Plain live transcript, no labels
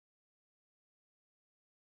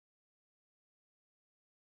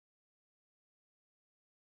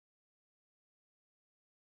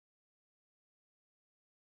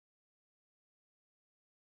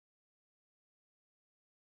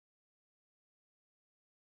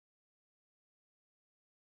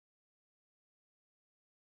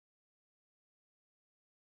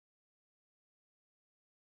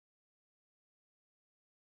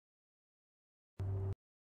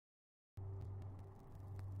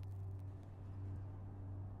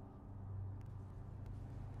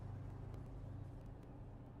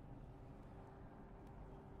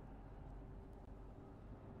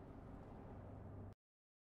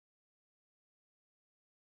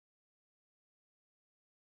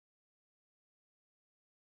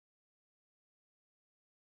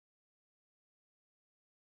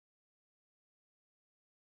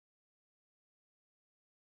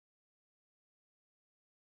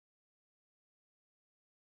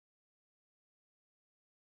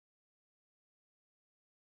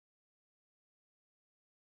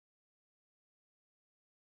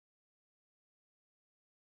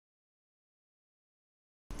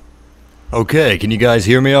Okay, can you guys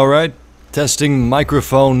hear me alright? Testing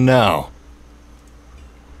microphone now.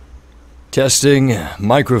 Testing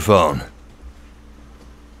microphone.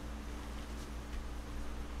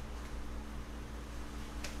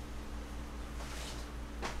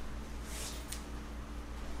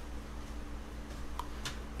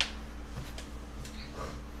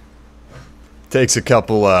 Takes a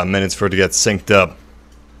couple minutes for it to get synced up.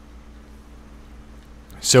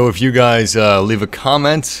 So if you guys leave a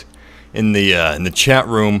comment in the chat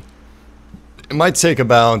room, it might take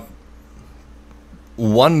about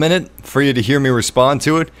 1 minute for you to hear me respond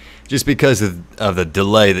to it, just because of the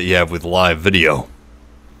delay that you have with live video.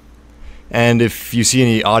 And if you see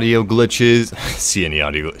any audio glitches,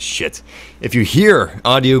 if you hear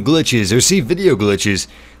audio glitches or see video glitches,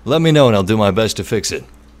 let me know and I'll do my best to fix it.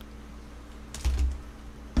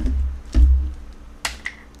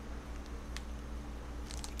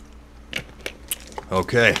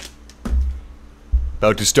 Okay,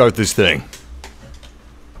 about to start this thing.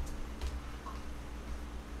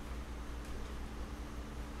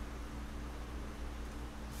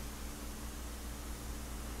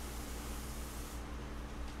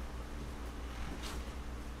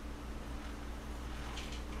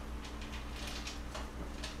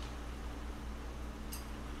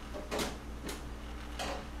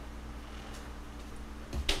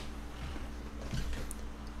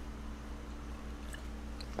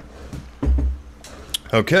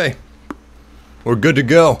 Okay, we're good to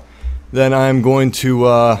go. Then I'm going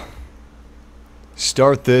to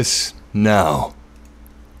start this now.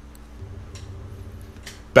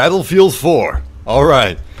 Battlefield 4.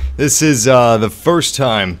 Alright, this is the first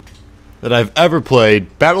time that I've ever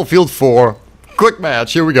played Battlefield 4. Quick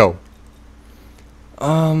match, here we go.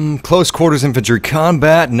 Close quarters infantry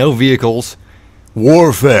combat, no vehicles.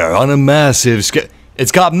 Warfare on a massive scale.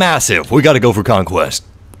 It's got massive, we gotta go for conquest.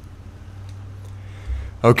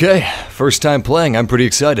 Okay, first time playing, I'm pretty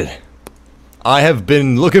excited. I have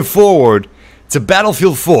been looking forward to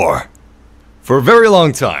Battlefield 4 for a very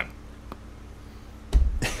long time.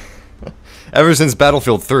 Ever since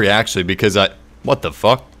Battlefield 3, actually, because what the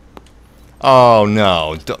fuck? Oh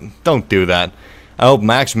no, don't do that. I hope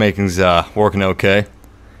matchmaking's working okay.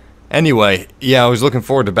 Anyway, yeah, I was looking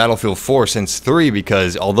forward to Battlefield 4 since 3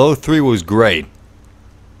 because although 3 was great,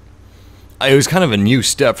 it was kind of a new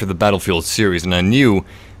step for the Battlefield series, and I knew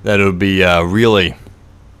that it would be really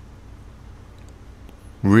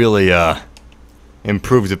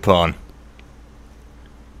improved upon.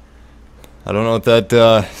 I don't know what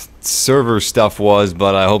that server stuff was,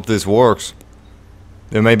 but I hope this works.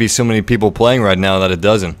 There may be so many people playing right now that it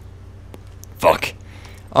doesn't. Fuck.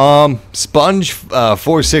 Sponge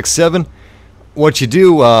 467. What you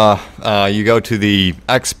do, you go to the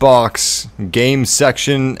Xbox Games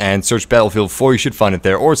section and search Battlefield 4. You should find it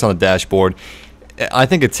there, or it's on the dashboard. I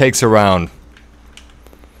think it takes around...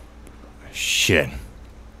 shit.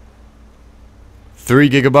 3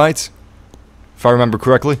 gigabytes? If I remember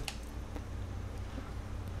correctly.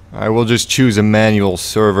 I will just choose a manual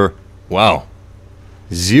server. Wow.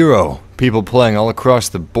 0 people playing all across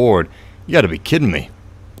the board. You gotta be kidding me.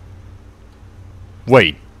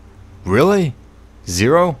 Wait. Really?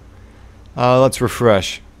 0? Let's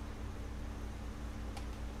refresh.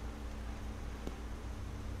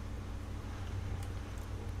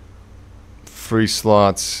 Free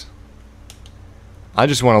slots. I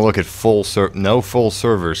just want to look at no full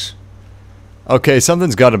servers. Okay,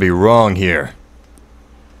 something's got to be wrong here.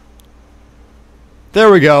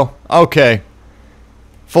 There we go. Okay.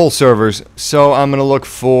 Full servers. So I'm going to look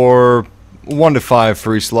for 1 to 5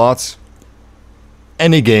 free slots.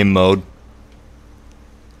 Any game mode.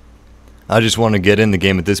 I just want to get in the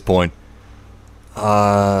game at this point.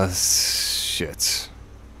 Shit.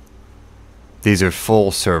 These are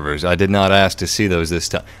full servers. I did not ask to see those this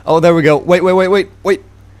time. Oh, there we go. Wait.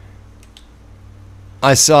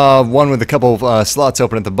 I saw one with a couple of slots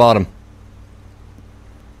open at the bottom.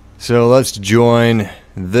 So let's join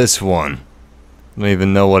this one. I don't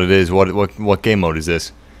even know what it is. What game mode is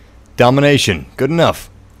this? Domination. Good enough.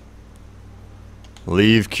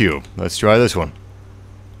 Leave queue. Let's try this one.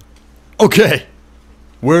 Okay.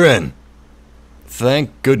 We're in.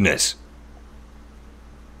 Thank goodness.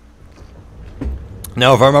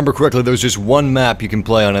 Now, if I remember correctly, there's just one map you can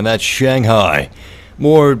play on, and that's Shanghai.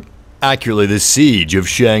 More accurately, the Siege of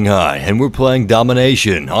Shanghai. And we're playing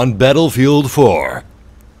Domination on Battlefield 4.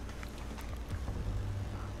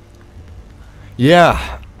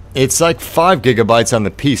 Yeah, it's like 5 gigabytes on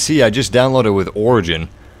the PC. I just downloaded it with Origin.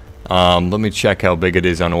 Let me check how big it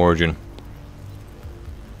is on Origin.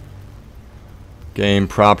 Game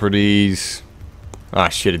properties. Ah,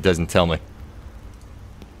 shit, it doesn't tell me.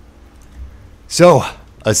 So,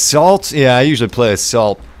 assault? Yeah, I usually play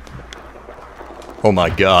assault. Oh my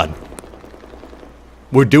god.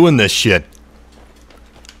 We're doing this shit.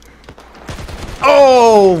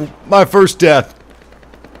 Oh! My first death.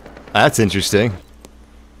 That's interesting.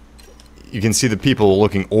 You can see the people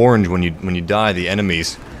looking orange when you die, the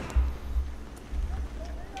enemies.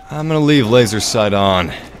 I'm gonna leave laser sight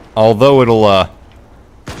on. Although it'll,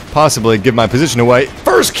 possibly give my position away.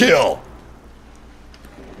 First kill!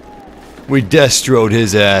 We destroyed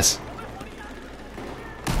his ass.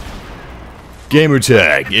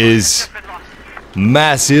 Gamertag is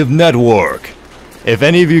Massive Network. If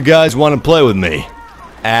any of you guys want to play with me,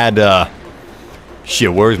 add,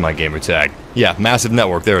 shit, where's my gamertag? Yeah, Massive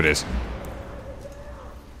Network, there it is.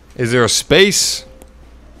 Is there a space?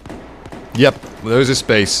 Yep, there's a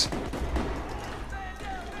space.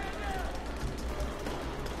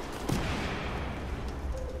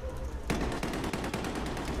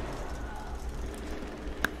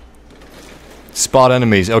 Spot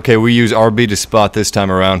enemies. Okay, we use RB to spot this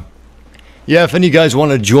time around. Yeah, if any of you guys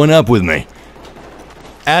want to join up with me,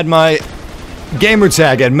 add my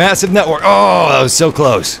gamertag at Massive Network. Oh, that was so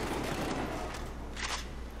close.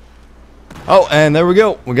 Oh, and there we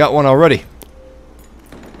go. We got one already.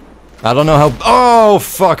 I don't know how... Oh,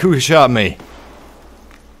 fuck, who shot me?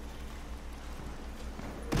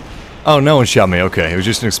 Oh, no one shot me. Okay, it was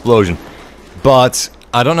just an explosion. But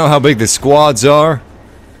I don't know how big the squads are.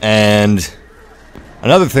 And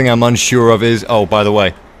another thing I'm unsure of is... Oh, by the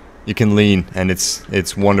way, you can lean, and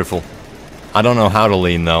it's wonderful. I don't know how to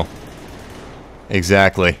lean, though.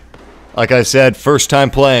 Exactly. Like I said, first time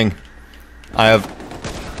playing. I have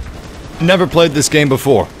never played this game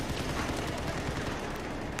before.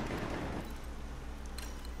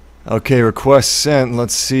 Okay, request sent.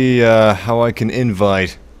 Let's see how I can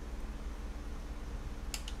invite.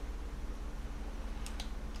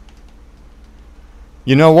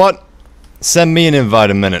 You know what? Send me an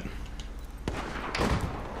invite a minute.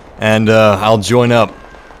 And I'll join up.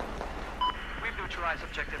 We've neutralized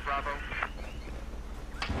objective Bravo.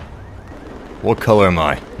 What color am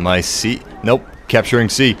I? Am I C? Nope. Capturing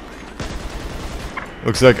C.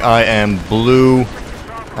 Looks like I am blue.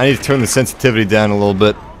 I need to turn the sensitivity down a little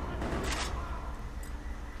bit.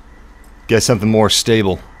 Get something more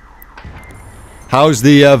stable. How's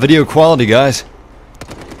the video quality, guys?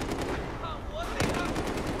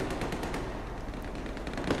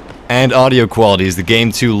 And audio quality. Is the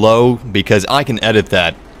game too low? Because I can edit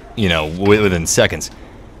that, you know, within seconds.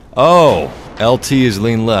 Oh, LT is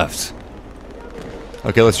lean left.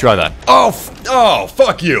 Okay, let's try that. Oh,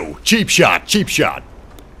 fuck you! Cheap shot, cheap shot.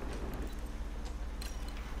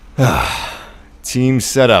 Team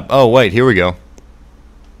setup. Oh, wait, here we go.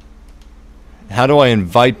 How do I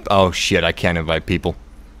invite... Oh, shit, I can't invite people.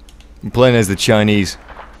 I'm playing as the Chinese.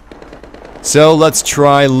 So, let's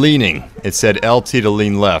try leaning. It said LT to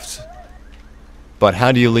lean left. But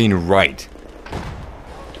how do you lean right?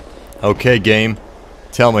 Okay, game.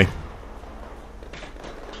 Tell me.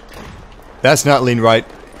 That's not lean right.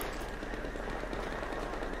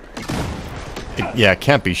 Yeah, it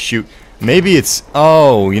can't be shoot. Maybe it's...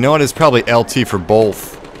 Oh, you know what? It's probably LT for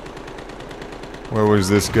both. Where was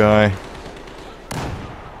this guy?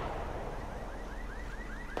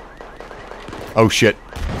 Oh, shit.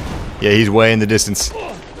 Yeah, he's way in the distance.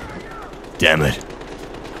 Damn it.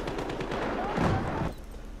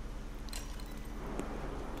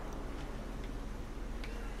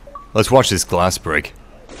 Let's watch this glass break.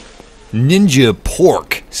 Ninja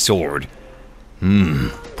pork sword.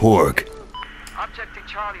 Pork. Objective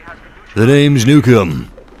Charlie has been neutralized. The name's Nukem,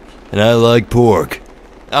 and I like pork.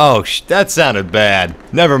 Oh, that sounded bad.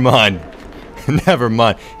 Never mind. Never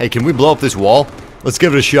mind. Hey, can we blow up this wall? Let's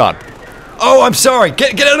give it a shot. Oh, I'm sorry.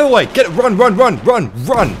 Get out of the way.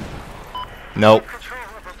 Run. Nope.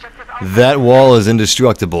 That wall is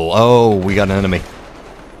indestructible. Oh, we got an enemy.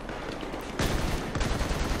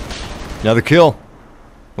 Another kill.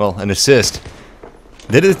 Well, an assist.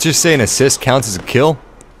 Did it just say an assist counts as a kill?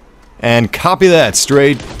 And copy that,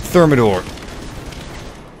 straight Thermidor.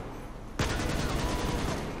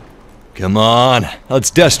 Come on, let's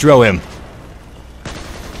destro him.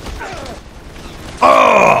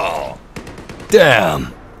 Oh!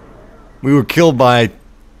 Damn. We were killed by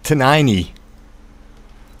T90.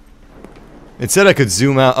 It said I could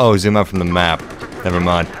zoom out. Oh, zoom out from the map. Never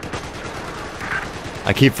mind.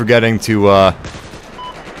 I keep forgetting to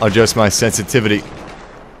adjust my sensitivity.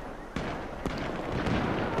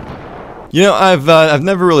 You know, I've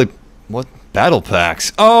never really... What? Battle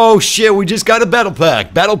packs. Oh shit, we just got a battle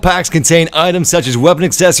pack. Battle packs contain items such as weapon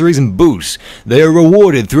accessories and boosts. They are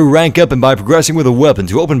rewarded through rank up and by progressing with a weapon.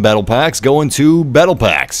 To open battle packs, go into battle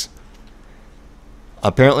packs.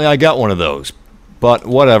 Apparently I got one of those. But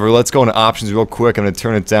whatever, let's go into options real quick. I'm going to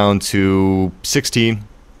turn it down to 16.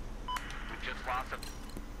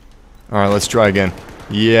 Alright, let's try again.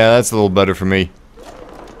 Yeah, that's a little better for me.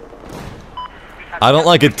 I don't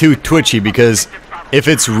like it too twitchy because if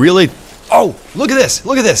it's really... Oh, look at this!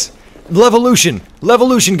 Look at this! Levolution!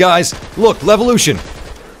 Levolution, guys! Look, Levolution!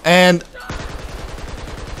 And...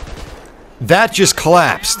 that just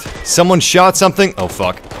collapsed. Someone shot something... Oh,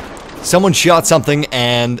 fuck. Someone shot something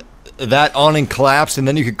and that awning collapsed and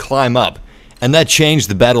then you could climb up. And that changed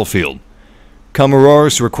the battlefield.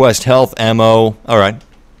 Comoros request health, ammo... Alright.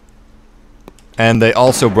 And they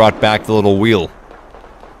also brought back the little wheel.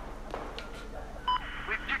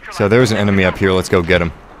 So there's an enemy up here, let's go get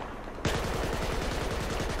him.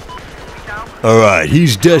 Alright,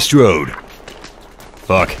 he's destroyed.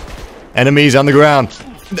 Fuck. Enemies on the ground.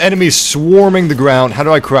 Enemies swarming the ground. How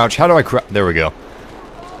do I crouch? How do I crouch? There we go.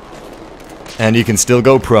 And you can still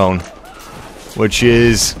go prone. Which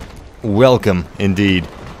is welcome, indeed.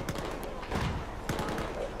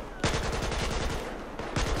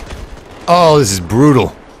 Oh, this is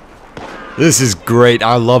brutal. This is great.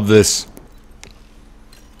 I love this.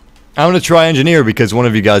 I'm gonna try engineer because one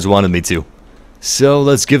of you guys wanted me to. So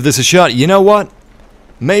let's give this a shot. You know what?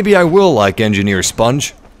 Maybe I will like engineer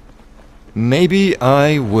sponge. Maybe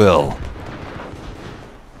I will.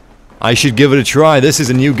 I should give it a try. This is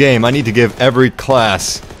a new game. I need to give every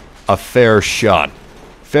class a fair shot.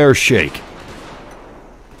 Fair shake.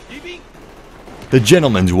 The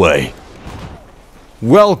gentleman's way.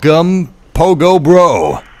 Welcome, Pogo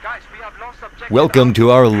Bro. Welcome to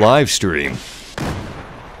our live stream.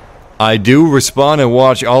 I do respond and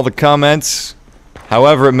watch all the comments.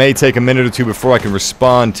 However, it may take a minute or two before I can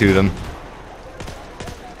respond to them.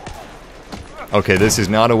 Okay, this is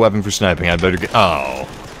not a weapon for sniping. I better get... Oh.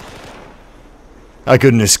 I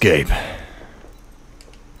couldn't escape.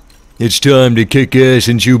 It's time to kick ass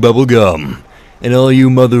and chew bubble gum. And all you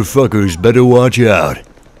motherfuckers better watch out.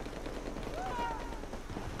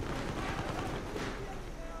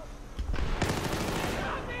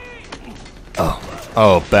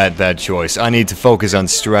 Oh, bad choice. I need to focus on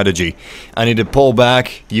strategy. I need to pull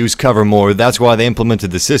back, use cover more. That's why they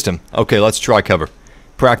implemented the system. Okay, let's try cover.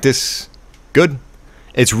 Practice. Good.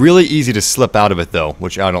 It's really easy to slip out of it, though,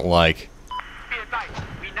 which I don't like.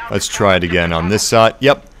 Let's try it again on this side.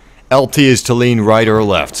 Yep. LT is to lean right or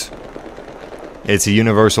left. It's a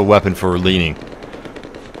universal weapon for leaning.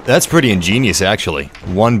 That's pretty ingenious, actually.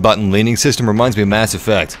 One-button leaning system reminds me of Mass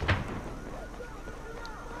Effect.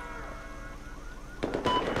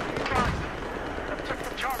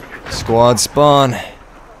 Squad spawn.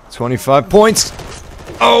 25 points.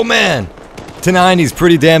 Oh man! To 90's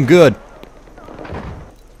pretty damn good.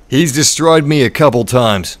 He's destroyed me a couple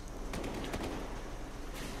times.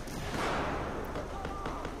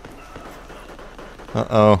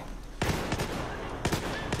 Uh-oh.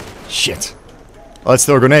 Shit. Let's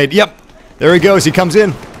throw a grenade. Yep. There he goes. He comes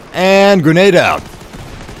in. And grenade out.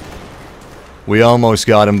 We almost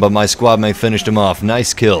got him, but my squad mate finished him off.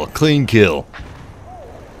 Nice kill. Clean kill.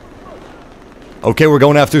 Okay, we're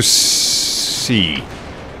going after C.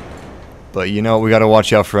 But you know, we gotta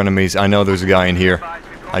watch out for enemies. I know there's a guy in here.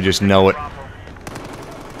 I just know it.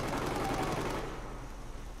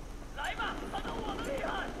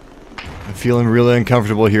 I'm feeling really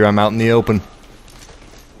uncomfortable here. I'm out in the open.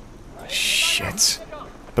 Shit.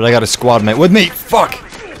 But I got a squad mate with me. Fuck!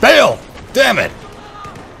 Fail! Damn it!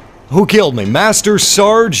 Who killed me? Master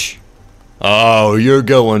Sarge? Oh, you're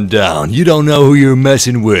going down. You don't know who you're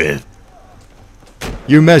messing with.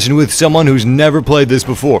 You're messing with someone who's never played this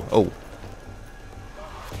before. Oh.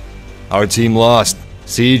 Our team lost.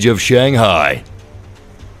 Siege of Shanghai.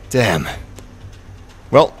 Damn.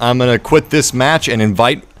 Well, I'm gonna quit this match and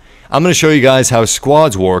invite... I'm gonna show you guys how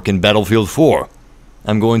squads work in Battlefield 4.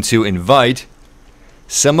 I'm going to invite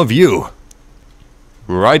some of you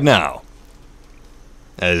right now.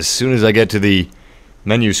 As soon as I get to the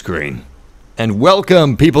menu screen. And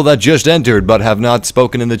welcome people that just entered but have not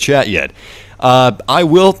spoken in the chat yet. I'll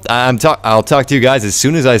talk to you guys as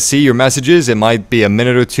soon as I see your messages. It might be a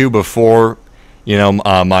minute or two before, you know,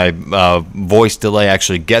 my voice delay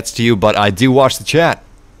actually gets to you, but I do watch the chat.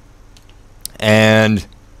 And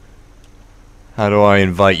how do I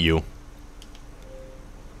invite you?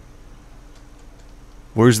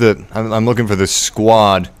 Where's the... I'm looking for the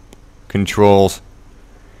squad controls.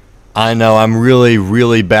 I know, I'm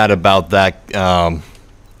really bad about that,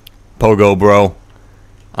 Pogo Bro.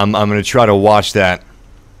 I'm gonna try to watch that.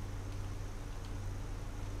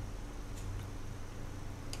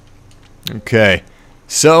 Okay.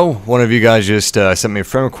 So, one of you guys just sent me a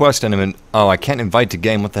friend request and I'm in... Oh, I can't invite to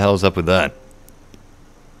game. What the hell is up with that?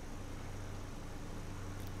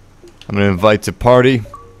 I'm gonna invite to party.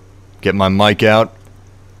 Get my mic out.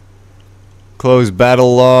 Close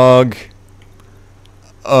battle log.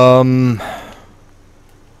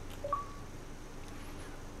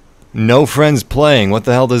 No friends playing. What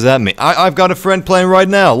the hell does that mean? I've got a friend playing right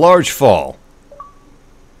now. Large fall.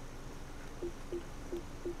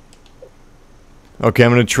 Okay,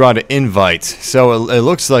 I'm going to try to invite. So it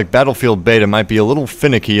looks like Battlefield Beta might be a little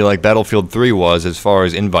finicky like Battlefield 3 was as far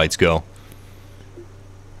as invites go.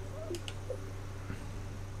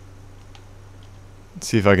 Let's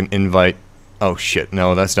see if I can invite. Oh shit,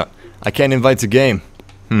 no, that's not. I can't invite to game.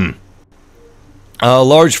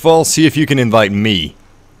 Large fall, see if you can invite me.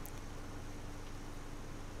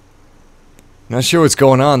 Not sure what's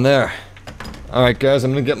going on there. Alright guys,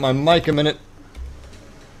 I'm gonna get my mic a minute.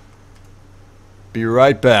 Be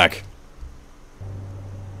right back.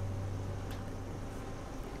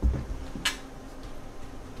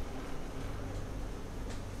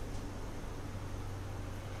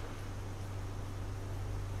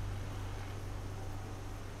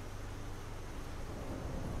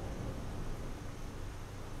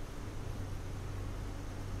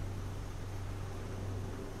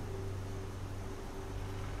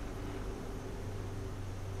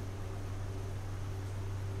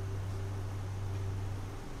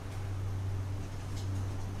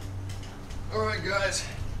 Alright guys,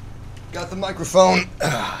 got the microphone,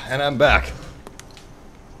 and I'm back.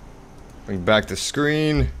 Bring back the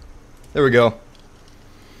screen. There we go.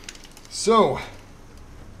 So,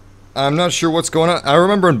 I'm not sure what's going on. I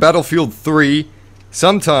remember in Battlefield 3,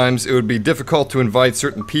 sometimes it would be difficult to invite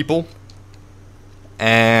certain people,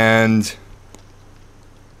 and...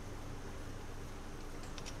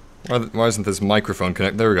 Why isn't this microphone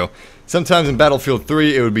connected? There we go. Sometimes in Battlefield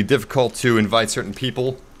 3, it would be difficult to invite certain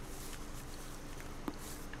people.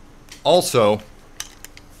 Also,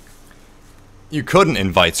 you couldn't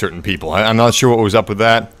invite certain people. I'm not sure what was up with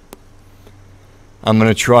that. I'm going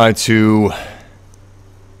to try to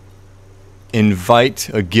invite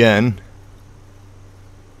again.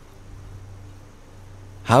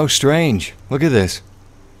 How strange. Look at this.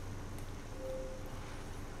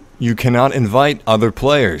 You cannot invite other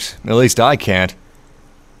players. At least I can't.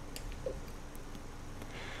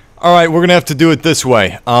 Alright, we're going to have to do it this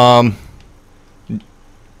way.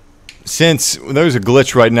 Since there's a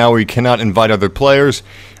glitch right now where you cannot invite other players,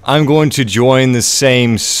 I'm going to join the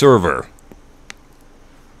same server.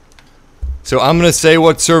 So I'm going to say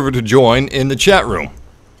what server to join in the chat room.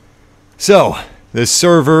 So, the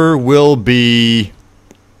server will be...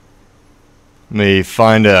 Let me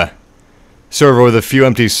find a server with a few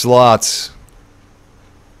empty slots.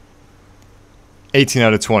 18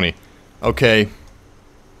 out of 20. Okay.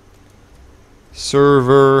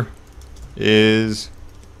 Server is...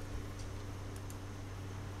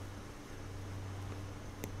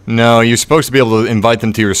 No, you're supposed to be able to invite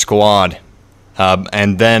them to your squad.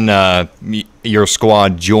 And then your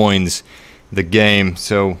squad joins the game.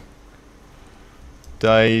 So,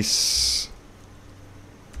 Dice...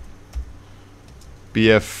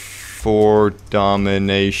 BF4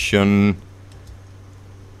 Domination...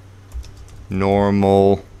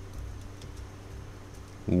 Normal...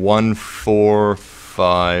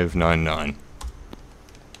 14599.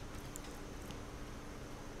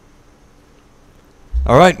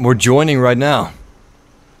 Alright, we're joining right now.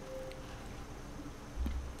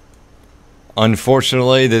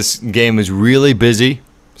 Unfortunately, this game is really busy,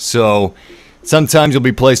 so sometimes you'll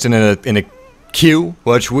be placed in a queue,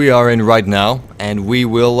 which we are in right now, and we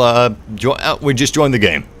will we just joined the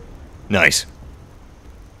game. Nice.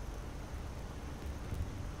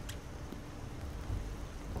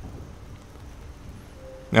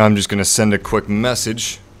 Now I'm just gonna send a quick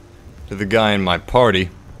message to the guy in my party.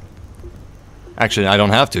 Actually, I don't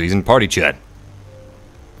have to. He's in party chat.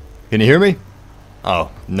 Can you hear me? Oh,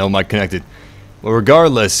 no mic connected. Well,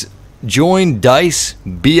 regardless, join Dice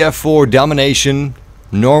BF4 Domination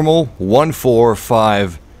Normal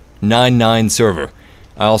 14599 server.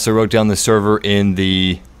 I also wrote down the server in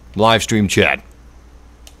the live stream chat.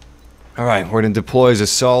 Alright, we're going to deploy his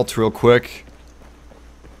assault real quick.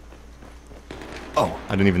 Oh,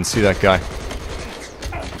 I didn't even see that guy.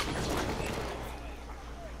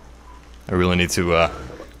 I really need to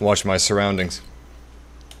watch my surroundings.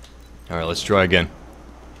 Alright, let's try again.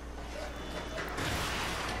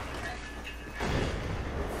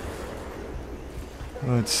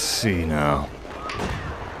 Let's see now.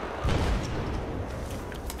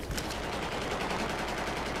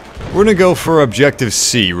 We're gonna go for Objective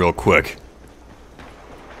C real quick.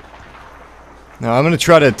 Now I'm gonna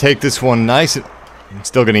try to take this one nice and... I'm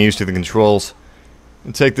still getting used to the controls.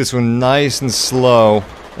 I'm gonna take this one nice and slow.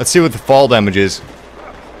 Let's see what the fall damage is.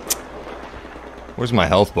 Where's my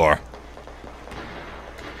health bar?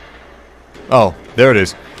 Oh, there it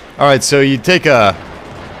is. Alright, so you take a...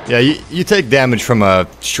 Yeah, you take damage from a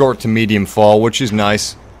short to medium fall, which is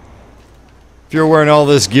nice. If you're wearing all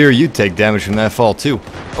this gear, you'd take damage from that fall too.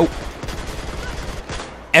 Oh.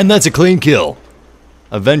 And that's a clean kill.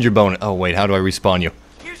 Avenger bonus. Oh wait, how do I respawn you?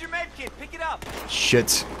 Here's your med kit. Pick it up.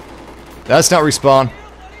 Shit. That's not respawn.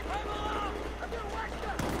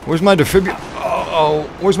 Where's my defibrillator? Oh,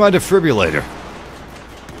 where's my defibrillator?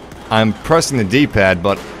 I'm pressing the D-pad,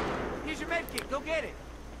 but... Here's your med kit. Go get it.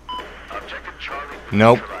 Objective Charlie.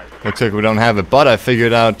 Nope. Looks like we don't have it, but I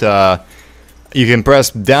figured out, you can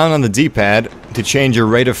press down on the D-pad to change your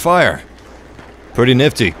rate of fire. Pretty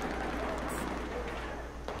nifty.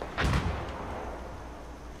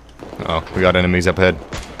 Oh, we got enemies up ahead.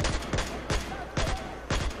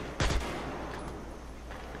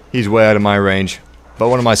 He's way out of my range, but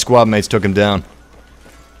one of my squad mates took him down.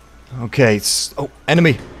 Okay, oh,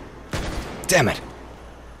 enemy! Damn it!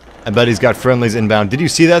 I bet he's got friendlies inbound. Did you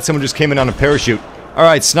see that? Someone just came in on a parachute.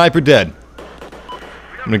 Alright, sniper dead.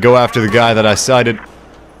 I'm gonna go after the guy that I sighted.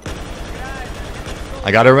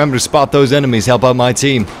 I gotta remember to spot those enemies, help out my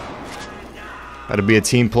team. Gotta be a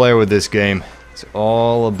team player with this game. It's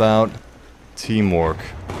all about teamwork.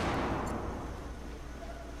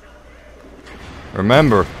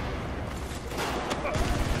 Remember,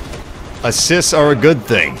 assists are a good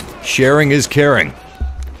thing. Sharing is caring.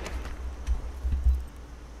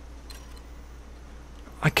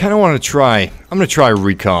 I kind of want to try. I'm going to try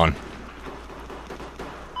recon.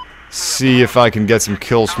 See if I can get some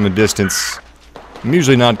kills from a distance. I'm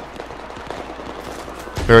usually not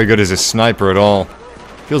very good as a sniper at all.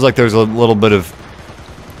 Feels like there's a little bit of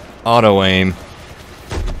auto aim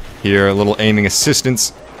here, a little aiming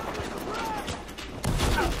assistance.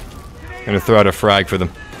 Gonna throw out a frag for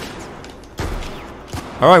them.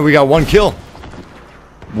 Alright, we got one kill.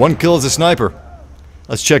 One kill as a sniper.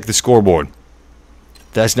 Let's check the scoreboard.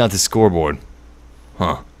 That's not the scoreboard.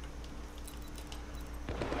 Huh.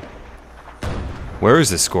 Where is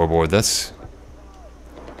this scoreboard? That's...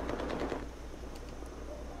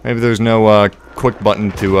 Maybe there's no quick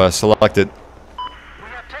button to select it. We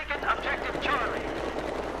have taken objective Charlie.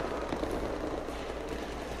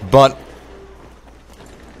 But...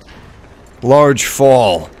 Large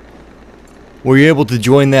fall. Were you able to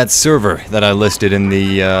join that server that I listed in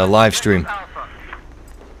the live stream? Alpha.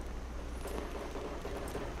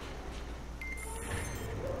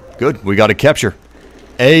 Good, we got a capture.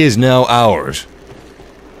 A is now ours.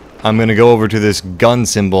 I'm gonna go over to this gun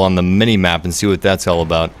symbol on the mini-map and see what that's all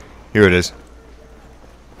about. Here it is.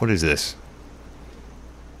 What is this?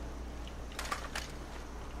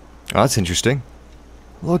 Oh, that's interesting.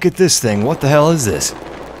 Look at this thing. What the hell is this?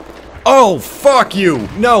 Oh, fuck you!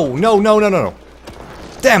 No, no, no, no, no, no.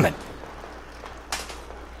 Damn it!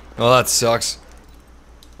 Well, that sucks.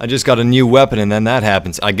 I just got a new weapon and then that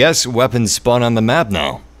happens. I guess weapons spawn on the map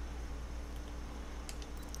now.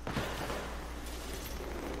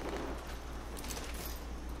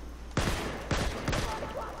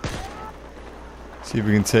 See if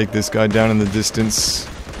we can take this guy down in the distance.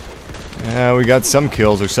 Yeah, we got some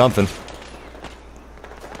kills or something.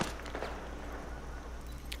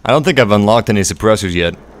 I don't think I've unlocked any suppressors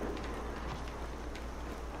yet.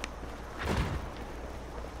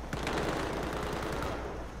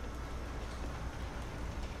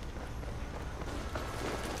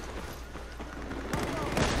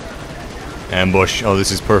 Ambush. Oh, this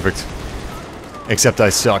is perfect. Except I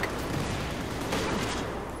suck.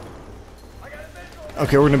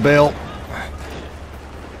 Okay, we're gonna bail.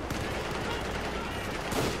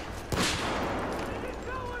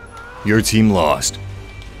 Your team lost.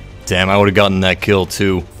 Damn, I would have gotten that kill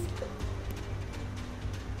too.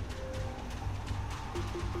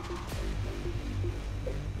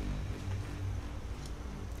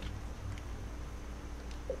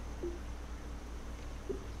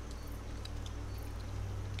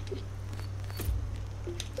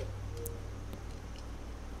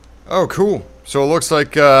 Oh, cool. So it looks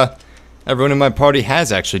like everyone in my party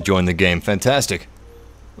has actually joined the game. Fantastic.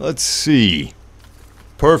 Let's see.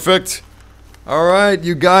 Perfect. Alright,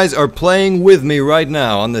 you guys are playing with me right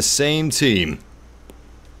now on the same team.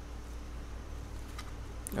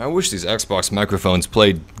 I wish these Xbox microphones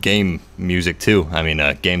played game music too. I mean,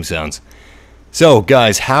 game sounds. So,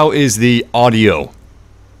 guys, how is the audio?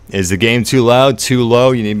 Is the game too loud, too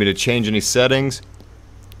low? You need me to change any settings?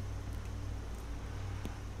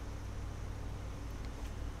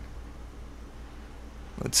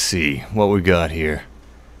 Let's see what we got here.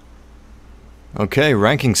 Okay,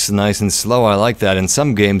 ranking's nice and slow. I like that. In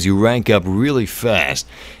some games, you rank up really fast,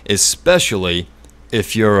 especially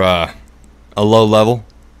if you're a low level.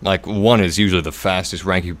 Like 1 is usually the fastest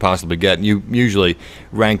rank you possibly get. You usually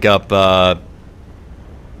rank up by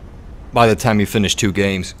the time you finish 2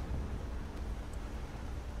 games.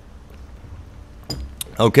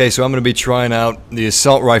 Okay, so I'm going to be trying out the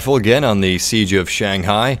assault rifle again on the Siege of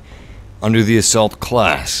Shanghai under the assault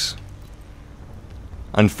class.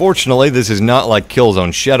 Unfortunately, this is not like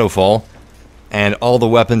Killzone Shadowfall, and all the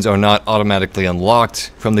weapons are not automatically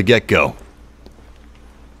unlocked from the get-go.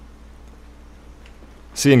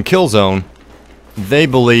 See, in Killzone, they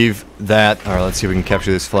believe that... Alright, let's see if we can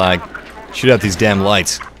capture this flag. Shoot out these damn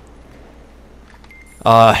lights.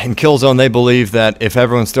 In Killzone, they believe that if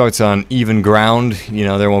everyone starts on even ground, you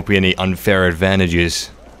know, there won't be any unfair advantages.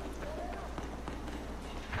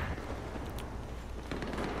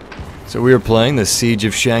 So we are playing the Siege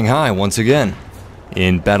of Shanghai once again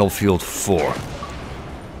in Battlefield 4.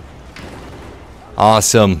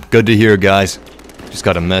 Awesome. Good to hear, guys. Just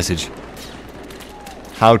got a message.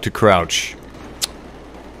 How to crouch.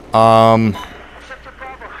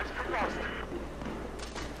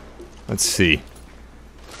 Let's see.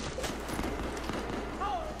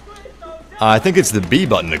 I think it's the B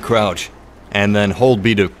button to crouch, and then hold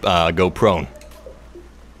B to go prone.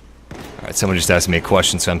 Alright, someone just asked me a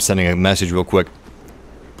question, so I'm sending a message real quick.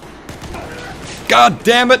 God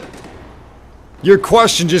damn it! Your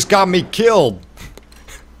question just got me killed!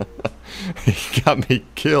 He got me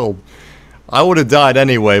killed. I would have died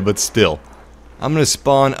anyway, but still. I'm gonna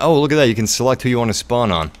spawn... Oh, look at that, you can select who you want to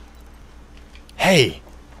spawn on. Hey!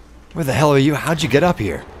 Where the hell are you? How'd you get up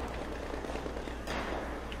here?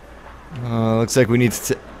 Looks like we need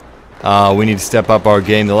to step up our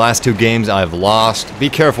game. The last 2 games I've lost. Be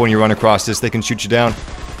careful when you run across this, they can shoot you down.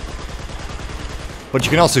 But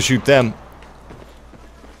you can also shoot them.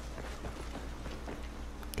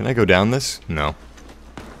 Can I go down this? No.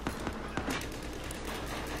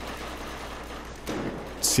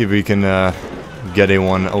 Let's see if we can get a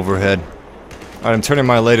one overhead. Alright, I'm turning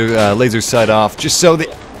my laser sight off just so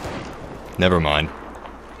the... Never mind.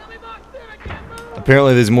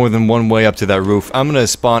 Apparently there's more than one way up to that roof. I'm gonna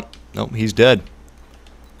spawn... Nope, he's dead.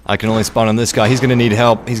 I can only spawn on this guy. He's gonna need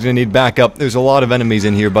help. He's gonna need backup. There's a lot of enemies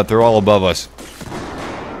in here, but they're all above us.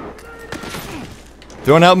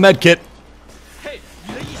 Throwing out medkit.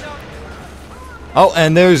 Oh,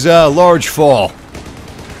 and there's a large fall.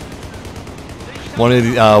 One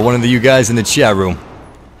of the you guys in the chat room.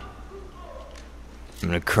 I'm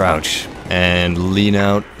gonna crouch and lean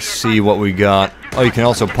out, see what we got. Oh, you can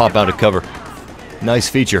also pop out of cover. Nice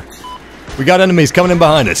feature. We got enemies coming in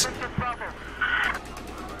behind us.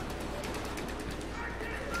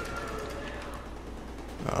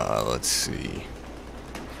 Let's see.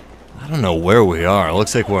 I don't know where we are. It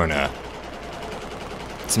looks like we're in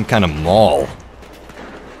some kind of mall.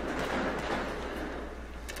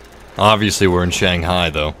 Obviously we're in Shanghai,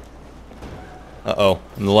 though. Uh-oh.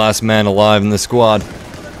 I'm the last man alive in the squad.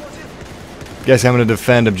 Guess I'm gonna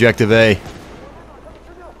defend Objective A.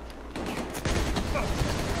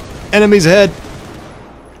 Enemies ahead!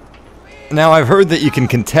 Now, I've heard that you can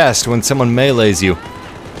contest when someone melees you.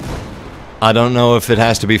 I don't know if it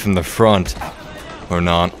has to be from the front or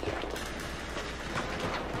not.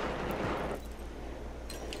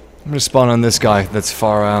 I'm gonna spawn on this guy that's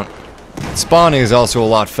far out. Spawning is also a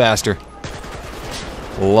lot faster.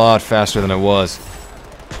 A lot faster than it was.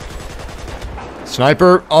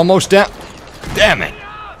 Sniper, almost down. Damn it!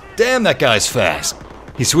 Damn, that guy's fast.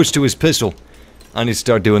 He switched to his pistol. I need to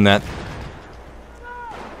start doing that.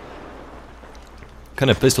 What kind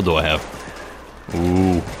of pistol do I have?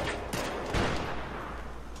 Ooh.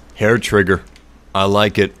 Hair trigger. I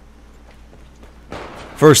like it.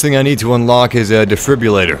 First thing I need to unlock is a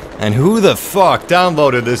defibrillator. And who the fuck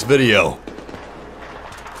downloaded this video?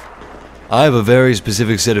 I have a very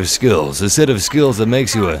specific set of skills. A set of skills that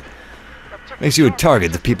makes you a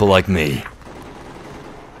target to people like me.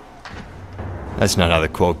 That's not how the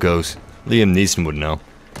quote goes. Liam Neeson would know.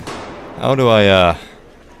 How do I,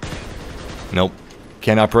 Nope.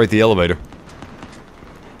 Can't operate the elevator.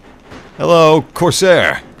 Hello,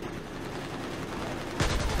 Corsair!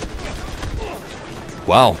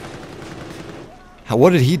 Wow.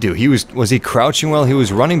 What did he do? Was he crouching while he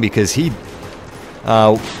was running? Because he...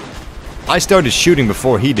 I started shooting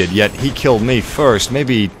before he did, yet he killed me first.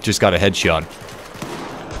 Maybe he just got a headshot.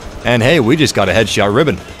 And hey, we just got a headshot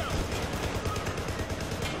ribbon.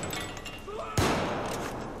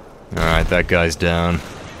 Alright, that guy's down.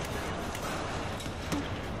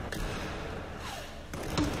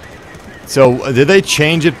 So, did they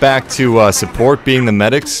change it back to support being the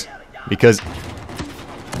medics? Because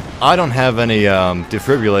I don't have any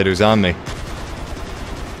defibrillators on me.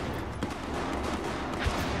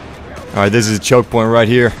 Alright, this is a choke point right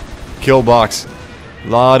here. Kill box. A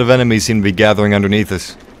lot of enemies seem to be gathering underneath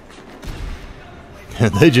us.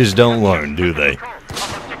 They just don't learn, do they?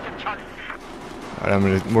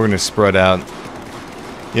 Alright, we're gonna spread out.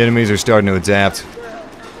 The enemies are starting to adapt.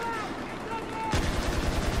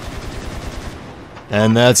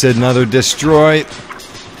 And that's it, another destroy.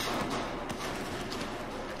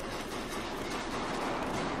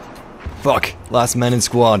 Fuck, last man in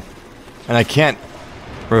squad. And I can't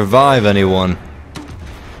revive anyone.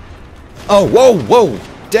 Oh, whoa, whoa!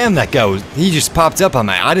 Damn, that guy he just popped up on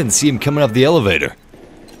me. I didn't see him coming up the elevator.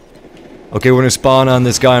 Okay, we're gonna spawn on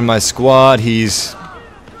this guy in my squad. He's...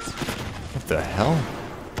 What the hell?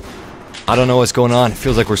 I don't know what's going on. It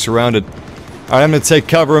feels like we're surrounded. Alright, I'm gonna take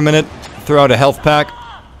cover a minute. Throw out a health pack.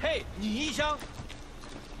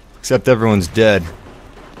 Except everyone's dead.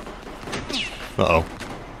 Uh-oh.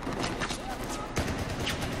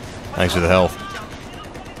 Thanks for the health.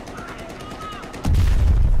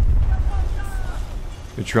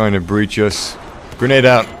 They're trying to breach us. Grenade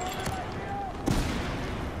out.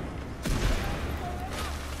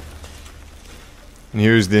 And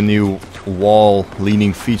here's the new wall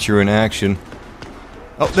leaning feature in action.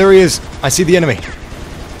 Oh, there he is. I see the enemy.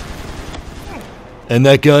 And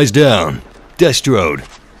that guy's down. Destrode.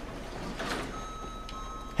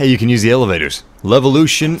 Hey, you can use the elevators.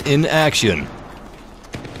 Levolution in action.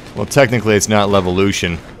 Well, technically it's not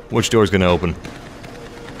Levolution. Which door's gonna open?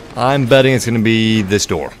 I'm betting it's gonna be this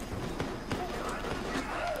door.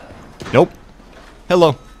 Nope.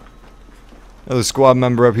 Hello. Another squad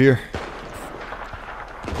member up here.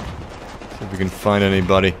 See if we can find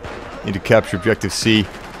anybody. Need to capture objective C.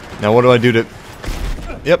 Now what do I do to...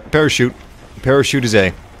 Yep, parachute. Parachute is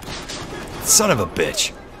A. Son of a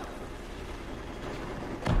bitch.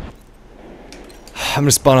 I'm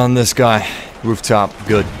gonna spawn on this guy. Rooftop.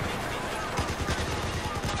 Good.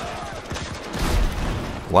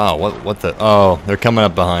 Wow, what the... Oh, they're coming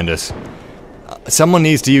up behind us. Someone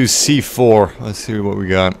needs to use C4. Let's see what we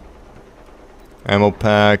got. Ammo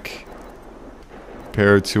pack.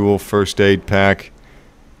 Paratool, first aid pack.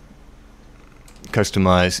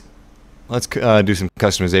 Customize. Let's do some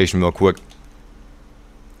customization real quick.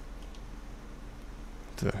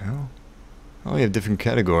 What the hell? Oh, you have different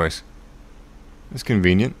categories. That's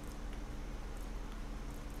convenient.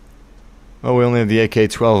 Oh, we only have the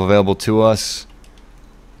AK-12 available to us.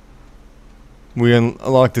 We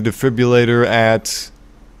unlock the defibrillator at...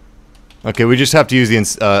 Okay, we just have to use the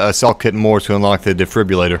assault kit more to unlock the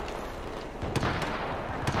defibrillator.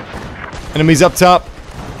 Enemies up top.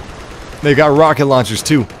 They got rocket launchers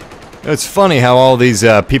too. It's funny how all these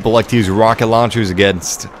people like to use rocket launchers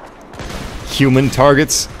against human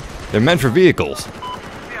targets. They're meant for vehicles.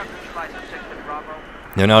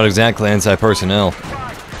 They're not exactly anti-personnel.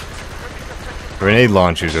 Grenade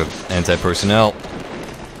launchers are anti-personnel.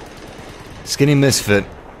 Skinny Misfit.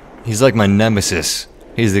 He's like my nemesis.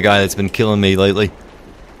 He's the guy that's been killing me lately.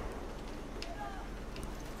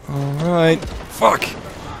 Alright. Fuck!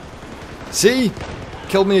 See?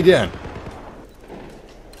 Killed me again.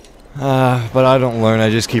 But I don't learn. I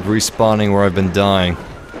just keep respawning where I've been dying.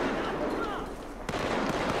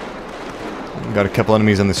 Got a couple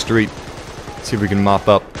enemies on the street. Let's see if we can mop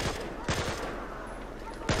up.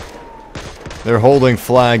 They're holding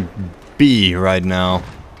flag B right now.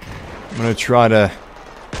 I'm gonna try to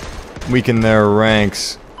weaken their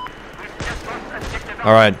ranks.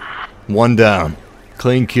 Alright, one down.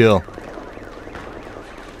 Clean kill.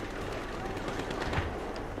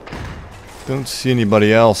 Don't see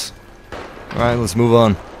anybody else. Alright, let's move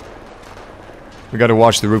on. We gotta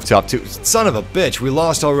watch the rooftop too. Son of a bitch, we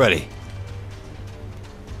lost already.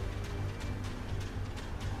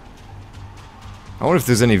 I wonder if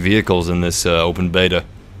there's any vehicles in this open beta.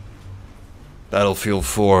 Battlefield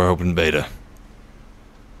 4 open beta.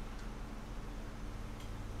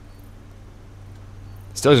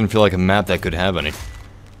 This doesn't feel like a map that could have any.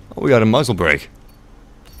 Oh, we got a muzzle brake.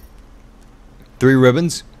 3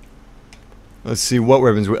 ribbons. Let's see what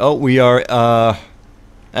ribbons we... Oh, we are,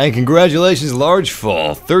 and congratulations, large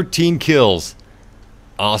fall. 13 kills.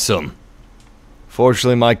 Awesome.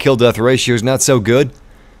 Fortunately, my kill-death ratio is not so good.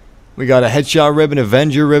 We got a headshot ribbon,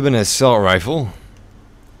 Avenger ribbon, assault rifle.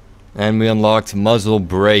 And we unlocked muzzle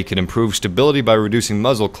brake. It improves stability by reducing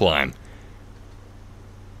muzzle climb.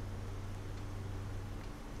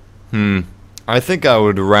 I think I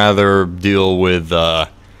would rather deal with a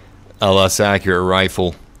less accurate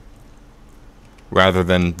rifle rather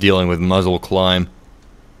than dealing with muzzle climb.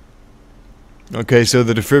 Okay, so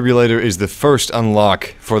the defibrillator is the first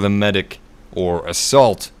unlock for the medic or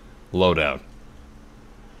assault loadout.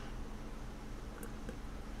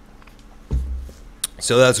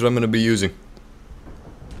 So that's what I'm going to be using.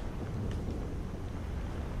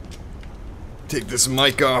 Take this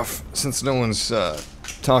mic off since no one's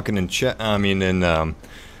talking in chat. I mean, in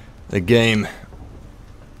the game.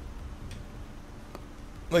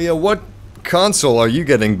 Well, yeah, what console are you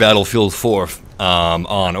getting Battlefield 4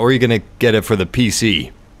 on? Or are you going to get it for the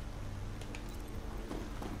PC?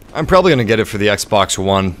 I'm probably going to get it for the Xbox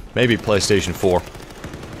One, maybe PlayStation 4.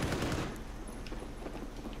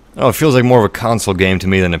 Oh, it feels like more of a console game to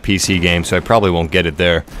me than a PC game, so I probably won't get it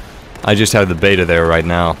there. I just have the beta there right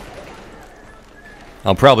now.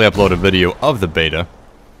 I'll probably upload a video of the beta,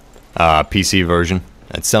 PC version,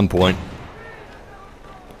 at some point.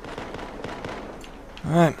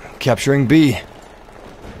 Alright, capturing B. I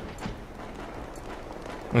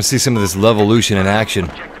want to see some of this Levolution in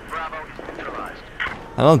action.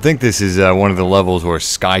 I don't think this is one of the levels where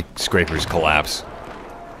skyscrapers collapse.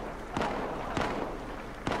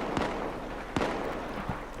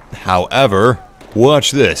 However,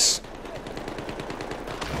 watch this.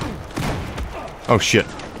 Oh shit.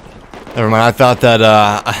 Never mind, I thought that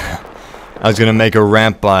I was gonna make a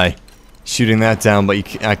ramp by shooting that down, but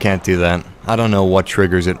I can't do that. I don't know what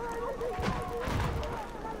triggers it.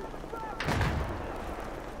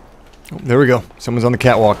 Oh, there we go. Someone's on the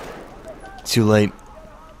catwalk. Too late.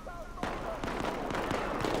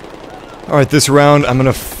 Alright, this round I'm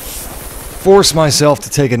gonna force myself to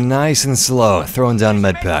take it nice and slow, throwing down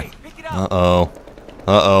medpack. Uh-oh.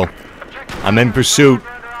 Uh-oh. I'm in pursuit.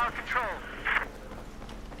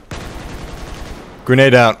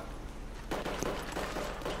 Grenade out.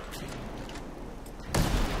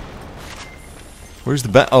 Where's the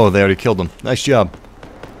bat? Oh, they already killed him. Nice job.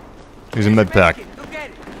 Here's a medpack.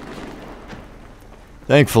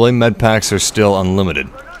 Thankfully, medpacks are still unlimited.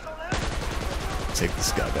 Take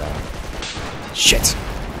this guy down. Shit.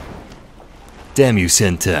 Damn you,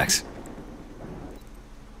 syntax.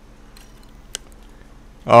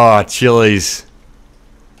 Ah, Chili's.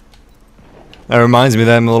 That reminds me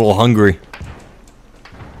that I'm a little hungry.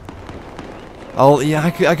 Oh, yeah,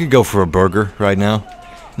 I could go for a burger right now.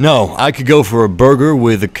 No, I could go for a burger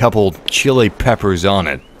with a couple chili peppers on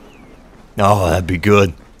it. Oh, that'd be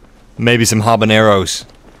good. Maybe some habaneros.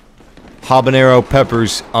 Habanero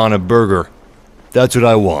peppers on a burger. That's what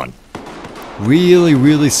I want. Really,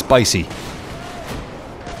 really spicy.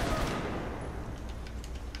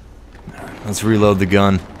 Let's reload the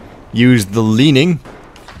gun. Use the leaning.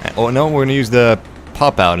 Oh no, we're gonna use the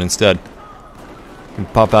pop out instead. We can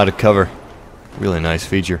pop out of cover. Really nice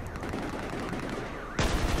feature.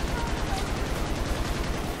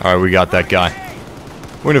 Alright, we got that guy.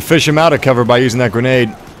 We're gonna fish him out of cover by using that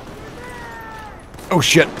grenade. Oh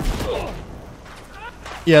shit.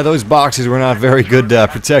 Yeah, those boxes were not very good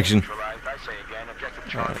protection.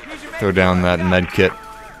 Right, throw down that med kit.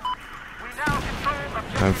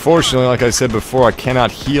 Unfortunately, like I said before, I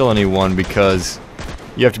cannot heal anyone because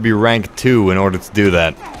you have to be rank 2 in order to do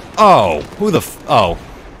that. Oh, who the oh,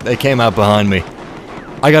 they came out behind me.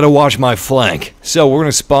 I gotta watch my flank. So we're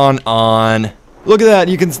gonna spawn on. Look at that!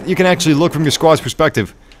 You can actually look from your squad's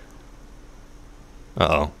perspective.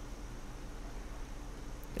 Uh-oh.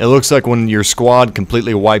 It looks like when your squad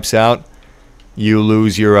completely wipes out, you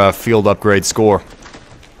lose your field upgrade score.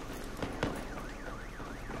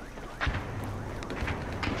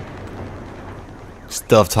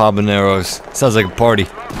 Stuffed habaneros. Sounds like a party.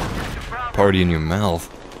 Party in your mouth.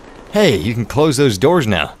 Hey, you can close those doors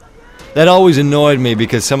now. That always annoyed me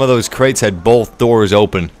because some of those crates had both doors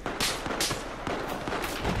open.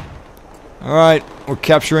 Alright, we're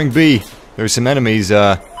capturing B. There's some enemies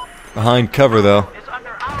behind cover though.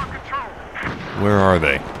 Where are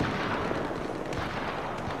they?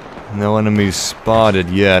 No enemies spotted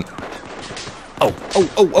yet. Oh,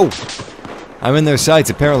 oh, oh, oh! I'm in their sights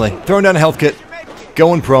apparently. Throwing down a health kit.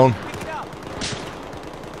 Going prone.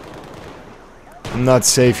 I'm not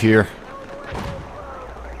safe here.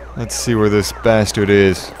 Let's see where this bastard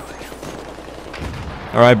is.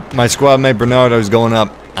 Alright, my squad mate Bernardo's going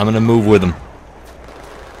up. I'm gonna move with him.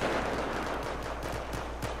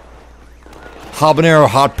 Habanero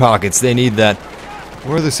Hot Pockets, they need that.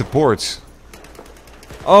 Where are the supports?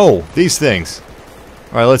 Oh, these things.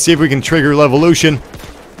 Alright, let's see if we can trigger Levolution.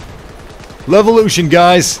 Levolution,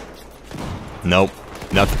 guys! Nope.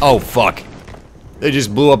 Nothing. Oh, fuck. They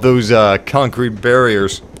just blew up those concrete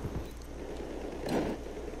barriers.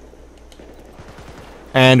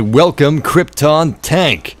 And welcome, Krypton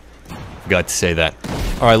Tank. Forgot to say that.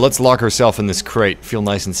 Alright, let's lock ourselves in this crate. Feel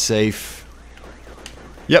nice and safe.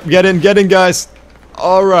 Yep, get in, guys.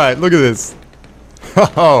 Alright, look at this.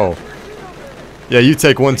 Oh. Yeah, you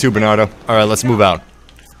take one too, Bernardo. Alright, let's move out.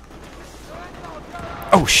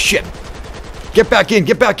 Oh, shit. Get back in,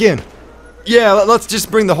 get back in. Yeah, let's just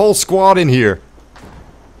bring the whole squad in here.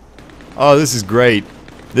 Oh, this is great.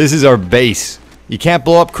 This is our base. You can't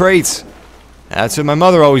blow up crates. That's what my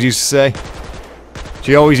mother always used to say.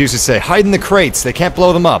 She always used to say, hide in the crates, they can't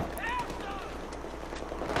blow them up.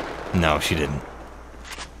 No, she didn't.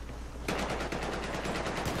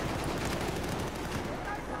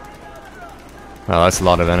 Wow, that's a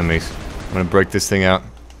lot of enemies. I'm gonna break this thing out.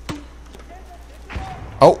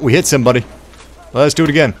 Oh, we hit somebody. Let's do it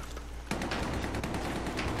again.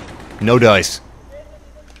 No dice.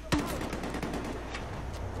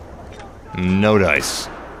 No dice.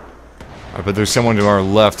 Alright, but there's someone to our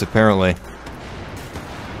left, apparently.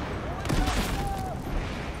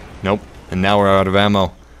 Nope. And now we're out of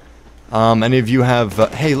ammo. Any of you have...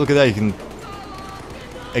 hey, look at that. You can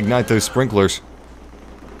ignite those sprinklers.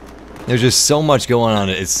 There's just so much going on.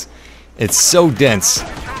 It's so dense.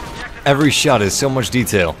 Every shot is so much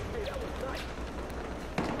detail.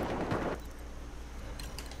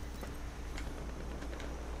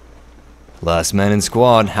 Last man in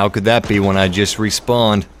squad. How could that be when I just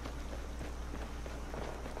respawned?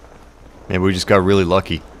 Maybe we just got really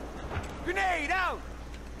lucky. Grenade out!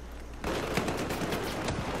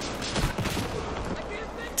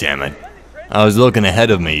 Damn it. I was looking ahead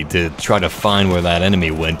of me to try to find where that enemy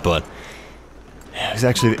went, but... it was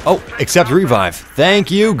actually... oh, accept revive. Thank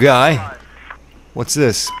you, guy. What's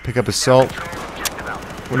this? Pick up assault.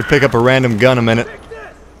 I'm gonna pick up a random gun a minute.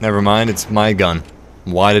 Never mind, it's my gun.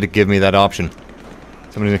 Why did it give me that option?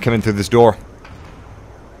 Somebody's gonna come in through this door.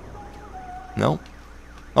 No?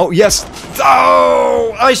 Oh, yes!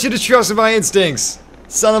 Oh! I should have trusted my instincts!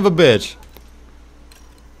 Son of a bitch.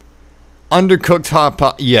 Undercooked hot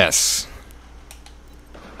pot. Yes.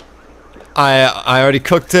 I already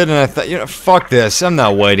cooked it and I thought, you know, fuck this. I'm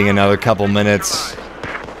not waiting another couple minutes.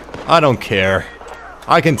 I don't care.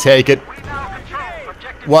 I can take it.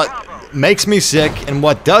 What makes me sick and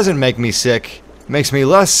what doesn't make me sick makes me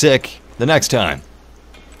less sick the next time.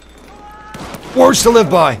 Words to live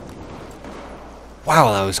by.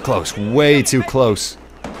 Wow, that was close. Way too close.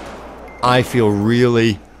 I feel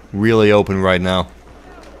really, really open right now.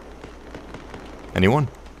 Anyone?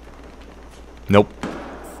 Nope.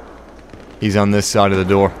 He's on this side of the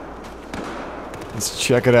door. Let's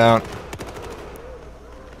check it out.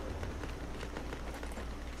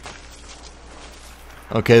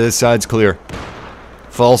 Okay, this side's clear.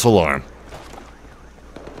 False alarm.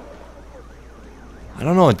 I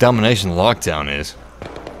don't know what domination lockdown is.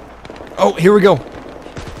 Oh, here we go.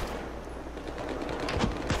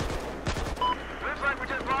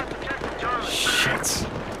 Shit.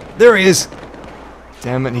 There he is.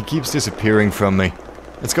 Damn it, he keeps disappearing from me.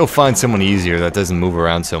 Let's go find someone easier that doesn't move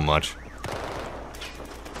around so much.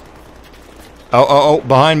 Oh,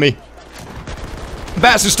 behind me.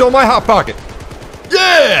 Bastard stole my hot pocket.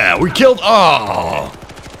 Yeah, we killed... oh.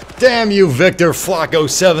 Damn you, Victor Flacco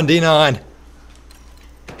 79.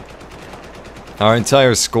 Our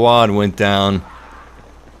entire squad went down.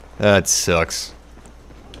 That sucks.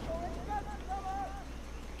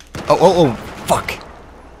 Oh, fuck.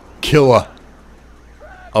 Killer.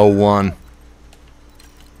 01.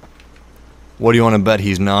 What do you want to bet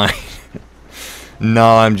he's 9?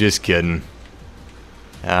 No, I'm just kidding.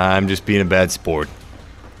 I'm just being a bad sport.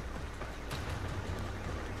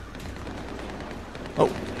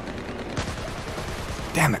 Oh.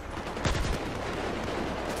 Damn it.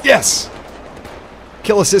 Yes!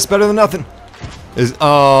 Kill assist better than nothing.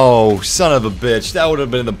 Oh, son of a bitch. That would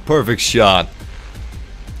have been the perfect shot.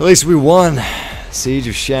 At least we won. Siege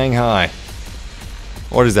of Shanghai.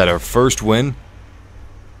 What is that, our first win?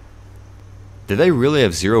 Did they really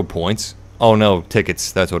have 0 points? Oh no,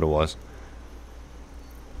 tickets. That's what it was.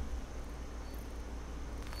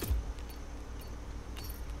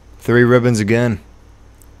 Three ribbons again.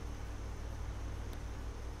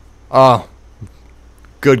 Oh.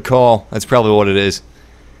 Good call. That's probably what it is.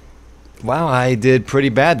 Wow, I did pretty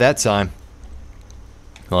bad that time.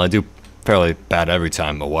 Well, I do fairly bad every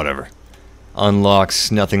time, but whatever.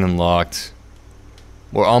 Unlocks, nothing unlocked.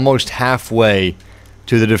 We're almost halfway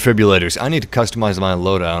to the defibrillators. I need to customize my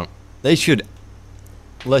loadout. They should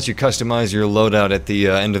let you customize your loadout at the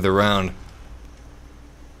end of the round.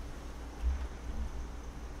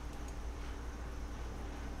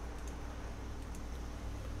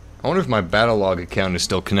 I wonder if my Battlelog account is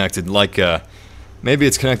still connected. Like, maybe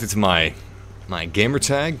it's connected to my gamer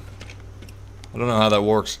tag? I don't know how that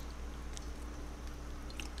works.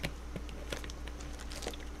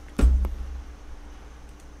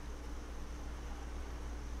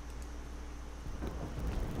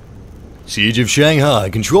 Siege of Shanghai.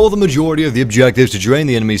 Control the majority of the objectives to drain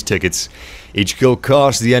the enemy's tickets. Each kill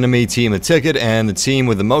costs the enemy team a ticket, and the team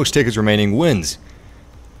with the most tickets remaining wins.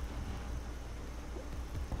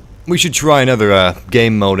 We should try another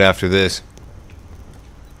game mode after this.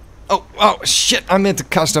 Oh, shit, I meant to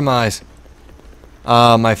customize.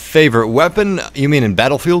 My favorite weapon? You mean in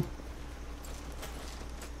Battlefield?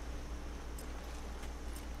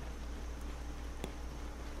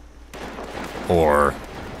 Or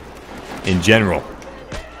in general?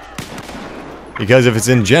 Because if it's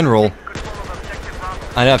in general,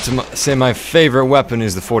 I'd have to say my favorite weapon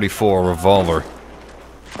is the 44 revolver.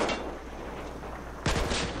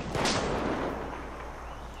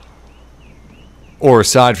 Or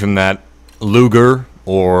aside from that, Luger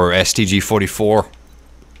or STG-44,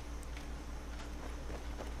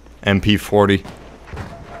 MP40.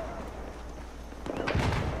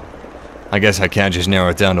 I guess I can't just narrow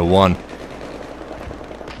it down to one.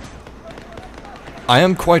 I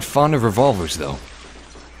am quite fond of revolvers, though.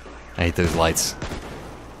 I hate those lights.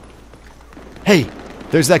 Hey,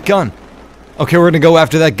 there's that gun. Okay, we're gonna go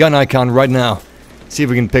after that gun icon right now. See if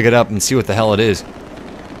we can pick it up and see what the hell it is.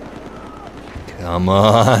 Come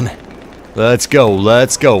on. Let's go,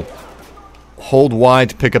 let's go. Hold Y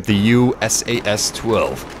to pick up the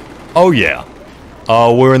USAS-12. Oh yeah.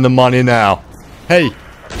 Oh, we're in the money now. Hey,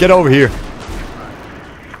 get over here.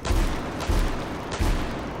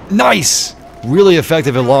 Nice! Really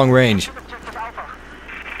effective at long range.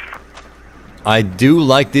 I do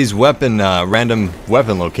like these random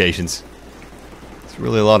weapon locations. It's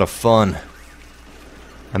really a lot of fun.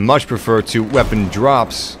 I much prefer to weapon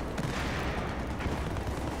drops.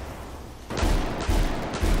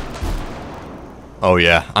 Oh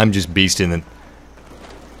yeah, I'm just beasting it.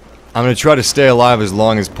 I'm gonna try to stay alive as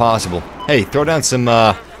long as possible. Hey, throw down some,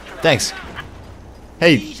 thanks.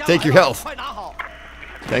 Hey, take your health.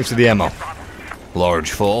 Thanks for the ammo.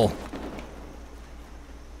 Large full.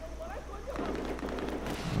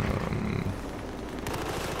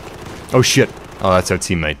 Oh shit. Oh, that's our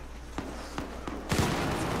teammate.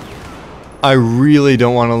 I really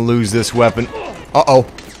don't want to lose this weapon. Uh-oh.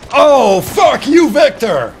 Oh, fuck you,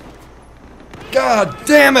 Victor! God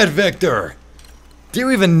damn it, Victor! Do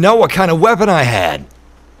you even know what kind of weapon I had?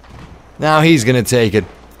 Now he's gonna take it.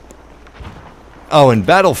 Oh, in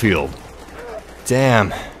Battlefield.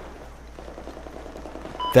 Damn.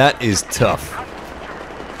 That is tough.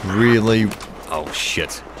 Really... Oh,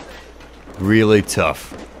 shit. Really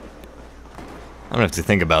tough. I'm gonna have to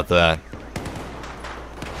think about that.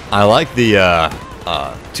 I like the,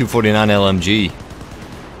 249 LMG.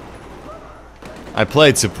 I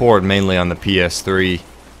played support mainly on the PS3.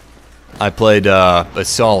 I played,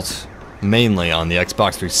 Assault mainly on the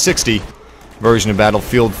Xbox 360 version of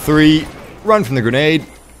Battlefield 3. Run from the grenade.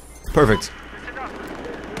 Perfect.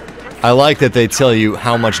 I like that they tell you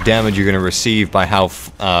how much damage you're going to receive by how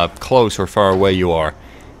close or far away you are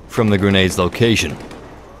from the grenade's location.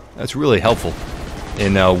 That's really helpful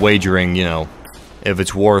in wagering, you know, if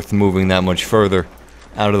it's worth moving that much further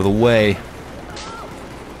out of the way.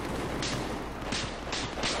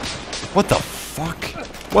 What the fuck?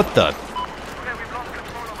 What the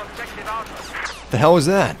hell was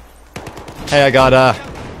that? Hey, I got a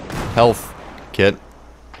health kit.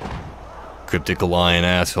 Cryptic Lion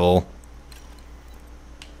asshole.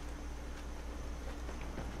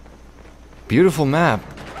 Beautiful map.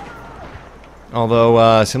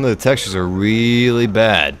 Although some of the textures are really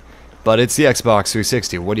bad. But it's the Xbox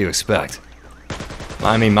 360, what do you expect?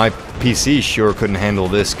 I mean, my PC sure couldn't handle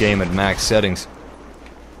this game at max settings.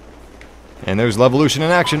 And there's Levolution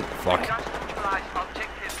in action. Fuck.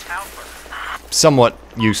 Somewhat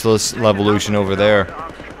useless Levolution over there.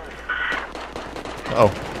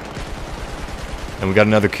 Uh-oh. And we got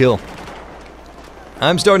another kill.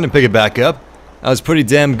 I'm starting to pick it back up. I was pretty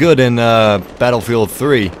damn good in Battlefield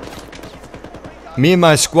 3. Me and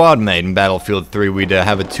my squad mate in Battlefield 3, we'd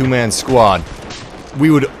have a two-man squad. We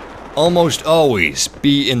would almost always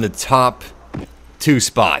be in the top 2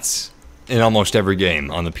 spots in almost every game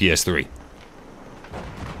on the PS3.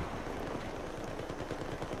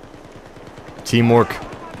 Teamwork.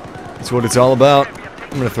 That's what it's all about.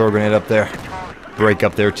 I'm gonna throw a grenade up there. Break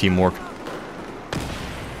up their teamwork.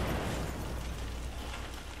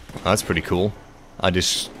 That's pretty cool. I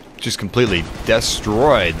just completely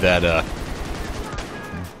destroyed that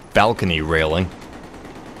balcony railing.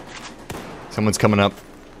 Someone's coming up.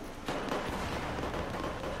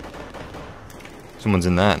 Someone's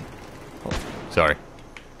in that. Oh, sorry.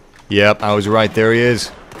 Yep, I was right. There he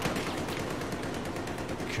is.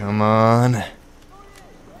 Come on.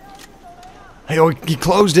 Hey, oh, he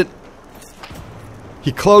closed it.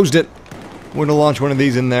 He closed it. We're gonna launch one of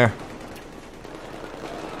these in there.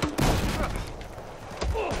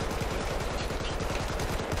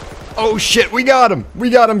 Oh shit, we got him! We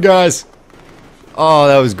got him, guys! Oh,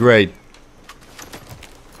 that was great.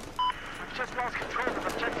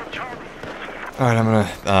 Alright, I'm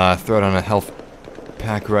gonna throw it on a health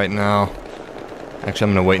pack right now. Actually,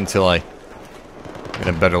 I'm gonna wait until I get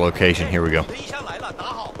a better location. Here we go.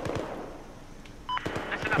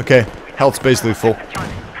 Okay, health's basically full.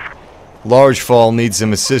 Large fall needs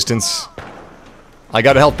some assistance. I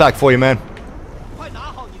got a health pack for you, man.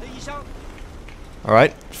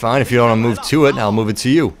 Alright, fine. If you don't want to move to it, I'll move it to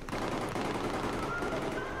you.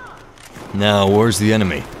 Now, where's the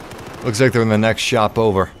enemy? Looks like they're in the next shop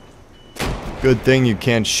over. Good thing you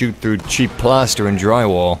can't shoot through cheap plaster and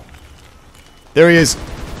drywall. There he is.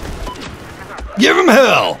 Give him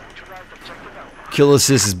hell! Kill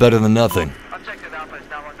assist is better than nothing.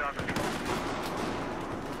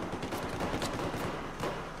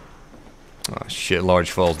 Oh shit,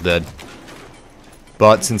 large fall's dead.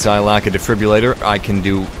 But since I lack a defibrillator, I can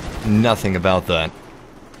do nothing about that.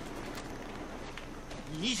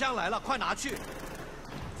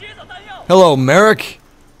 Hello, Merrick.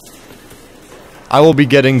 I will be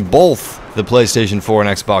getting both the PlayStation 4 and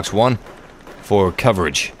Xbox One for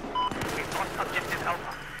coverage.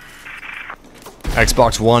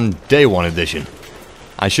 Xbox One Day 1 edition.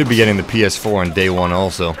 I should be getting the PS4 on Day 1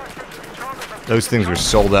 also. Those things were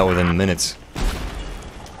sold out within minutes.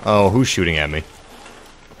 Oh, who's shooting at me?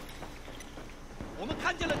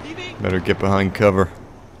 Better get behind cover.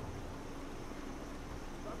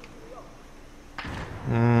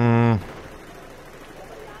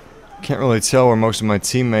 Can't really tell where most of my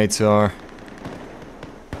teammates are.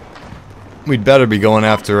 We'd better be going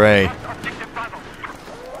after A.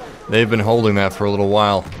 They've been holding that for a little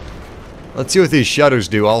while. Let's see what these shutters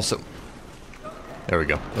do also. There we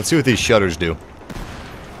go. Let's see what these shutters do.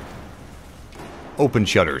 Open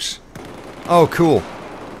shutters. Oh, cool.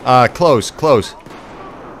 Close, close.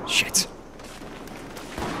 Shit.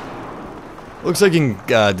 Looks like you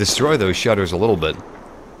can destroy those shutters a little bit.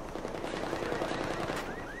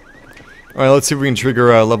 Alright, let's see if we can trigger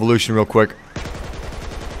Levolution real quick.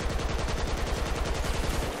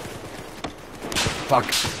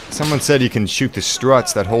 Fuck. Someone said you can shoot the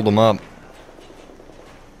struts that hold them up.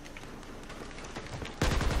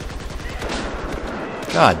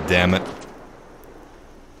 God damn it.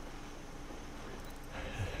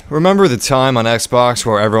 Remember the time on Xbox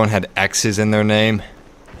where everyone had X's in their name?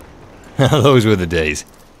 Those were the days.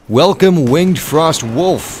 Welcome, Winged Frost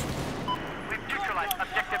Wolf.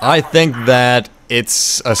 I think that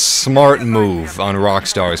it's a smart move on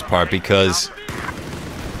Rockstar's part because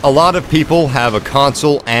a lot of people have a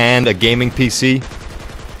console and a gaming PC,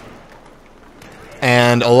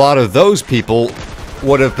 and a lot of those people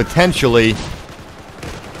would have potentially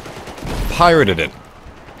pirated it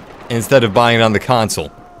instead of buying it on the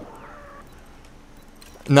console.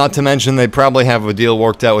 Not to mention they probably have a deal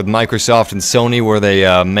worked out with Microsoft and Sony where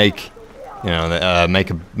they make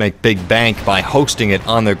big bank by hosting it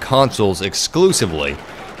on their consoles exclusively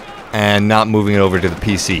and not moving it over to the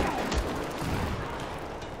PC.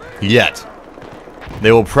 Yet.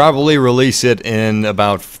 They will probably release it in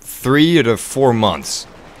about 3 to 4 months.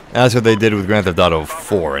 That's what they did with Grand Theft Auto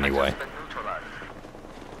 4 anyway.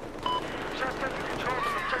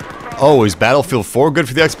 Oh, is Battlefield 4 good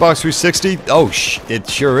for the Xbox 360? Oh, it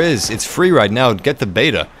sure is. It's free right now. Get the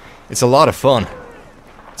beta. It's a lot of fun.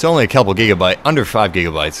 It's only a couple gigabytes, under 5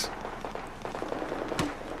 gigabytes.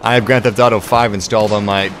 I have Grand Theft Auto 5 installed on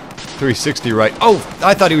my 360 right. Oh,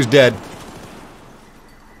 I thought he was dead.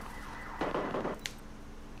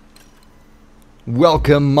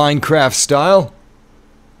 Welcome, Minecraft style.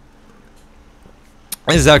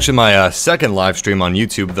 This is actually my second live stream on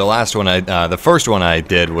YouTube. The first one I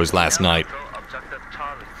did was last night.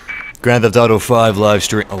 Grand Theft Auto 5 live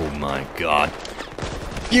stream. Oh my god.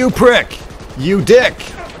 You prick! You dick!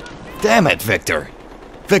 Damn it, Victor.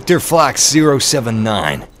 Victor Flax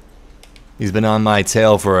 079. He's been on my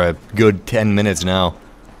tail for a good 10 minutes now.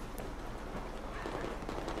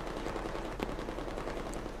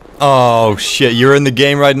 Oh shit, you're in the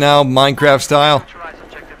game right now, Minecraft style?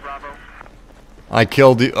 I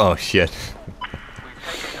killed you. Oh shit.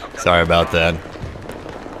 Sorry about that.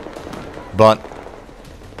 But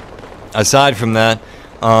aside from that,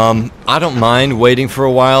 I don't mind waiting for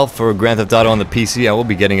a while for Grand Theft Auto on the PC. I will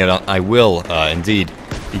be getting it on, I will indeed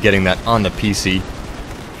be getting that on the PC.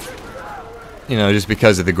 You know, just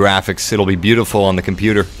because of the graphics, it'll be beautiful on the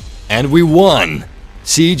computer. And we won!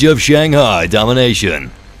 Siege of Shanghai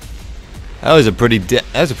domination. That was a pretty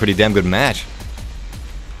damn good match.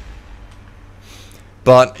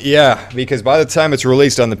 But yeah, because by the time it's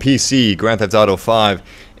released on the PC, Grand Theft Auto 5,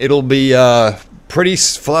 it'll be pretty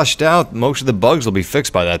fleshed out. Most of the bugs will be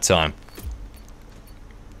fixed by that time.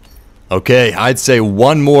 Okay, I'd say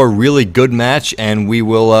one more really good match and we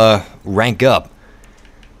will rank up.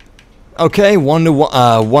 Okay, 1 to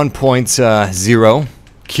 1.0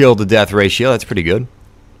 kill to death ratio. That's pretty good.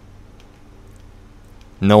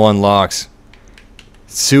 No unlocks.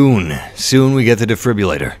 Soon we get the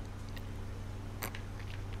defibrillator.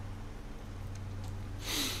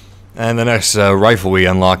 And the next rifle we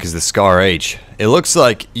unlock is the Scar H. It looks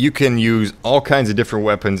like you can use all kinds of different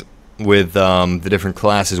weapons with the different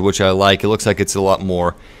classes, which I like. It looks like it's a lot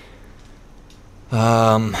more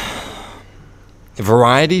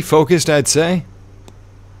variety focused, I'd say.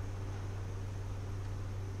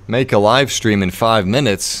 Make a live stream in 5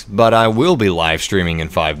 minutes, but I will be live streaming in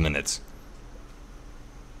 5 minutes.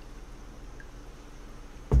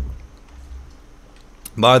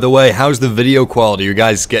 By the way, how's the video quality? You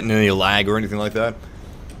guys getting any lag or anything like that?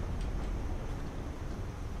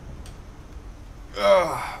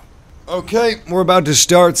 Okay, we're about to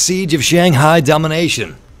start Siege of Shanghai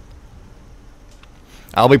Domination.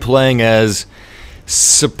 I'll be playing as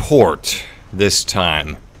support this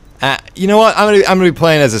time. You know what? I'm gonna be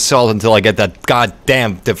playing as assault until I get that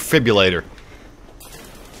goddamn defibrillator.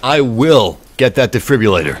 I will get that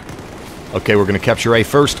defibrillator. Okay, we're gonna capture A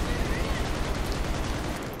first.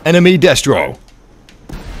 Enemy Destro.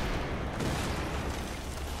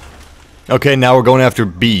 Okay, now we're going after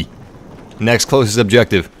B. Next closest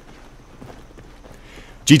objective.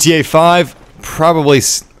 GTA 5, probably,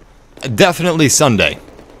 definitely Sunday.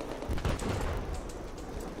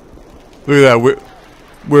 Look at that,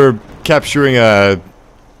 we're capturing a...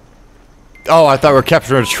 Oh, I thought we were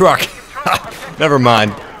capturing a truck. Never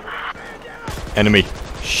mind. Enemy.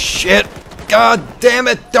 Shit. God damn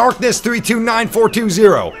it. Darkness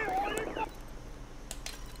 329420.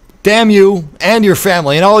 Damn you and your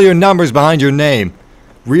family and all your numbers behind your name.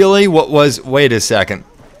 Really? What was... Wait a second.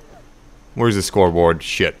 Where's the scoreboard?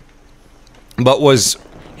 Shit. But was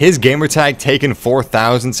his gamer tag taken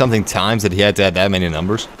 4,000 something times that he had to add that many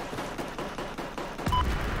numbers?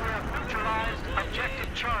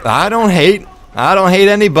 I don't hate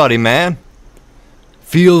anybody, man.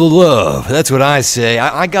 Feel the love. That's what I say.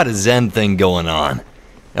 I got a Zen thing going on.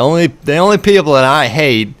 The only people that I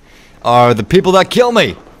hate are the people that kill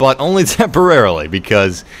me, but only temporarily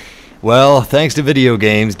because, well, thanks to video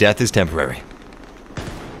games, death is temporary.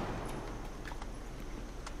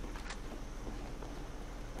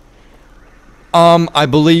 I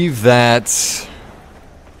believe that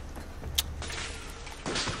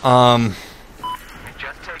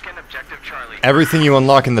everything you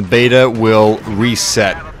unlock in the beta will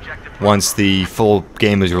reset once the full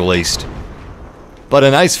game is released. But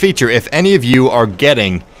a nice feature, if any of you are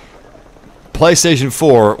getting PlayStation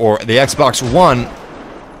 4 or the Xbox One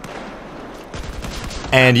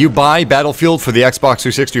and you buy Battlefield for the Xbox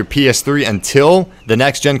 360 or PS3 until the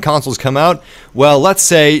next-gen consoles come out, well, let's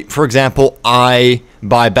say, for example, I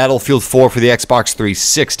buy Battlefield 4 for the Xbox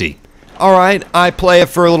 360. Alright, I play it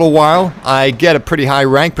for a little while, I get a pretty high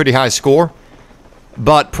rank, pretty high score,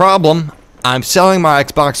 but problem, I'm selling my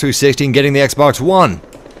Xbox 360 and getting the Xbox One.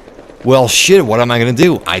 Well, shit, what am I going to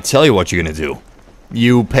do? I tell you what you're going to do.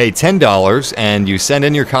 You pay $10 and you send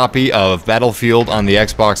in your copy of Battlefield on the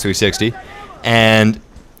Xbox 360, and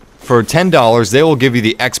for $10 they will give you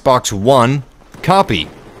the Xbox One copy.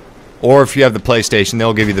 Or if you have the PlayStation,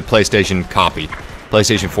 they'll give you the PlayStation copy.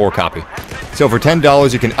 PlayStation 4 copy. So for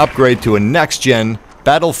 $10 you can upgrade to a next-gen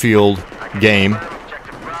Battlefield game,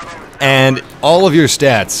 and all of your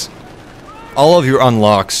stats, all of your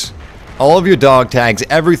unlocks, all of your dog tags,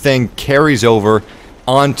 everything carries over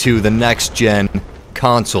onto the next-gen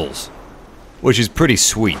consoles, which is pretty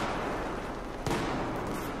sweet.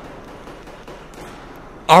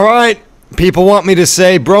 Alright, people want me to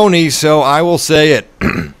say brony, so I will say it.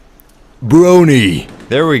 Brony.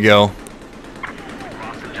 There we go.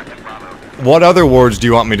 What other words do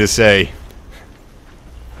you want me to say?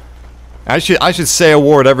 I should say a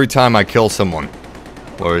word every time I kill someone.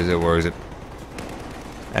 Where is it? Where is it?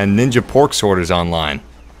 And Ninja Pork Sword is online.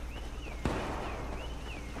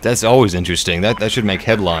 That's always interesting. That should make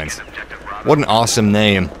headlines. What an awesome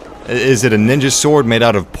name. Is it a ninja sword made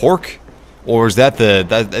out of pork? Or is that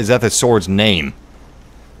the sword's name?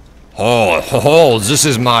 Oh, this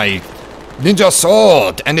is my ninja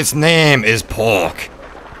sword, and its name is pork.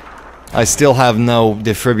 I still have no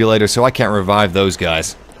defibrillator, so I can't revive those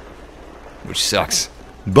guys. Which sucks.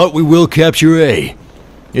 But we will capture A.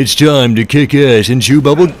 It's time to kick ass and chew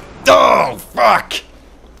bubble. Oh, fuck!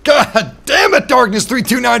 God damn it, Darkness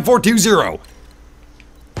 329420!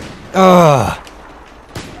 Oh,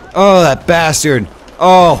 that bastard.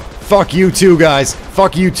 Oh, Fuck you too, guys.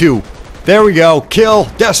 Fuck you too. There we go. Kill.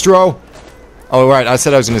 Destro. Oh, right. I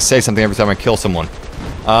said I was going to say something every time I kill someone.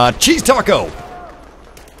 Cheese taco.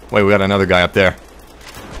 Wait, we got another guy up there.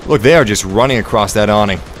 Look, they are just running across that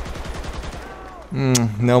awning.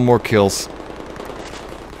 No more kills.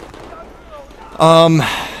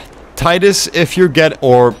 Titus, if you get,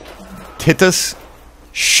 or Titus,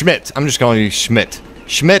 Schmidt. I'm just calling you Schmidt.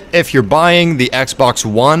 Schmidt, if you're buying the Xbox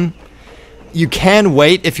One, you can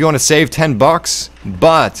wait if you want to save 10 bucks,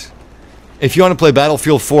 but if you want to play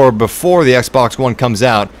Battlefield 4 before the Xbox One comes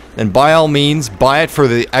out, then by all means, buy it for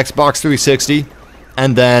the Xbox 360,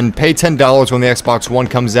 and then pay $10 when the Xbox One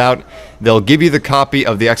comes out. They'll give you the copy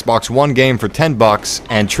of the Xbox One game for 10 bucks,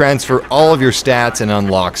 and transfer all of your stats and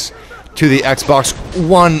unlocks to the Xbox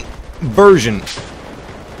One version.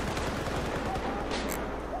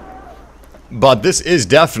 But this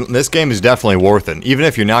game is definitely worth it. Even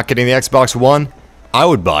if you're not getting the Xbox One, I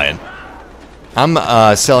would buy it. I'm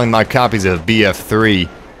selling my copies of BF3.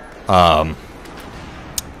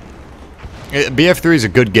 BF3 is a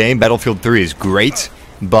good game. Battlefield 3 is great,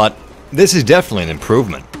 but this is definitely an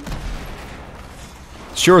improvement.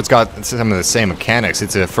 Sure, it's got some of the same mechanics.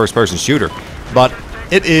 It's a first-person shooter, but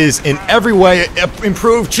it is in every way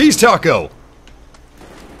improved. Cheese taco.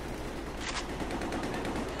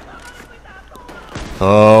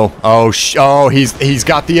 Oh, he's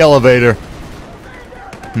got the elevator.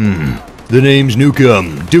 The name's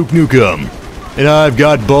Nukem, Duke Nukem, and I've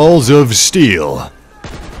got balls of steel.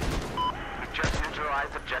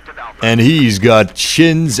 And he's got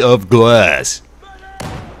chins of glass.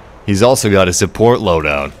 He's also got a support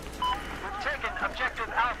loadout.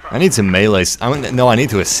 I need some melee. No, I need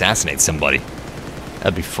to assassinate somebody.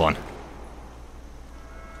 That'd be fun.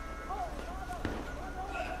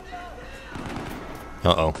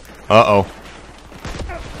 Uh-oh. Uh-oh.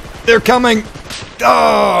 They're coming!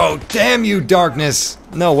 Oh, damn you, darkness!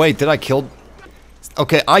 No, wait, did I kill...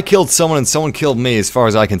 Okay, I killed someone and someone killed me, as far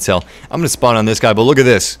as I can tell. I'm gonna spawn on this guy, but look at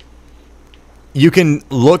this. You can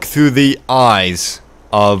look through the eyes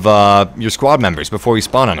of your squad members before you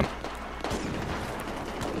spawn on them.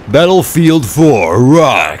 Battlefield 4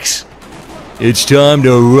 rocks! It's time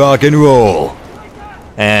to rock and roll!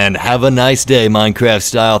 And have a nice day, Minecraft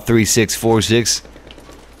Style 3646.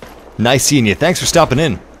 Nice seeing you. Thanks for stopping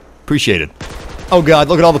in. Appreciate it. Oh god,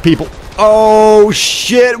 look at all the people. Oh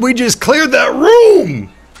shit, we just cleared that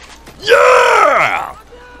room! Yeah!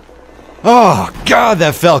 Oh god,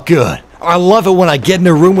 that felt good. I love it when I get in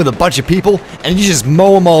a room with a bunch of people and you just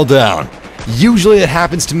mow them all down. Usually it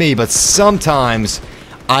happens to me, but sometimes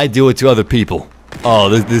I do it to other people. Oh,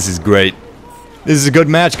 this is great. This is a good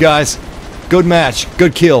match, guys. Good match.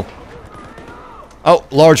 Good kill. Oh,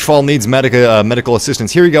 large fall needs medical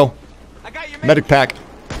assistance. Here you go. Medic pack.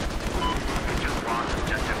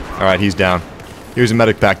 Alright, he's down. Here's a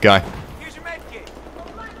medic pack guy.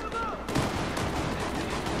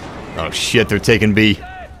 Oh shit, they're taking B.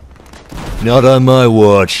 Not on my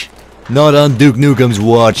watch. Not on Duke Nukem's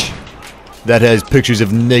watch. That has pictures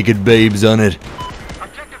of naked babes on it.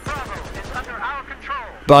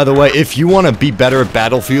 By the way, if you want to be better at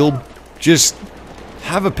Battlefield, just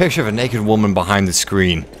have a picture of a naked woman behind the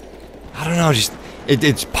screen. I don't know, just...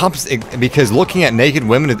 It pumps... because looking at naked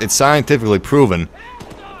women, it's scientifically proven.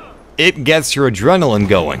 It gets your adrenaline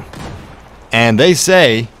going. And they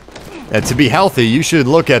say that to be healthy, you should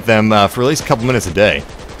look at them for at least a couple minutes a day.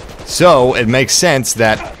 So, it makes sense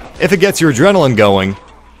that if it gets your adrenaline going,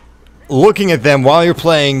 looking at them while you're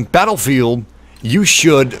playing Battlefield, you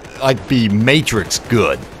should, like, be Matrix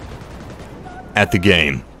good at the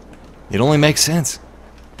game. It only makes sense.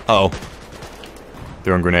 Uh-oh.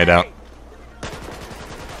 Throwing grenade out.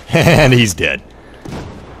 And he's dead.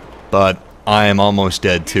 But I am almost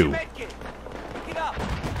dead too.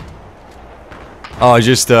 Oh, I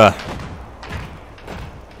just,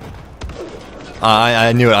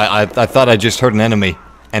 I knew it. I thought I just heard an enemy.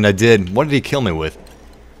 And I did. What did he kill me with?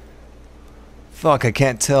 Fuck, I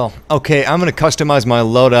can't tell. Okay, I'm gonna customize my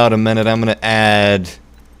loadout a minute. I'm gonna add...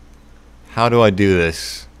 How do I do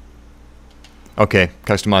this? Okay,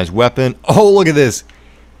 customize weapon. Oh, look at this!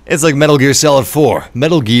 It's like Metal Gear Solid 4.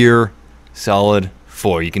 Metal Gear Solid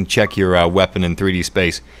 4. You can check your weapon in 3D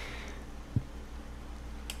space.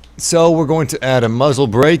 So we're going to add a muzzle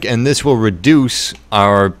brake, and this will reduce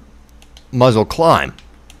our muzzle climb.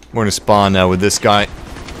 We're gonna spawn with this guy.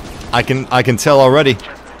 I can tell already.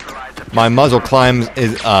 My muzzle climb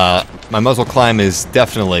is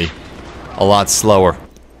definitely a lot slower.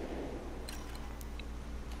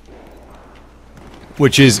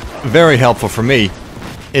 Which is very helpful for me.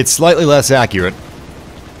 It's slightly less accurate.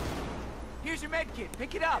 Here's your med kit.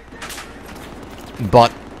 Pick it up.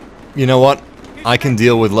 But you know what? I can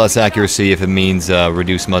deal with less accuracy if it means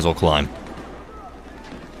reduced muzzle climb.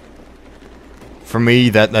 For me,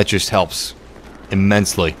 that just helps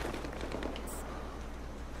immensely.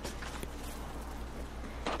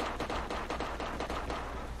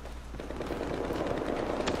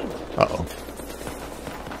 Uh-oh.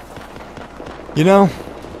 You know,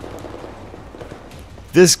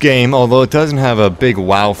 this game, although it doesn't have a big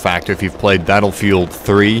wow factor if you've played Battlefield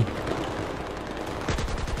 3,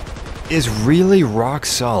 is really rock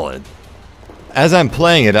solid. As I'm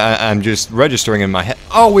playing it, I'm just registering in my head.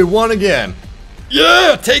 Oh, we won again!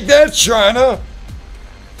 Yeah, take that, China!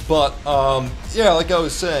 But, yeah, like I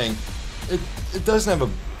was saying, it doesn't have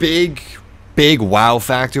a big wow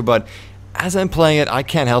factor, but as I'm playing it, I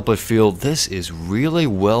can't help but feel this is really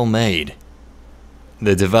well made.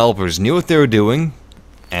 The developers knew what they were doing,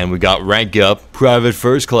 and we got rank up, private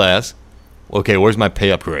first class. Okay, where's my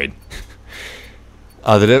pay upgrade?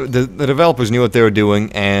 The developers knew what they were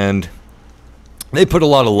doing, and they put a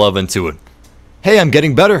lot of love into it. Hey, I'm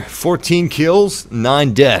getting better. 14 kills,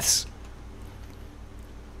 9 deaths.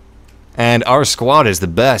 And our squad is the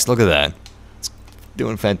best. Look at that. It's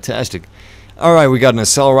doing fantastic. Alright, we got an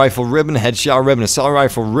assault rifle ribbon, headshot ribbon, assault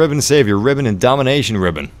rifle ribbon, savior ribbon, and domination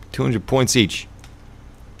ribbon. 200 points each.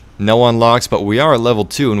 No unlocks, but we are at level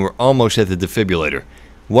 2 and we're almost at the defibrillator.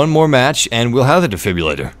 One more match and we'll have the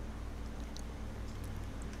defibrillator.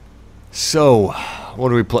 So, what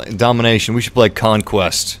do we play? Domination. We should play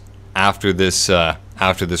Conquest after this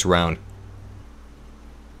round.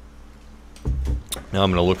 Now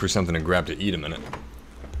I'm gonna look for something to grab to eat a minute.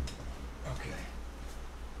 Okay.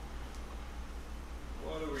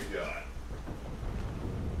 What do we got?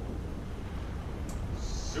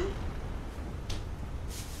 Soup.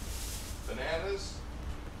 Bananas.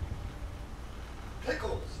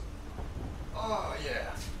 Pickles. Oh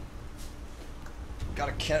yeah. Got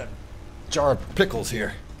a jar of pickles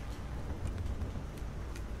here.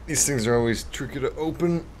 These things are always tricky to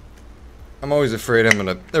open. I'm always afraid I'm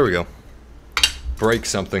gonna... There we go. Break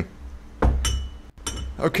something.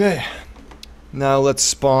 Okay. Now let's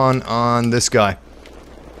spawn on this guy.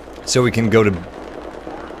 So we can go to...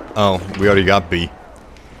 Oh, we already got B.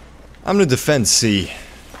 I'm gonna defend C.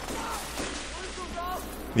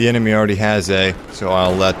 The enemy already has A, so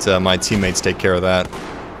I'll let my teammates take care of that.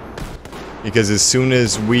 Because as soon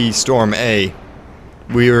as we storm A,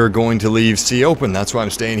 we are going to leave C open. That's why I'm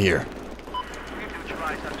staying here.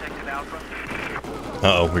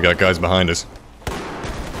 Uh-oh, we got guys behind us.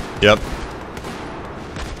 Yep.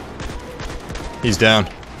 He's down.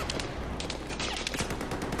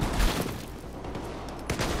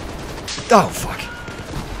 Oh, fuck.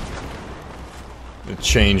 I'm gonna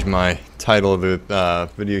change my title of the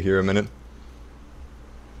video here a minute.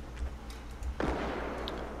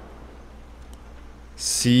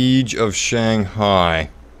 Siege of Shanghai.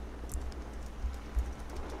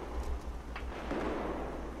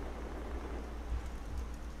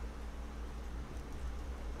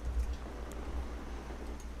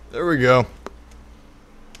 There we go.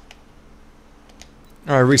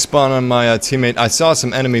 Alright, respawn on my teammate. I saw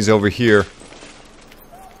some enemies over here.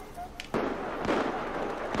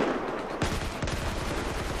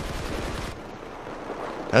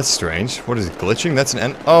 That's strange. What is it, glitching? That's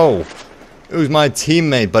an oh! It was my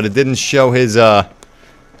teammate, but it didn't show his, yeah,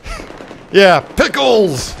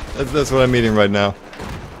 pickles! That's what I'm eating right now.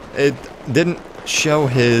 It didn't show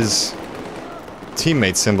his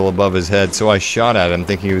teammate symbol above his head, so I shot at him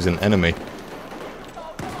thinking he was an enemy.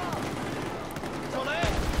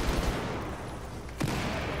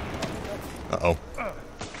 Uh-oh.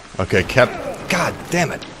 Okay, God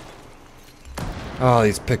damn it! Oh,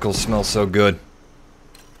 these pickles smell so good.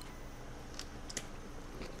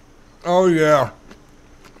 Oh yeah.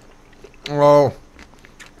 Oh.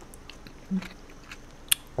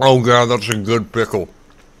 Oh god, that's a good pickle.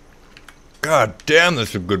 God damn,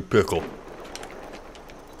 that's a good pickle.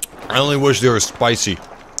 I only wish they were spicy.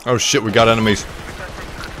 Oh shit, we got enemies.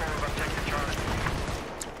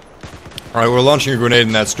 Alright, we're launching a grenade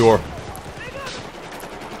in that store.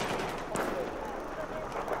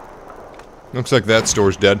 Looks like that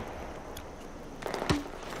store's dead.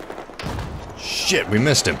 Shit, we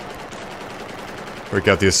missed him. Break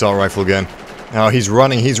out the assault rifle again. Now he's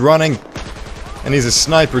running, and he's a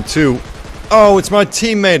sniper too. Oh, it's my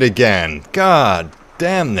teammate again. God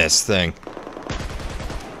damn this thing.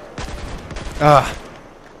 Ah.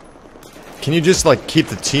 Can you just like keep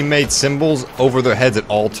the teammate symbols over their heads at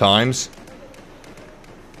all times?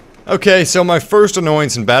 Okay, so my first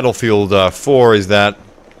annoyance in Battlefield 4 is that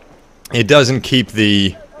it doesn't keep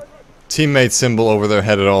the teammate symbol over their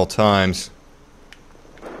head at all times.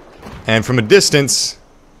 And from a distance,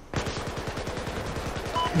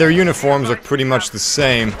 Their uniforms look pretty much the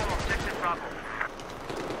same.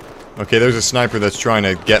 Okay, there's a sniper that's trying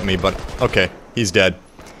to get me, but okay, he's dead.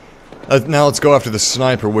 Now let's go after the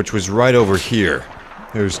sniper, which was right over here.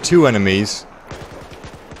 There's 2 enemies.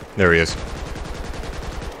 There he is.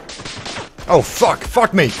 Oh, fuck!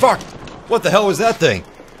 Fuck me! Fuck! What the hell was that thing?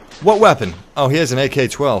 What weapon? Oh, he has an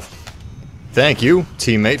AK-12. Thank you,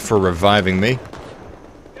 teammate, for reviving me.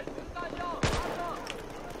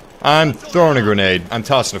 I'm throwing a grenade. I'm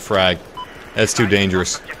tossing a frag. That's too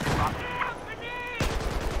dangerous.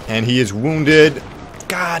 And he is wounded.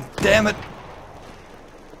 God damn it.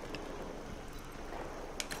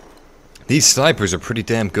 These snipers are pretty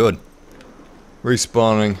damn good.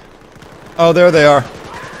 Respawning. Oh, there they are.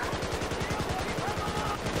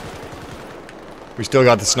 We still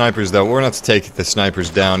got the snipers, though. We're gonna have to take the snipers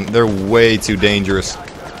down. They're way too dangerous.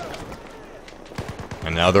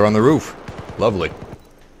 And now they're on the roof. Lovely.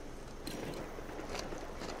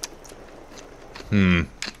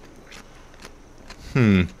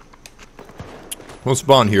 We'll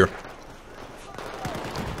spawn here.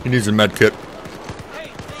 He needs a med kit.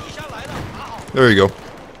 There you go.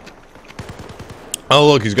 Oh,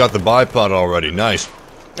 look, he's got the bipod already. Nice.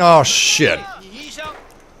 Oh, shit.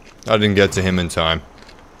 I didn't get to him in time.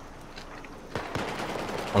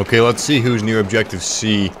 Okay, let's see who's near objective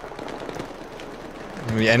C.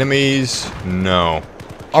 The enemies? No.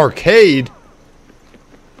 Arcade?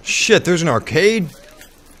 Shit, there's an arcade?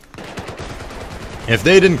 If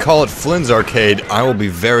they didn't call it Flynn's Arcade, I will be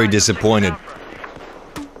very disappointed.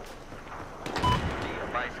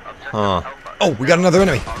 Huh. Oh, we got another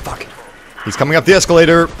enemy. Fuck. He's coming up the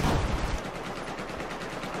escalator.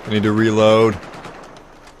 I need to reload.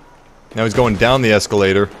 Now he's going down the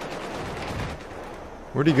escalator.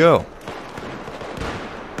 Where'd he go?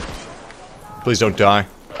 Please don't die.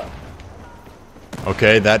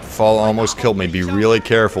 Okay, that fall almost killed me. Be really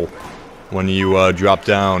careful when you drop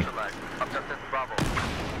down.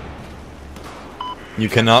 You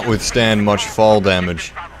cannot withstand much fall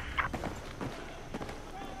damage.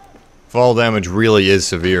 Fall damage really is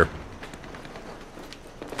severe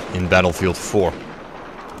in Battlefield 4.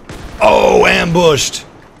 Oh, ambushed!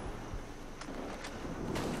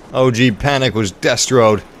 OG Panic was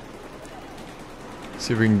destroyed.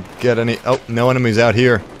 See if we can get any... Oh, no enemies out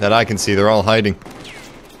here that I can see. They're all hiding.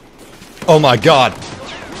 Oh my god!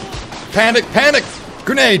 Panic! Panic!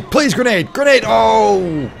 Grenade! Please, grenade! Grenade!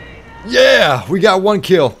 Oh! Yeah! We got 1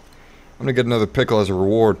 kill. I'm gonna get another pickle as a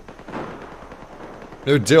reward.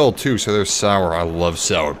 They're dill too, so they're sour. I love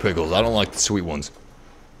sour pickles. I don't like the sweet ones.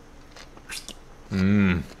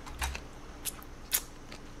 My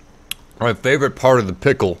favorite part of the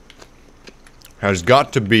pickle has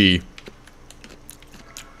got to be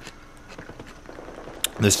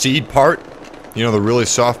the seed part. You know, the really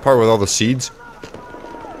soft part with all the seeds.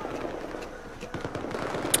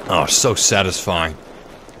 Oh, so satisfying.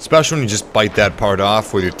 Especially when you just bite that part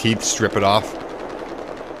off with your teeth, strip it off.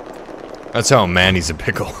 That's how a man eats a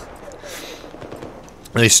pickle.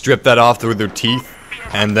 They strip that off with their teeth,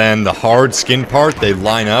 and then the hard skin part, they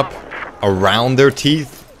line up around their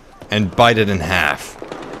teeth and bite it in half.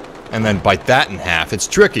 And then bite that in half. It's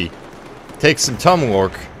tricky. Takes some tongue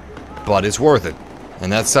work, but it's worth it. And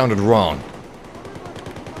that sounded wrong.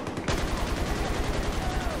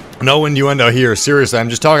 No innuendo here. Seriously, I'm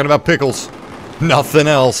just talking about pickles. Nothing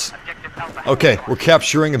else. Okay, we're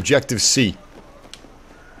capturing objective C.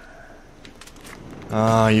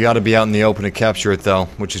 You gotta be out in the open to capture it though,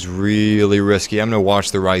 which is really risky. I'm gonna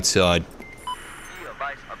watch the right side.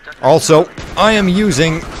 Also, I am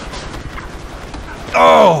using...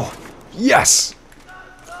 Oh! Yes!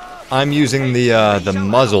 I'm using the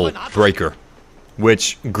muzzle breaker,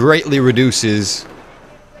 which greatly reduces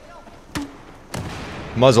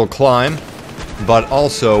muzzle climb, but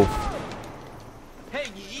also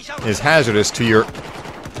is hazardous to your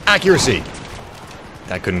accuracy.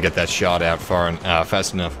 I couldn't get that shot out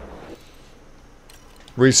fast enough.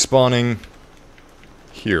 Respawning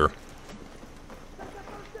here.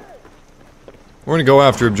 We're gonna go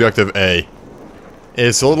after objective A.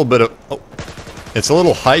 It's a little bit of... Oh, it's a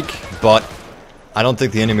little hike, but I don't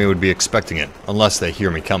think the enemy would be expecting it, unless they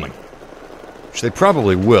hear me coming. Which they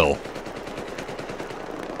probably will.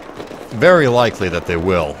 Very likely that they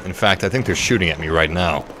will. In fact, I think they're shooting at me right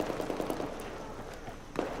now.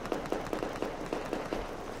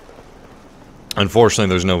 Unfortunately,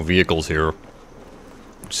 there's no vehicles here.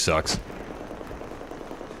 Which sucks.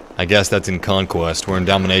 I guess that's in Conquest. We're in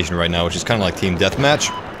Domination right now, which is kind of like Team Deathmatch.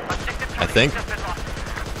 I think.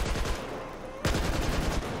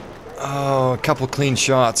 Oh, a couple clean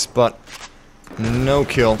shots, but no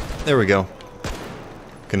kill. There we go.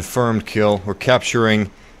 Confirmed kill. We're capturing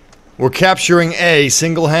We're capturing A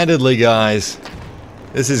single-handedly, guys.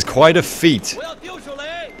 This is quite a feat.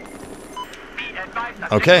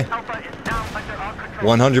 Okay.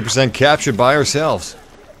 100% captured by ourselves.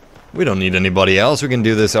 We don't need anybody else. We can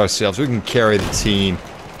do this ourselves. We can carry the team.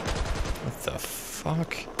 What the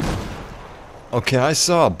fuck? Okay, I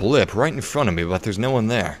saw a blip right in front of me, but there's no one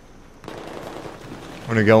there.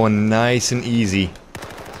 We're gonna go in nice and easy.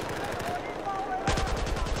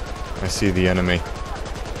 I see the enemy.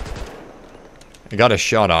 I got a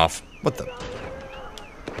shot off. What the?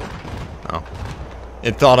 Oh.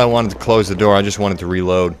 It thought I wanted to close the door. I just wanted to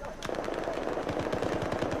reload.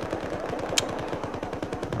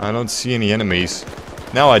 I don't see any enemies.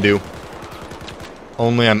 Now I do.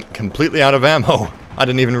 Only I'm completely out of ammo. I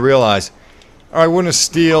didn't even realize. Alright, we're gonna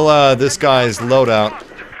steal this guy's loadout.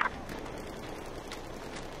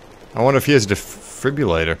 I wonder if he has a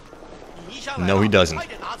defibrillator. No, he doesn't.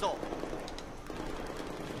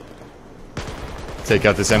 Take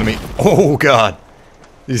out this enemy. Oh, God.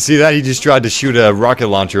 You see that? He just tried to shoot a rocket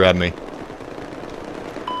launcher at me.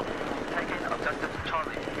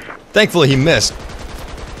 Thankfully, he missed.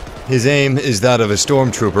 His aim is that of a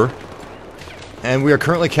stormtrooper. And we are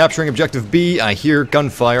currently capturing objective B. I hear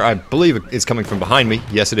gunfire. I believe it's coming from behind me.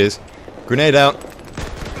 Yes, it is. Grenade out.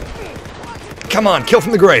 Come on, kill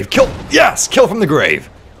from the grave. Kill. Yes, kill from the grave.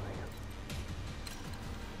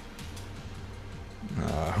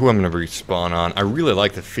 Who I'm going to respawn on. I really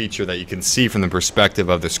like the feature that you can see from the perspective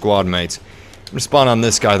of the squad mates. I'm going to spawn on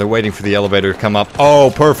this guy. They're waiting for the elevator to come up.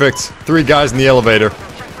 Oh, perfect. 3 guys in the elevator.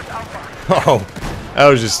 Oh, that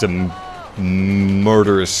was just a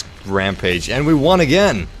murderous rampage. And we won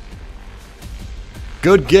again.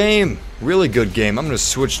 Good game. Really good game. I'm going to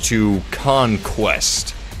switch to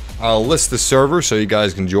Conquest. I'll list the server so you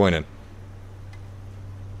guys can join it.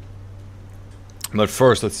 But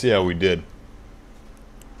first, let's see how we did.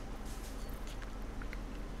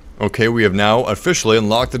 Okay, we have now officially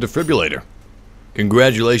unlocked the defibrillator.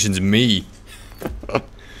 Congratulations, me.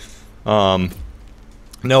 No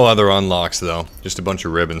other unlocks, though. Just a bunch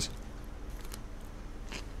of ribbons.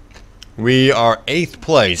 We are 8th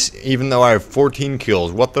place, even though I have 14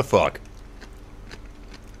 kills. What the fuck?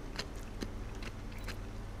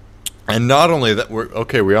 And not only that,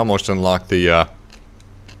 okay, we almost unlocked the,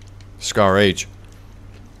 Scar H.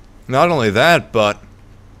 Not only that, but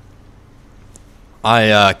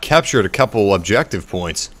I captured a couple objective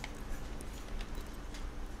points.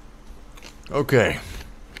 Okay.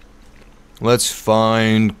 Let's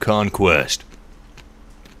find Conquest.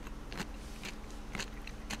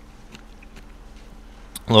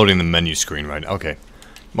 Loading the menu screen right now. Okay.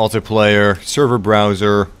 Multiplayer, server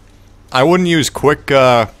browser. I wouldn't use quick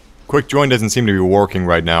join doesn't seem to be working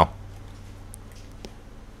right now.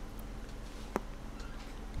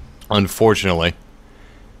 Unfortunately.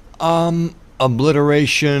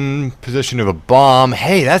 Obliteration, position of a bomb.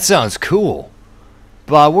 Hey, that sounds cool.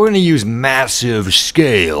 But we're going to use massive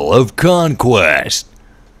scale of conquest.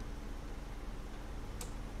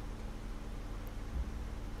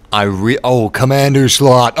 Oh, commander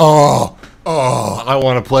slot. Oh, I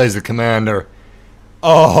want to play as the commander.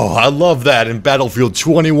 Oh, I love that in Battlefield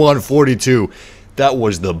 2142. That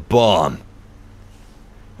was the bomb.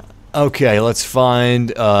 Okay, let's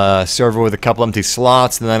find a server with a couple empty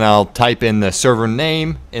slots, and then I'll type in the server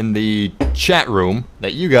name in the chat room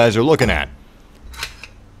that you guys are looking at.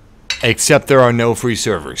 Except there are no free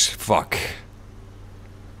servers. Fuck.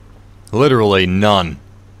 Literally none.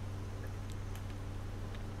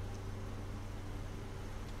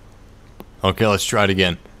 Okay, let's try it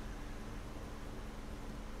again.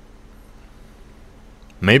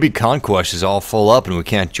 Maybe Conquest is all full up and we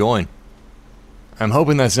can't join. I'm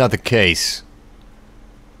hoping that's not the case.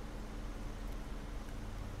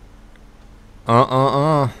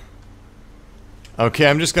 Okay,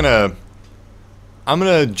 I'm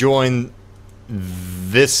gonna join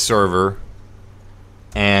this server,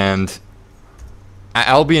 and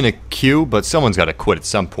I'll be in a queue, but someone's gotta quit at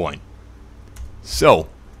some point. So,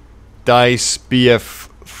 Dice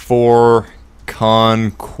BF4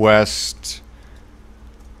 Conquest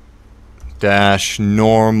dash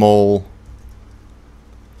normal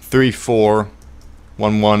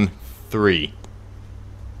 34113.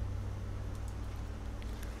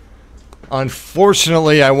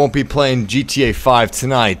 Unfortunately, I won't be playing GTA 5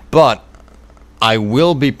 tonight, but I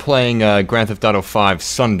will be playing Grand Theft Auto 5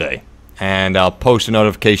 Sunday, and I'll post a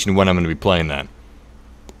notification when I'm going to be playing that.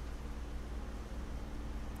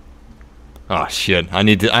 Oh shit! I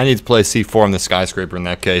need to play C4 on the skyscraper in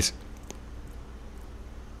that case.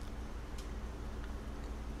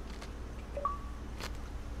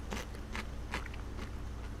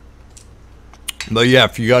 But yeah,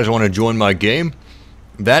 if you guys want to join my game,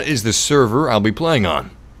 that is the server I'll be playing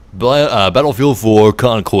on. Battlefield 4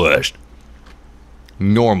 Conquest.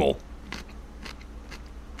 Normal.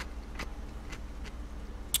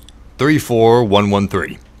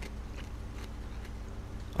 34113.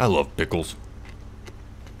 I love pickles.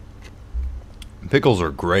 Pickles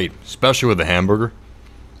are great, especially with a hamburger.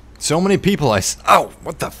 So many people oh,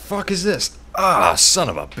 what the fuck is this? Ah, son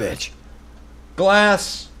of a bitch.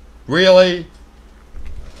 Glass? Really?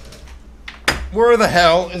 Where the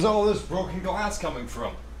hell is all this broken glass coming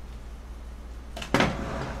from?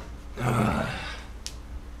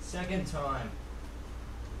 Second time.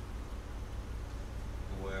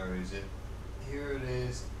 Where is it? Here it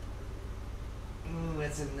is. Ooh,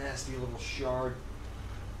 that's a nasty little shard.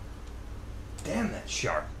 Damn, that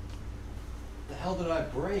sharp. The hell did I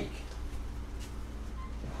break?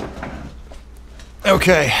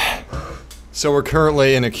 Okay. So we're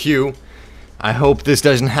currently in a queue. I hope this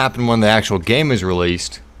doesn't happen when the actual game is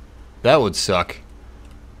released. That would suck.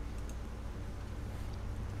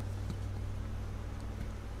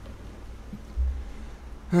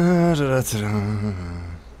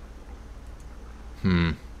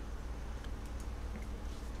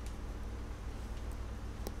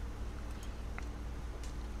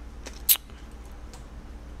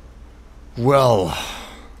 Well,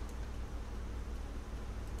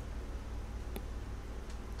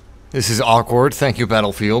 this is awkward. Thank you,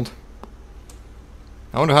 Battlefield.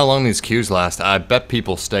 I wonder how long these queues last. I bet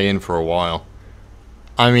people stay in for a while.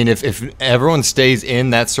 I mean, if everyone stays in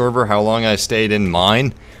that server, how long I stayed in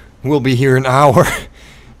mine, we'll be here an hour.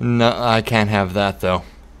 No, I can't have that, though.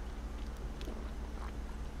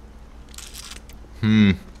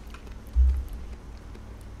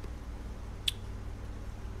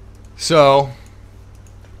 So,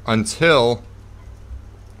 until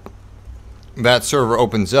that server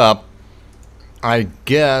opens up, I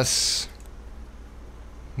guess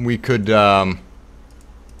we could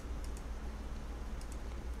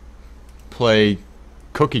play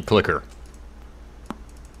Cookie Clicker.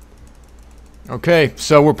 Okay,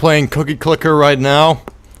 so we're playing Cookie Clicker right now,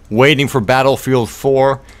 waiting for Battlefield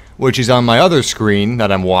 4, which is on my other screen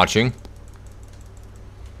that I'm watching.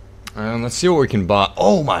 Let's see what we can buy.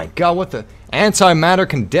 Oh my god, what the... Antimatter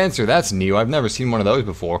condenser, that's new. I've never seen one of those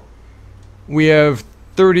before. We have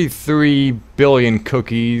 33 billion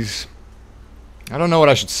cookies. I don't know what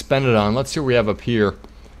I should spend it on. Let's see what we have up here.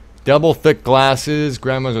 Double thick glasses.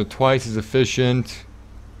 Grandmas are twice as efficient.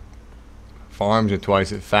 Farms are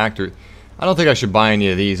twice as factory. I don't think I should buy any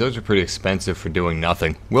of these. Those are pretty expensive for doing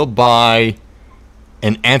nothing. We'll buy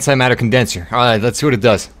an antimatter condenser. Alright, let's see what it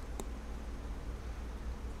does.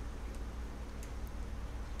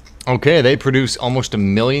 Okay, they produce almost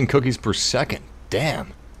 1 million cookies per second.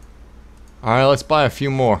 Damn. Alright, let's buy a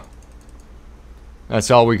few more.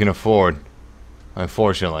 That's all we can afford,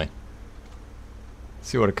 unfortunately. Let's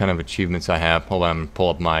see what kind of achievements I have. Hold on, I'm gonna pull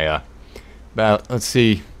up my, let's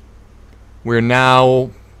see. We're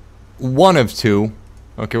now 1 of 2.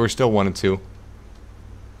 Okay, we're still 1 of 2.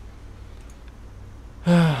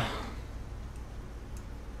 Back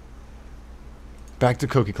to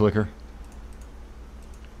Cookie Clicker.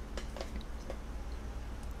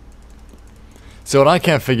 So what I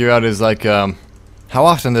can't figure out is, like, how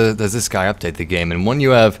often does this guy update the game? And when you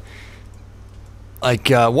have, like,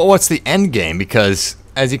 what's the end game? Because,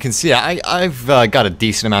 as you can see, I've got a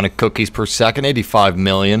decent amount of cookies per second. 85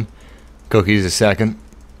 million cookies a second.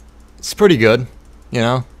 It's pretty good, you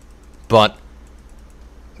know? But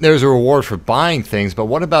there's a reward for buying things, but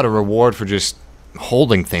what about a reward for just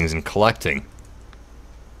holding things and collecting?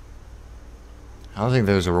 I don't think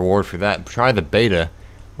there's a reward for that. Try the beta.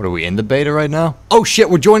 What are we, in the beta right now? Oh shit,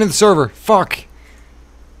 we're joining the server. Fuck.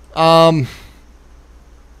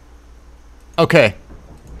 Okay.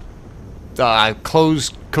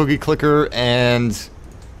 Close Cookie Clicker and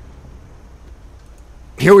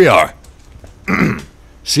here we are.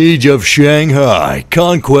 Siege of Shanghai.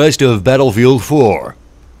 Conquest of Battlefield 4.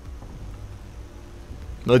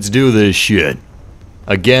 Let's do this shit.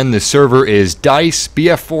 Again, the server is DICE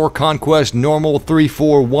BF4 Conquest Normal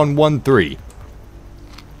 34113.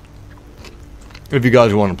 If you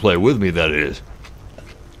guys want to play with me, that is.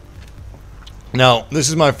 Now, this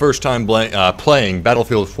is my first time playing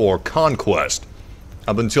Battlefield 4 Conquest.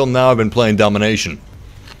 Up until now, I've been playing Domination.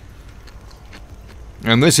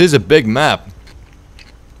 And this is a big map.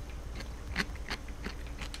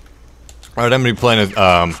 Alright, I'm going to be playing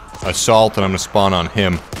Assault, and I'm going to spawn on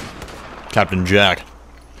him. Captain Jack.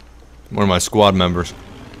 One of my squad members.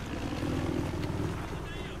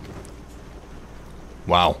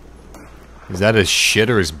 Wow. Is that his shit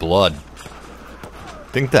or his blood? I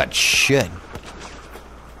think that's shit.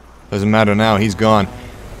 Doesn't matter now, he's gone.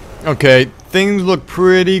 Okay, things look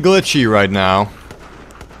pretty glitchy right now.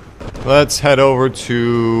 Let's head over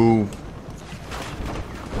to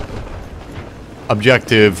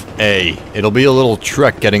Objective A. It'll be a little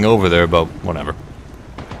trek getting over there, but whatever.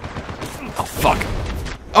 Oh, fuck.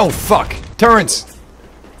 Oh, fuck. Turrets!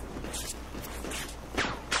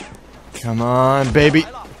 Come on, baby.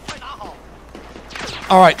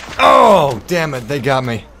 Alright. Oh, damn it. They got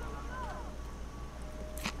me.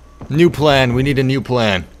 New plan. We need a new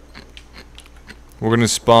plan. We're gonna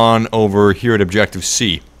spawn over here at Objective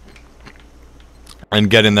C. And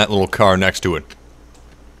get in that little car next to it.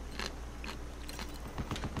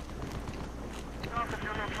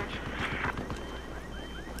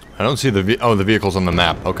 I don't see the the vehicle's on the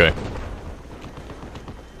map. Okay.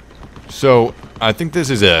 So, I think this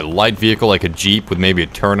is a light vehicle, like a Jeep, with maybe a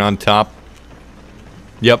turn on top.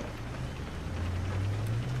 Yep.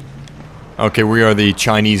 Okay, we are the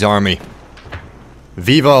Chinese army.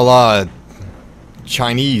 Viva la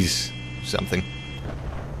Chinese something.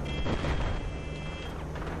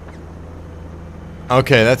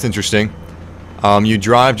 Okay, that's interesting. You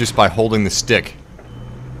drive just by holding the stick.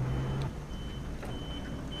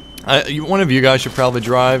 One of you guys should probably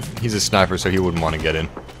drive. He's a sniper, so he wouldn't want to get in.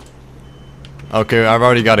 Okay, I've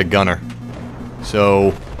already got a gunner.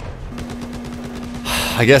 So,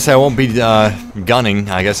 I guess I won't be gunning.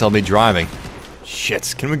 I guess I'll be driving.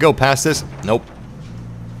 Shit, can we go past this? Nope.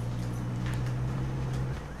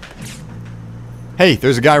 Hey,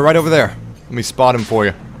 there's a guy right over there. Let me spot him for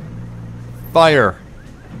you. Fire.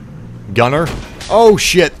 Gunner. Oh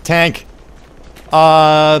shit, tank.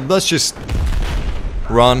 Let's just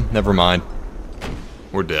run. Never mind.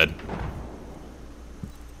 We're dead.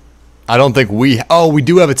 I don't think we... Oh, we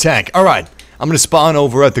do have a tank. Alright. I'm gonna spawn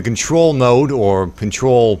over at the control node, or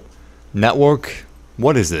control network.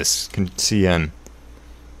 What is this? CN.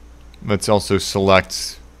 Let's also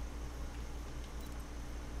select...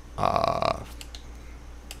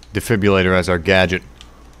 defibrillator as our gadget.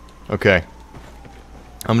 Okay.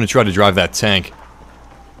 I'm gonna try to drive that tank.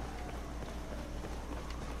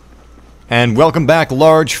 And welcome back,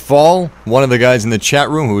 Large Fall, one of the guys in the chat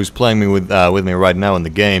room who is playing me with me right now in the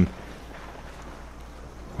game.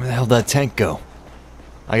 Where the hell did that tank go?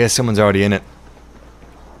 I guess someone's already in it.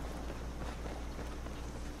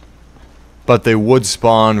 But they would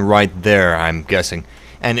spawn right there, I'm guessing.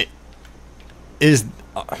 And it is...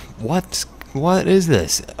 what is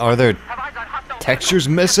this? Are there textures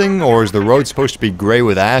missing, or is the road supposed to be gray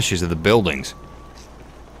with ashes of the buildings?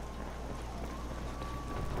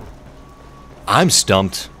 I'm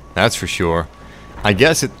stumped, that's for sure. I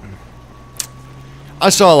guess it... I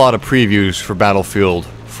saw a lot of previews for Battlefield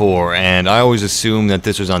 4, and I always assumed that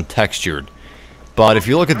this was untextured. But if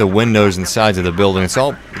you look at the windows and sides of the building, it's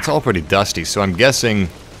all pretty dusty, so I'm guessing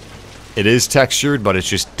it is textured, but it's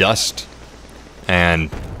just dust and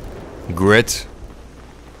grit.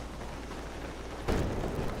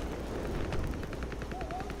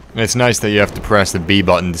 And it's nice that you have to press the B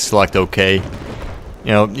button to select OK.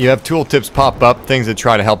 You know, you have tooltips pop up, things that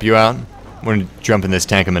try to help you out. We're gonna jump in this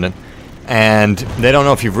tank a minute. And they don't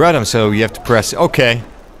know if you've read them, so you have to press OK.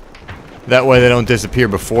 That way they don't disappear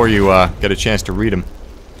before you get a chance to read them.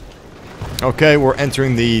 Okay, we're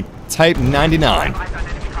entering the Type 99.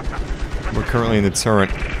 We're currently in the turret.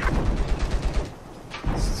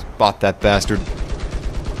 Spot that bastard.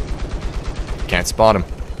 Can't spot him.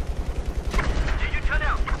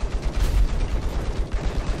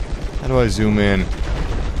 How do I zoom in?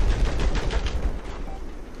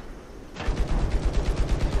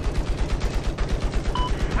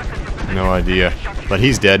 No idea. But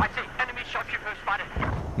he's dead.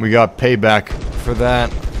 We got payback for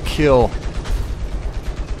that kill.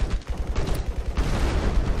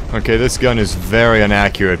 Okay, this gun is very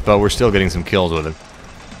inaccurate, but we're still getting some kills with it.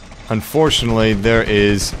 Unfortunately, there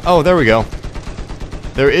is... Oh, there we go.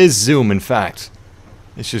 There is zoom, in fact.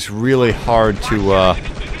 It's just really hard to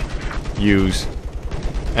use.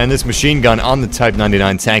 And this machine gun on the Type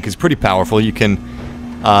 99 tank is pretty powerful. You can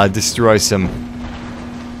destroy some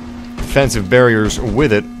defensive barriers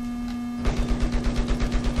with it.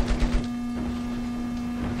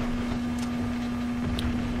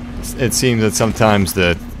 It seems that sometimes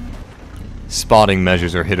the spotting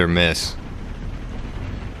measures are hit or miss.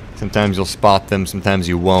 Sometimes you'll spot them, sometimes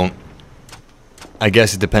you won't. I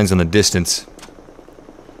guess it depends on the distance.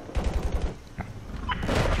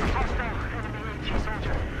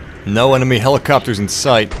 No enemy helicopters in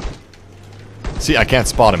sight. See, I can't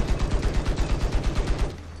spot him.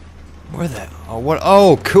 Where the... Oh, what?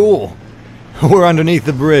 Oh, cool! We're underneath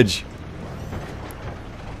the bridge.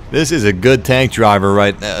 This is a good tank driver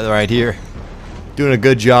right here. Doing a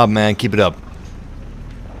good job, man. Keep it up.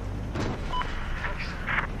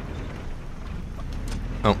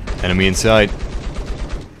 Oh, enemy in sight.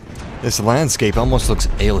 This landscape almost looks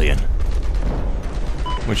alien.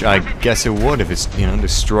 Which I guess it would if it's, you know,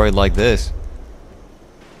 destroyed like this.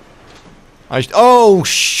 Oh,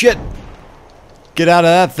 shit! Get out of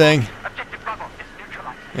that thing.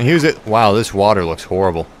 And here's it. Wow, this water looks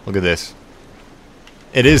horrible. Look at this.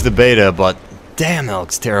 It is the beta, but damn, that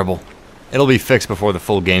looks terrible. It'll be fixed before the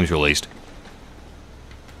full game's released.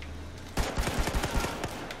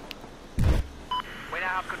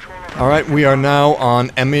 Alright, we are now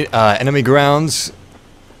on enemy grounds.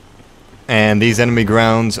 And these enemy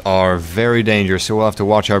grounds are very dangerous, so we'll have to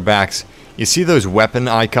watch our backs. You see those weapon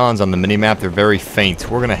icons on the minimap? They're very faint.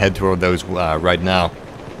 We're going to head toward those right now.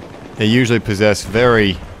 They usually possess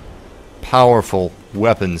very powerful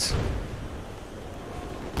weapons.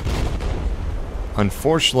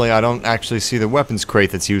 Unfortunately, I don't actually see the weapons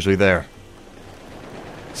crate that's usually there.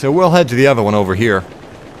 So we'll head to the other one over here.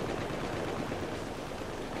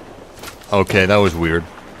 Okay, that was weird.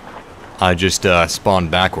 I just spawned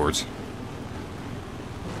backwards.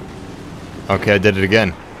 Okay, I did it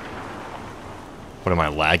again. What am I,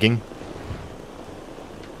 lagging?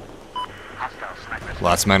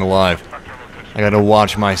 Last man alive. I gotta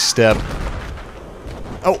watch my step.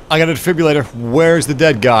 Oh, I got a defibrillator. Where's the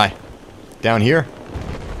dead guy? Down here?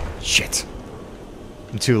 Shit.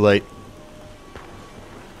 I'm too late.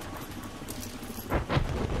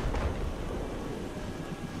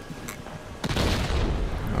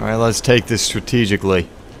 Alright, let's take this strategically.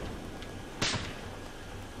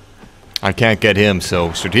 I can't get him,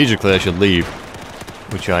 so strategically I should leave.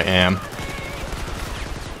 Which I am.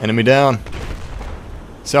 Enemy down.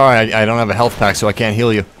 Sorry, I don't have a health pack, so I can't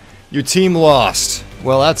heal you. Your team lost.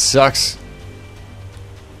 Well, that sucks.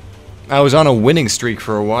 I was on a winning streak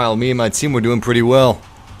for a while. Me and my team were doing pretty well.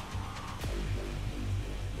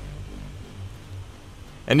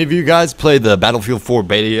 Any of you guys played the Battlefield 4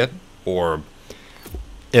 beta yet? Or,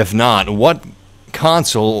 if not, what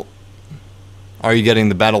console are you getting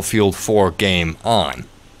the Battlefield 4 game on?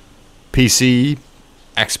 PC,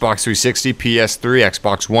 Xbox 360, PS3,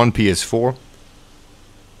 Xbox One, PS4?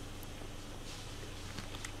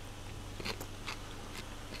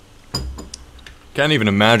 Can't even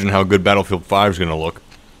imagine how good Battlefield 5 is going to look.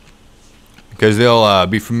 Because they'll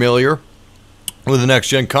be familiar with the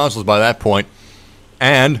next-gen consoles by that point.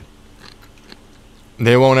 And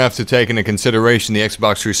they won't have to take into consideration the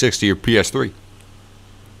Xbox 360 or PS3.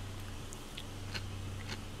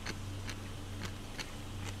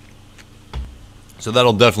 So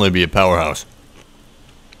that'll definitely be a powerhouse.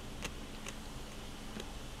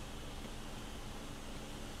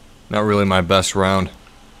 Not really my best round.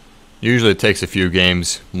 Usually it takes a few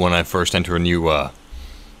games when I first enter a new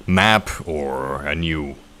map or a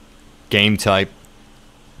new game type.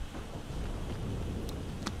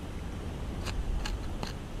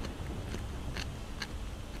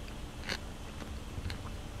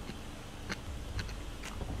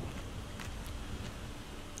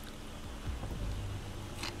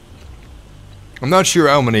 I'm not sure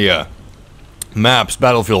how many maps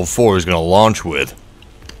Battlefield 4 is going to launch with.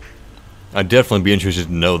 I'd definitely be interested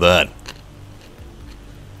to know that.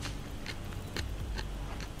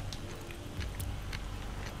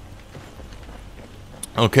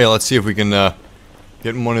 Okay, let's see if we can get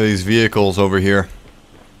in one of these vehicles over here.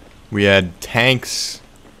 We had tanks,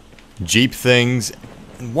 jeep things,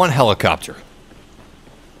 and one helicopter.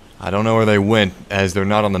 I don't know where they went, as they're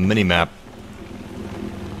not on the minimap.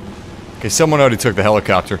 Okay, someone already took the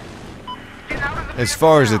helicopter. As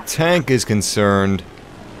far as the tank is concerned...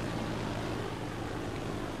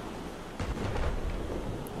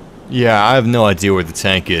 yeah, I have no idea where the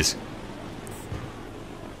tank is.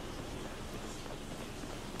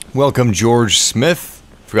 Welcome, George Smith.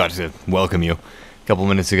 Forgot to welcome you a couple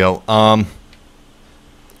minutes ago.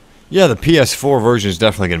 Yeah, the PS4 version is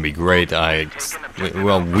definitely going to be great.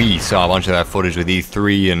 We saw a bunch of that footage with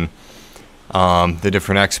E3 and the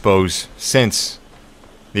different expos since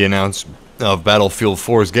the announcement of Battlefield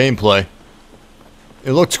 4's gameplay.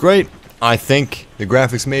 It looks great. I think the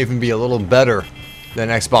graphics may even be a little better than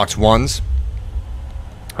Xbox One's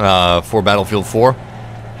for Battlefield 4.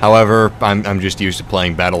 However, I'm just used to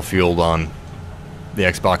playing Battlefield on the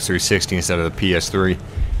Xbox 360 instead of the PS3.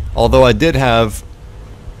 Although I did have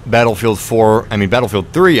Battlefield 3 on the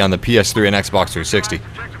PS3 and Xbox 360.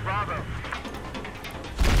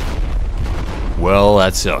 Well,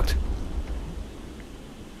 that sucked.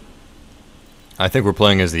 I think we're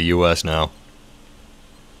playing as the US now.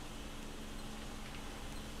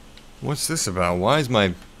 What's this about? Why is my...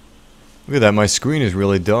 look at that, my screen is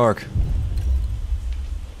really dark.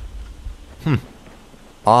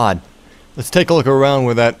 Odd. Let's take a look around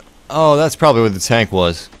where that... Oh, that's probably where the tank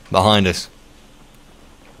was. Behind us.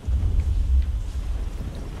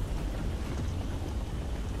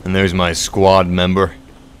 And there's my squad member,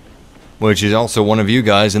 which is also one of you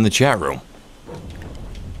guys in the chat room.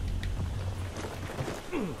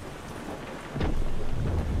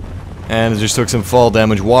 And just took some fall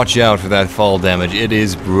damage. Watch out for that fall damage. It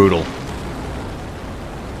is brutal.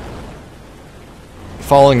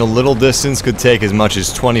 Falling a little distance could take as much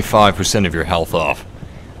as 25% of your health off.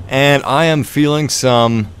 And I am feeling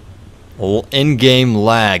some in-game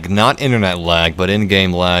lag. Not internet lag, but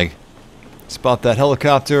in-game lag. Spot that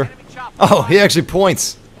helicopter. Oh, he actually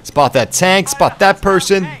points. Spot that tank, spot that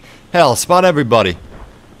person. Hell, spot everybody.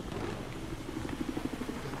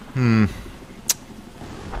 Let's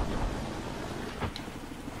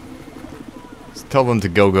tell them to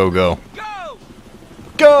go, go, go.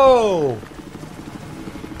 Go!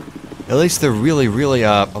 At least they're really, really,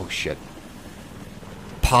 oh shit.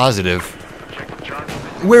 Positive.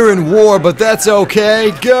 We're in war, but that's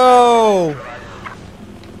okay. Go!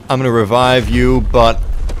 I'm gonna revive you, but...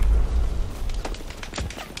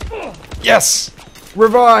 Yes!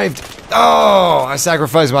 Revived! Oh! I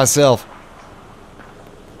sacrificed myself.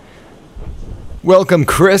 Welcome,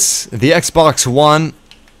 Chris. The Xbox One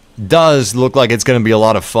does look like it's gonna be a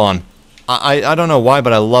lot of fun. I don't know why,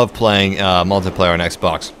 but I love playing multiplayer on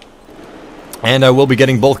Xbox. And I will be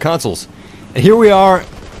getting both consoles. And here we are,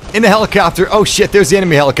 in the helicopter. Oh shit, there's the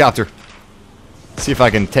enemy helicopter. See if I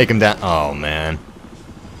can take him down. Oh man.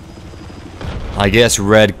 I guess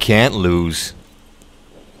Red can't lose.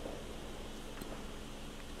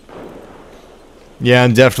 Yeah,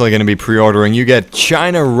 I'm definitely going to be pre-ordering. You get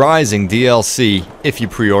China Rising DLC if you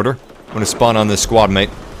pre-order. I'm going to spawn on this squad mate.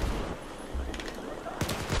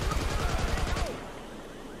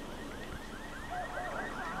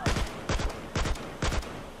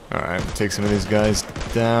 Alright, we'll take some of these guys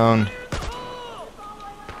down.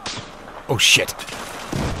 Oh shit.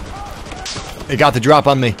 They got the drop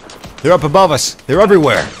on me. They're up above us. They're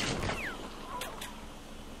everywhere.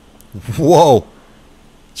 Whoa.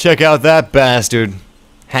 Check out that bastard.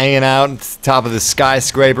 Hanging out at the top of the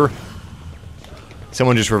skyscraper.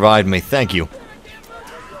 Someone just revived me. Thank you.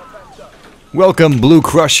 Welcome, Blue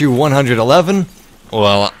Crusher 111.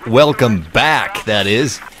 Well, welcome back, that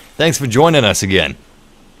is. Thanks for joining us again.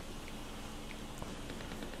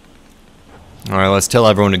 Alright, let's tell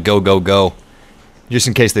everyone to go, go, go. Just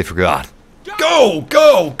in case they forgot. Go,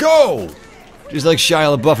 go, go! Just like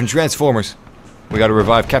Shia LaBeouf in Transformers. We gotta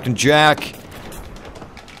revive Captain Jack.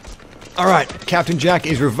 Alright, Captain Jack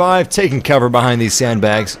is revived, taking cover behind these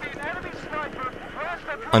sandbags.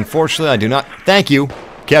 Unfortunately, I do not... Thank you!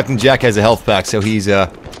 Captain Jack has a health pack, so he's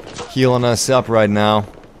healing us up right now.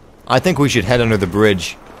 I think we should head under the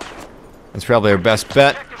bridge. That's probably our best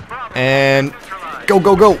bet. And... Go,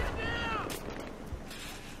 go, go!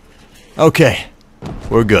 Okay.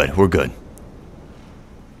 We're good, we're good.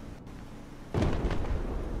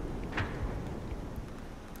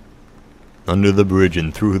 Under the bridge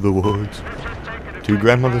and through the woods. To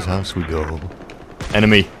grandmother's house we go.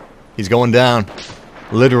 Enemy. He's going down.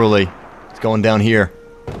 Literally. He's going down here.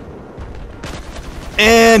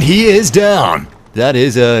 And he is down. That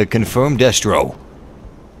is a confirmed destro.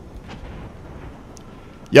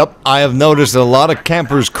 Yep, I have noticed a lot of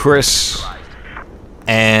campers, Chris.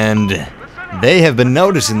 And they have been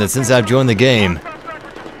noticing that since I've joined the game,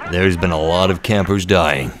 there's been a lot of campers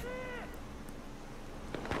dying.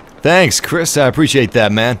 Thanks, Chris. I appreciate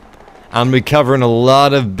that, man. I'm gonna be covering a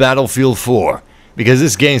lot of Battlefield 4 because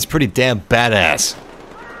this game's pretty damn badass.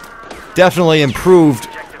 Definitely improved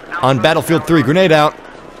on Battlefield 3. Grenade out.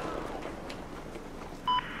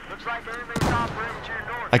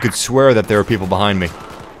 I could swear that there are people behind me.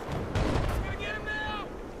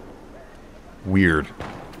 Weird.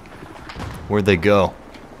 Where'd they go?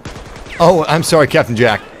 Oh, I'm sorry, Captain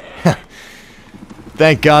Jack.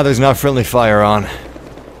 Thank God there's not friendly fire on.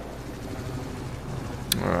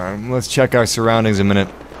 Alright, let's check our surroundings a minute.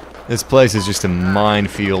 This place is just a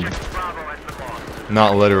minefield.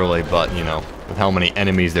 Not literally, but, you know, with how many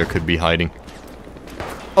enemies there could be hiding.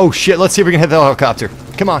 Oh shit, let's see if we can hit the helicopter.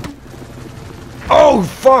 Come on. Oh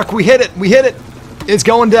fuck, we hit it, we hit it. It's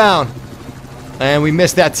going down. And we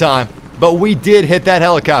missed that time. But we did hit that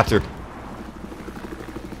helicopter.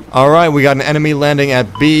 Alright, we got an enemy landing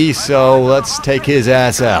at B, so let's take his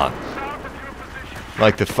ass out.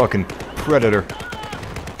 Like the fucking Predator.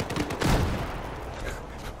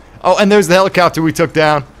 Oh, and there's the helicopter we took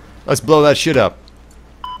down. Let's blow that shit up.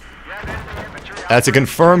 That's a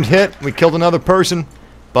confirmed hit. We killed another person,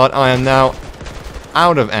 but I am now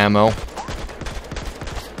out of ammo.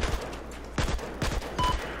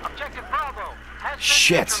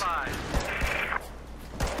 Shit.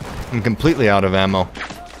 I'm completely out of ammo.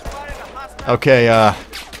 Okay,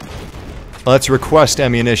 let's request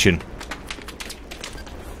ammunition.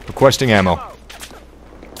 Requesting ammo.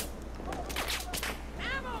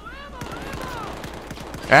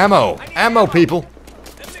 Ammo! Ammo, people!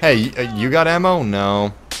 Hey, you got ammo?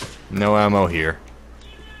 No. No ammo here.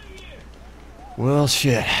 Well,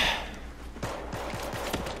 shit.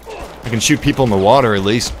 I can shoot people in the water, at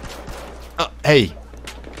least. Hey!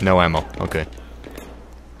 No ammo. Okay.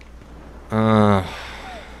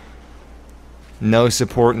 No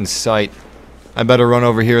support in sight. I better run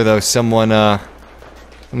over here, though. Someone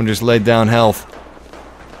just laid down health.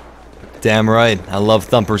 Damn right. I love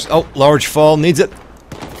thumpers. Oh, large fall. Needs it.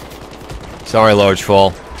 Sorry, large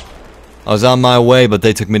fall. I was on my way, but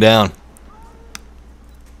they took me down.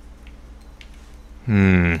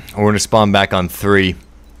 We're gonna spawn back on 3.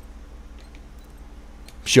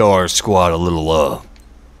 Show our squad a little love.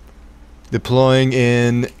 Deploying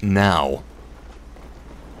in now.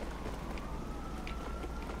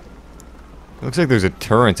 Looks like there's a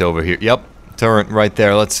turret over here. Yep, turret right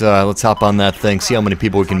there. Let's hop on that thing. See how many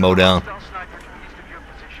people we can mow down.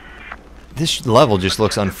 This level just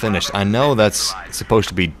looks unfinished. I know that's supposed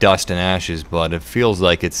to be dust and ashes, but it feels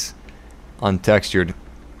like it's untextured.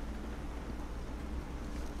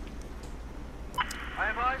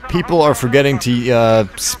 People are forgetting to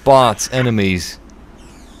spot enemies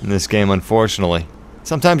in this game, unfortunately.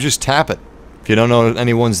 Sometimes just tap it. If you don't know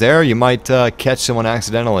anyone's there, you might catch someone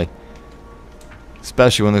accidentally.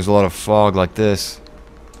 Especially when there's a lot of fog like this.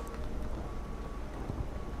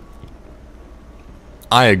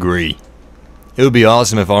 I agree. It would be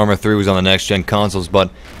awesome if Arma 3 was on the next-gen consoles, but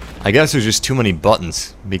I guess there's just too many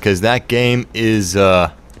buttons, because that game is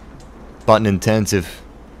button-intensive.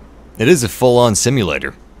 It is a full-on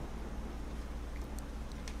simulator.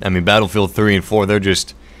 I mean, Battlefield 3 and 4, they're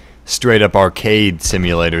just straight-up arcade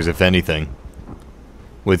simulators, if anything.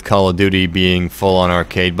 With Call of Duty being full-on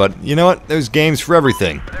arcade, but you know what? There's games for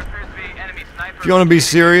everything. If you want to be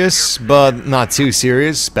serious, but not too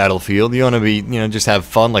serious, Battlefield. You want to be, you know, just have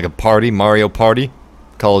fun like a party, Mario Party.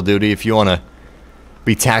 Call of Duty. If you want to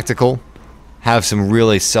be tactical, have some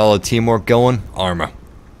really solid teamwork going, Arma.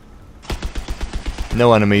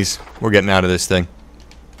 No enemies. We're getting out of this thing.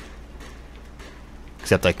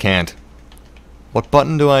 Except I can't. What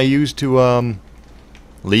button do I use to,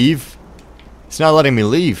 leave? It's not letting me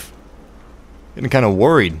leave. Getting kind of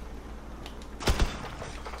worried.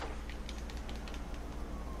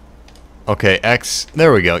 Okay, X.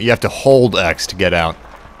 There we go. You have to hold X to get out.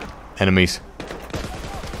 Enemies.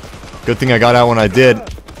 Good thing I got out when I did.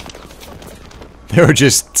 They were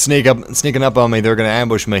just sneaking up on me. They were gonna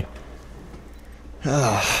ambush me.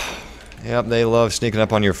 Yep, they love sneaking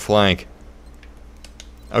up on your flank.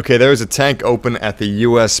 Okay, there's a tank open at the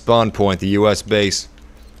U.S. spawn point, the U.S. base.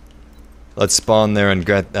 Let's spawn there and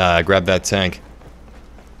grab that tank.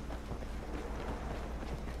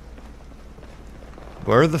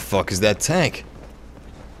 Where the fuck is that tank?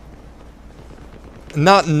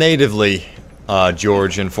 Not natively,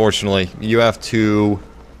 George, unfortunately. You have to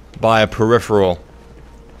buy a peripheral.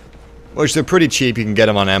 Which they're pretty cheap, you can get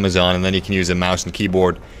them on Amazon, and then you can use a mouse and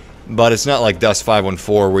keyboard. But it's not like Dust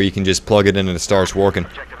 514 where you can just plug it in and it starts working.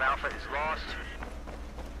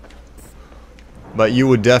 But you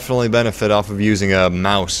would definitely benefit off of using a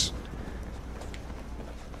mouse.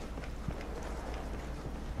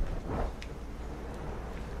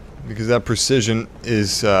 Because that precision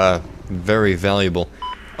is very valuable.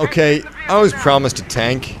 Okay, I was promised a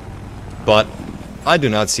tank, but I do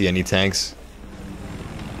not see any tanks.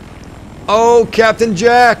 Oh, Captain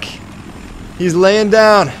Jack! He's laying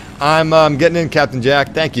down. I'm getting in, Captain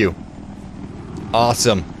Jack. Thank you.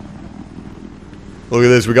 Awesome. Look at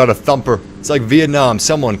this, we got a thumper. It's like Vietnam.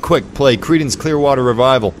 Someone, quick, play Creedence Clearwater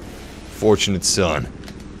Revival. Fortunate son.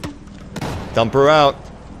 Thumper out.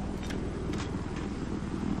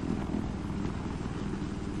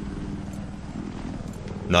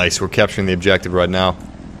 Nice, we're capturing the objective right now,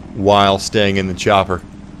 while staying in the chopper.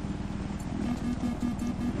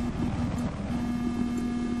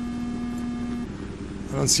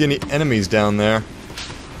 I don't see any enemies down there.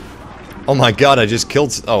 Oh my god, I just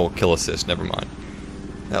killed... Oh, kill assist, never mind.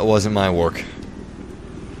 That wasn't my work.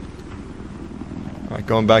 Alright,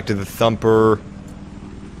 going back to the thumper.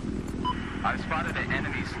 I've spotted an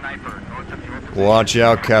enemy sniper north of your position. Watch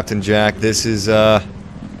out, Captain Jack. This is,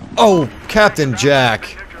 Oh, Captain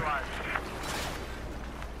Jack!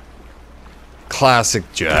 Classic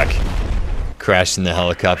Jack. Crashing the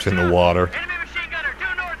helicopter in the water. Enemy machine gunner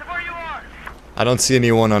due north of where you are. I don't see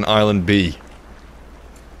anyone on Island B.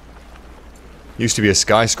 Used to be a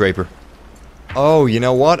skyscraper. Oh, you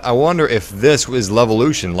know what? I wonder if this was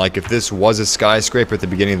Levolution. Like, if this was a skyscraper at the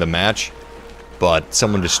beginning of the match, but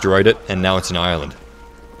someone destroyed it, and now it's an island.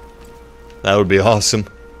 That would be awesome.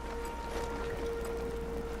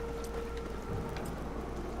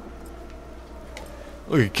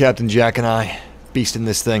 Look at Captain Jack and I, beasting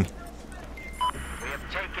this thing. We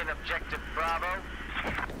have taken objective Bravo.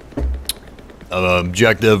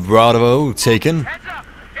 Objective Bravo taken. Heads up!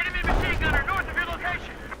 Enemy machine gunner north of your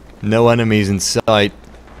location. No enemies in sight.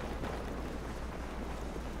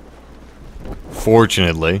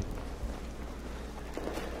 Fortunately.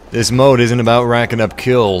 This mode isn't about racking up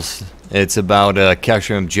kills. It's about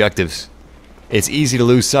capturing objectives. It's easy to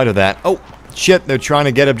lose sight of that. Oh, shit, they're trying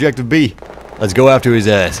to get objective B. Let's go after his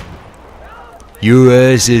ass. Your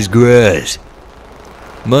ass is grass.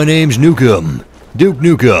 My name's Nukem. Duke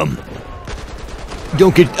Nukem.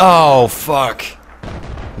 Don't get... Oh, fuck.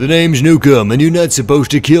 The name's Nukem, and you're not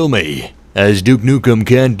supposed to kill me, as Duke Nukem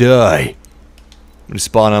can't die. I'm gonna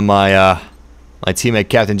spawn on my, my teammate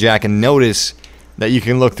Captain Jack and notice that you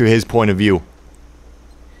can look through his point of view.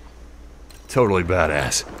 Totally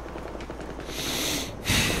badass.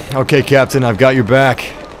 Okay, Captain, I've got your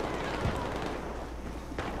back.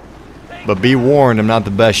 But be warned, I'm not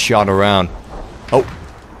the best shot around. Oh.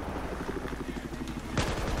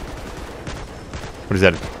 What is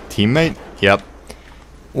that, a teammate? Yep.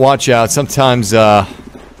 Watch out, sometimes,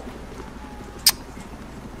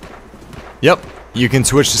 Yep, you can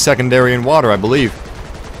switch to secondary in water, I believe.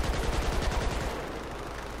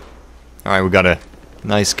 Alright, we got a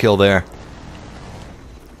nice kill there.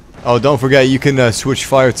 Oh, don't forget, you can switch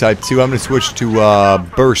fire type too. I'm gonna switch to,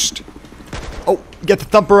 burst. Oh, get the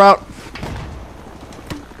thumper out!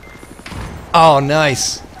 Oh,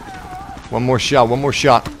 nice. One more shot, one more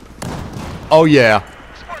shot. Oh, yeah.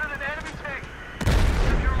 Spotted an enemy tank.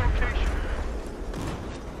 North of your location.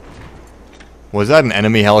 Was that an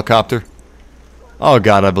enemy helicopter? Oh,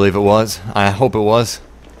 God, I believe it was. I hope it was.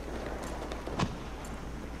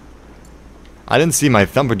 I didn't see my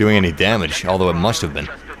thumper doing any damage, although it must have been.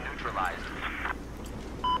 Just been neutralized.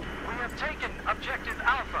 We have taken objective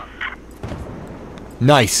Alpha.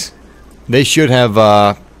 Nice. They should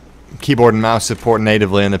have, keyboard and mouse support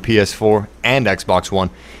natively on the PS4 and Xbox One.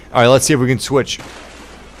 Alright, let's see if we can switch.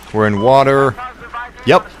 We're in water.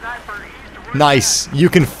 Yep. Nice. You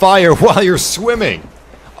can fire while you're swimming.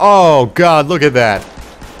 Oh, God, look at that.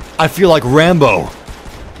 I feel like Rambo.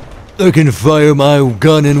 I can fire my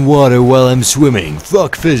gun in water while I'm swimming.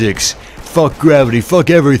 Fuck physics. Fuck gravity. Fuck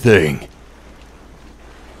everything.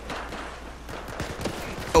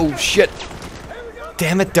 Oh, shit.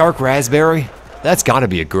 Damn it, Dark Raspberry. That's gotta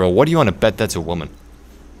be a girl. What do you want to bet that's a woman?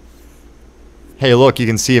 Hey, look, you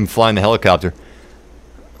can see him flying the helicopter.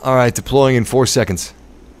 Alright, deploying in 4 seconds.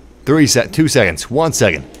 2 seconds. 1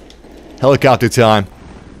 second. Helicopter time.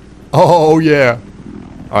 Oh, yeah.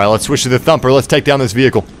 Alright, let's switch to the thumper. Let's take down this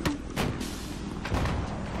vehicle.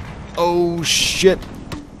 Oh, shit.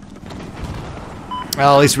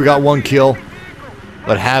 Well, at least we got one kill.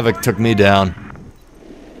 But Havoc took me down.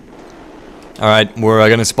 Alright, we're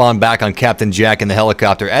gonna spawn back on Captain Jack in the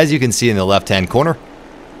helicopter, as you can see in the left-hand corner.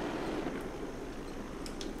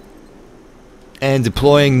 And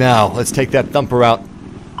deploying now. Let's take that thumper out.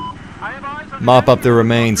 Mop up the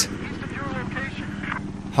remains.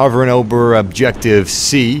 Hovering over objective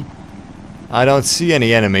C. I don't see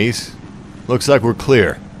any enemies. Looks like we're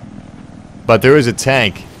clear. But there is a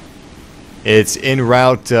tank. It's en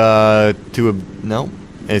route to a... No.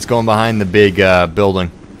 It's going behind the big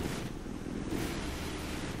building.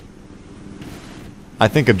 I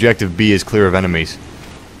think objective B is clear of enemies.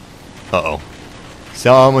 Uh-oh.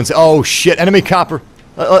 Someone's... Oh, shit. Enemy copper.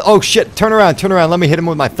 Oh, shit. Turn around. Turn around. Let me hit him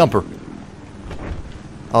with my thumper.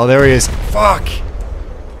 Oh, there he is. Fuck.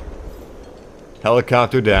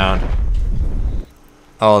 Helicopter down.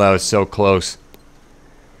 Oh, that was so close.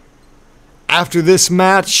 After this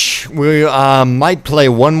match, we might play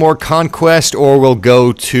one more Conquest, or we'll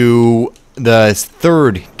go to the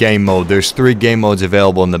third game mode. There's 3 game modes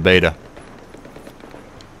available in the beta.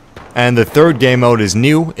 And the third game mode is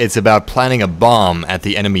new. It's about planting a bomb at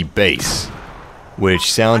the enemy base, which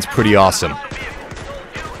sounds pretty awesome.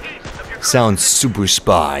 Sounds super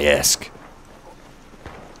spy-esque.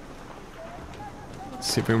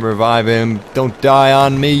 See if we can revive him. Don't die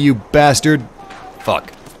on me, you bastard.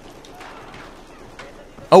 Fuck.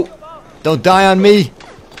 Oh, don't die on me.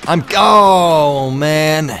 Oh,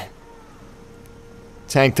 man.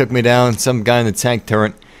 Tank took me down. Some guy in the tank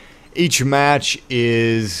turret. Each match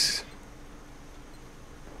is...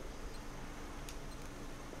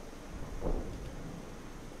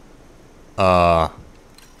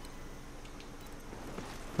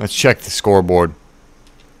 Let's check the scoreboard.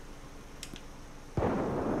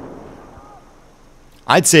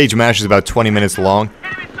 I'd say each match is about 20 minutes long,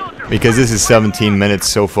 because this is 17 minutes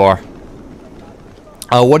so far.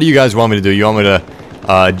 What do you guys want me to do? You want me to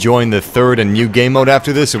join the third and new game mode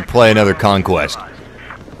after this, or play another Conquest?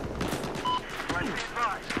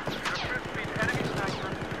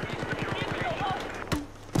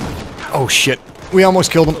 Oh shit, we almost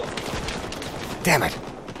killed him. Damn it.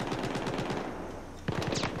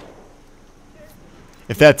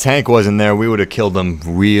 If that tank wasn't there, we would have killed them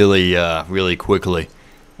really, really quickly.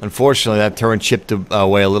 Unfortunately, that turret chipped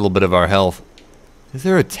away a little bit of our health. Is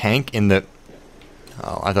there a tank in the...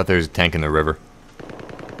 Oh, I thought there was a tank in the river.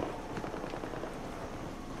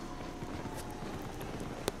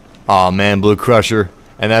 Aw, man, Blue Crusher.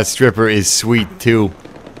 And that stripper is sweet, too.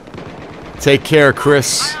 Take care,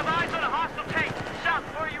 Chris.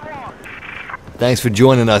 Thanks for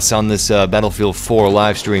joining us on this Battlefield 4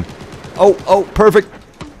 live stream. Oh, perfect.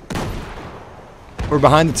 We're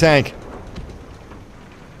behind the tank.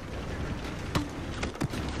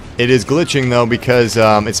 It is glitching though because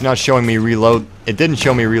it's not showing me reload. It didn't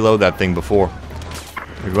show me reload that thing before.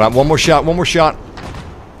 We got one more shot, one more shot.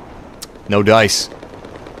 No dice.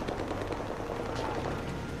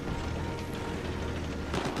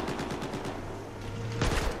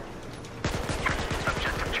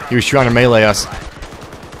 He was trying to melee us.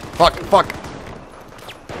 Fuck.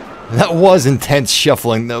 That was intense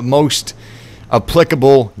shuffling. The most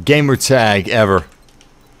applicable gamer tag ever.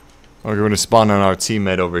 We're going to spawn on our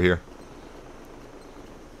teammate over here.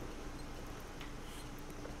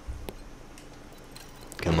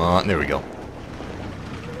 Come on, there we go.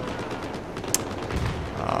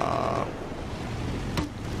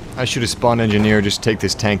 I should have spawned engineer, just take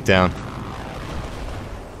this tank down.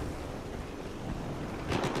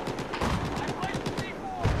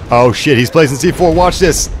 Oh shit, he's placing C4, watch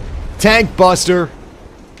this! Tank buster!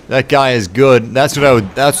 That guy is good. That's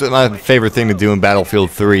what my favorite thing to do in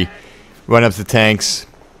Battlefield 3. Run up to tanks,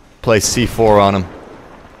 place C4 on them.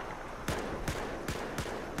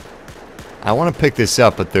 I want to pick this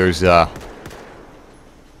up, but there's no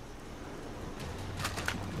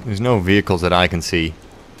vehicles that I can see.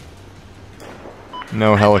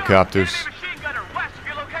 No helicopters.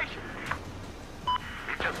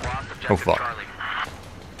 Oh fuck.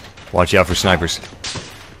 Watch out for snipers.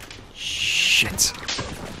 Shit.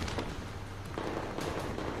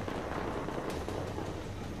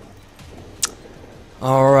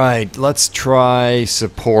 Alright, let's try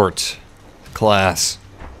support class.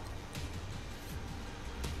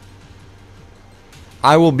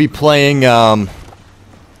 I will be playing,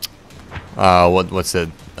 what's it?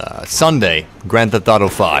 Sunday, Grand Theft Auto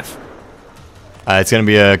 5. It's gonna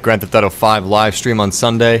be a Grand Theft Auto 5 live stream on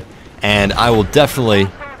Sunday, and I will definitely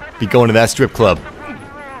be going to that strip club.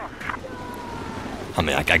 I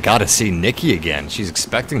mean, I gotta see Nikki again. She's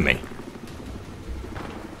expecting me.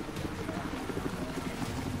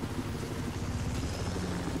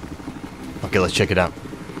 Okay, let's check it out.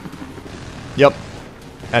 Yep.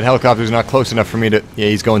 That helicopter's not close enough for me to... Yeah,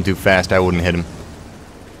 he's going too fast. I wouldn't hit him.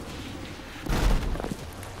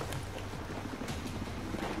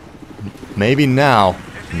 Maybe now.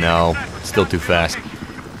 No, still too fast.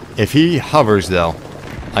 If he hovers, though,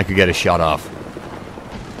 I could get a shot off.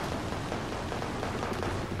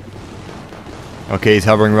 Okay, he's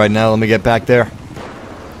hovering right now. Let me get back there.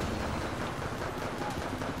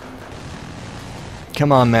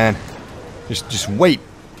 Come on, man. Just wait.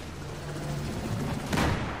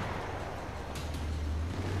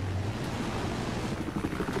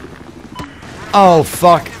 Oh,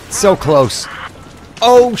 fuck. So close.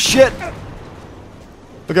 Oh, shit.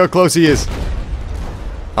 Look how close he is.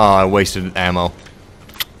 Oh, I wasted ammo.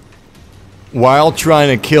 While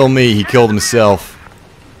trying to kill me, he killed himself.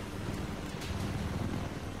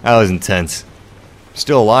 That was intense.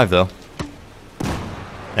 Still alive, though.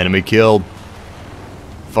 Enemy killed.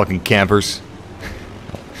 Fucking campers.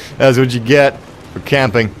 That's what you get for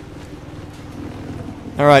camping.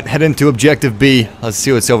 Alright, head into Objective B. Let's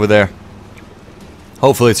see what's over there.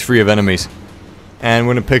 Hopefully it's free of enemies. And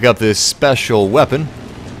we're gonna pick up this special weapon.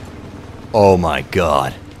 Oh my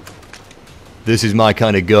god. This is my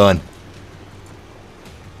kind of gun.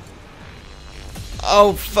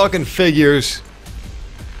 Oh, fucking figures.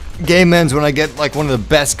 Game ends when I get like one of the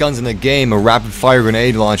best guns in the game, a rapid fire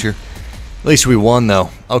grenade launcher. At least we won though.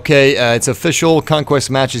 Okay, it's official. Conquest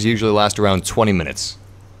matches usually last around 20 minutes.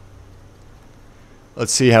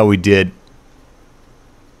 Let's see how we did.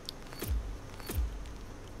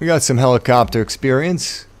 We got some helicopter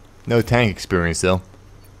experience. No tank experience though.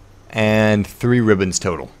 And 3 ribbons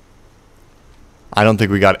total. I don't think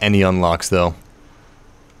we got any unlocks though.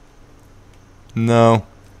 No.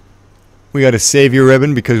 We got a savior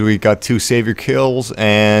ribbon because we got 2 savior kills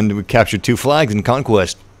and we captured 2 flags in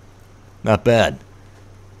Conquest. Not bad.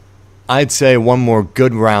 I'd say one more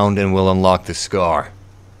good round and we'll unlock the Scar.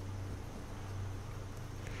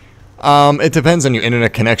 It depends on your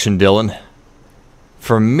internet connection, Dylan.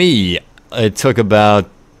 For me, it took about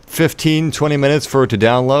 15-20 minutes for it to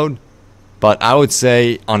download. But I would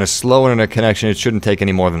say on a slow internet connection, it shouldn't take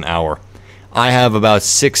any more than an hour. I have about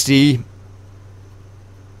 60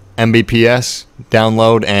 Mbps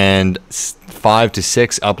download and 5 to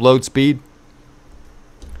 6 upload speed.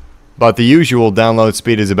 But the usual download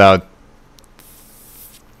speed is about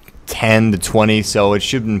 10 to 20, so it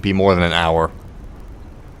shouldn't be more than an hour.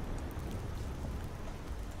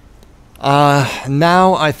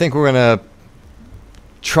 Now I think we're gonna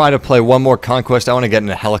try to play one more Conquest. I want to get in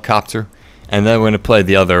a helicopter, and then we're gonna play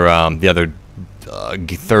the other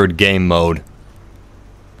third game mode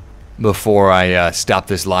before I stop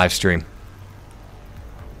this live stream.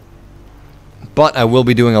 But I will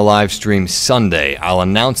be doing a live stream Sunday. I'll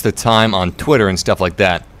announce the time on Twitter and stuff like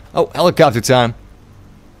that. Oh, helicopter time.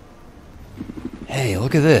 Hey,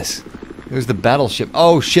 look at this. There's the battleship.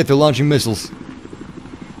 Oh shit, they're launching missiles.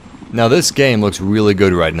 Now this game looks really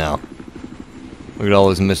good right now. Look at all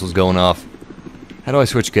those missiles going off. How do I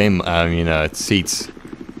switch seats?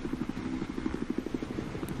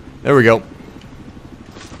 There we go.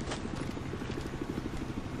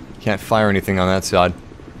 Can't fire anything on that side.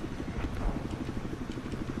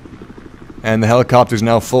 And the helicopter's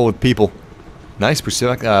now full with people. Nice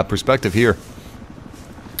perspective here.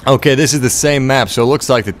 Okay, this is the same map, so it looks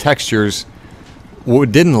like the textures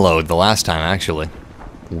didn't load the last time, actually.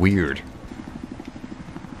 Weird.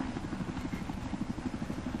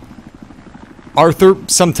 Arthur,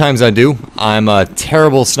 sometimes I do. I'm a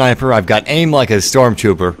terrible sniper. I've got aim like a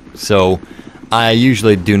stormtrooper, so I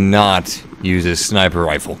usually do not use a sniper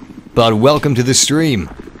rifle. But welcome to the stream.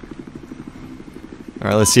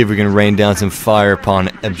 Alright, let's see if we can rain down some fire upon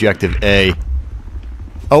Objective A.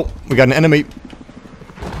 Oh, we got an enemy.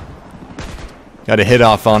 Got a hit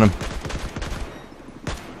off on him.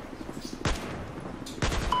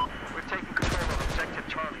 We're taking control of Objective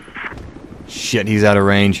Charlie. Shit, he's out of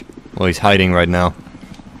range. Well, he's hiding right now.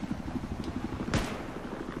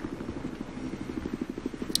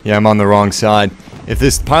 Yeah, I'm on the wrong side. If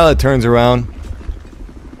this pilot turns around,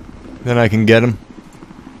 then I can get him.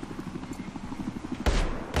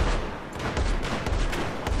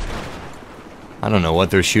 I don't know what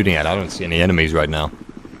they're shooting at. I don't see any enemies right now.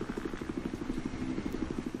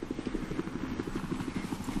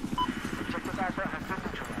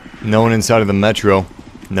 No one inside of the metro.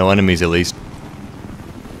 No enemies, at least.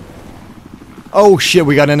 Oh shit,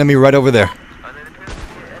 we got an enemy right over there.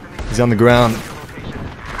 He's on the ground.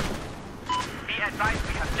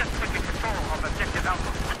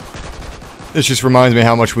 This just reminds me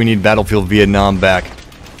how much we need Battlefield Vietnam back.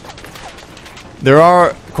 There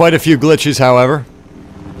are quite a few glitches, however.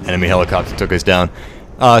 Enemy helicopter took us down.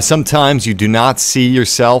 Sometimes you do not see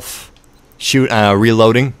yourself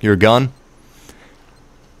reloading your gun.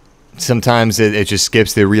 Sometimes it just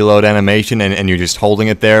skips the reload animation and you're just holding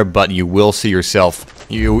it there, but you will see yourself.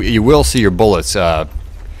 You will see your bullets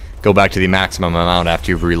go back to the maximum amount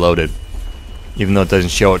after you've reloaded. Even though it doesn't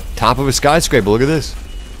show it. Top of a skyscraper, look at this.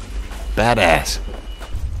 Badass.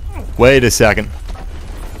 Wait a second.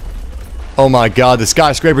 Oh my god, the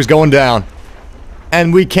skyscraper's going down.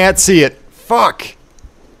 And we can't see it. Fuck!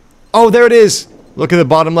 Oh, there it is! Look at the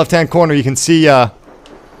bottom left-hand corner. You can see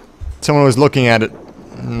someone was looking at it.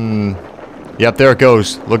 Yep, there it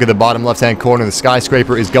goes. Look at the bottom left-hand corner. The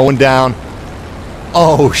skyscraper is going down.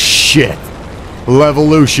 Oh, shit.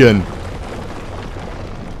 Levolution.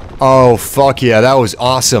 Oh, fuck yeah. That was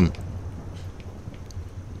awesome.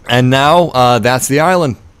 And now, that's the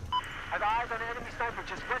island.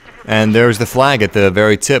 And there's the flag at the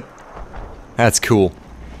very tip. That's cool.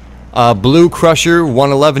 Blue Crusher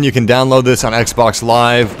 111. You can download this on Xbox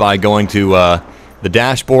Live by going to the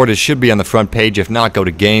dashboard. It should be on the front page. If not, go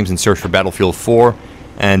to Games and search for Battlefield 4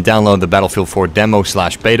 and download the Battlefield 4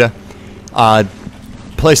 demo/beta.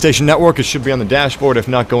 PlayStation Network, it should be on the dashboard. If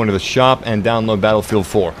not, go into the shop and download Battlefield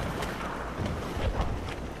 4.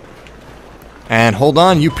 And hold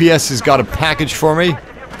on, UPS has got a package for me.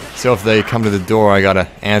 So if they come to the door, I gotta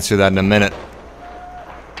answer that in a minute.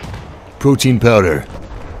 Protein powder.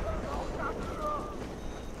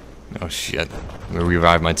 Oh shit. I'm gonna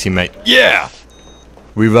revive my teammate. Yeah!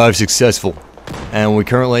 Revive successful. And we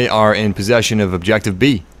currently are in possession of Objective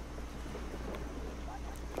B.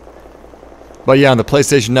 But yeah, on the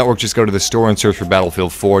PlayStation Network, just go to the store and search for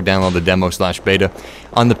Battlefield 4, download the demo/beta.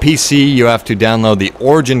 On the PC, you have to download the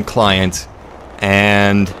Origin client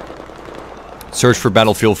and search for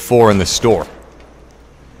Battlefield 4 in the store.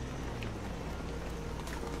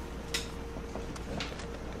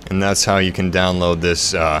 And that's how you can download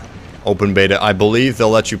this open beta. I believe they'll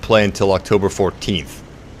let you play until October 14th.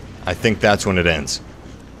 I think that's when it ends.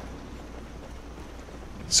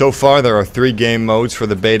 So far, there are 3 game modes for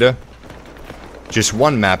the beta. Just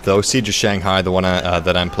one map, though, Siege of Shanghai, the one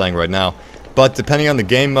that I'm playing right now. But depending on the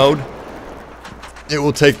game mode, it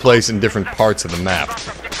will take place in different parts of the map.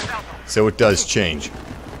 So it does change.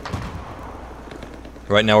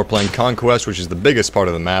 Right now we're playing Conquest, which is the biggest part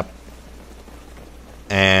of the map.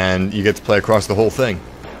 And you get to play across the whole thing.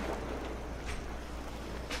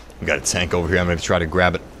 We got a tank over here. I'm going to try to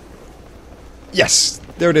grab it. Yes!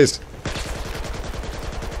 There it is.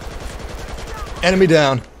 Enemy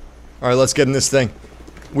down. Alright, let's get in this thing.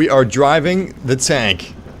 We are driving the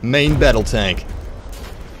tank. Main battle tank.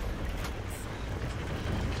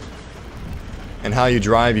 And how you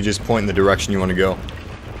drive, you just point in the direction you want to go.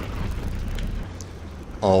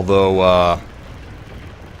 Although,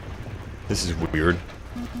 this is weird.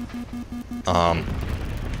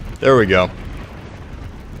 There we go.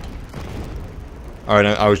 Alright,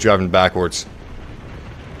 I was driving backwards.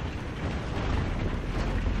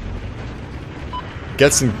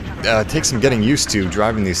 Takes some getting used to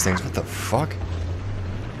driving these things. What the fuck?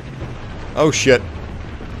 Oh shit.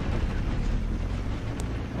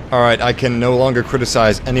 Alright, I can no longer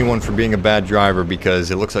criticize anyone for being a bad driver because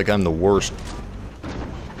it looks like I'm the worst.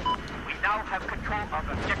 We now have control of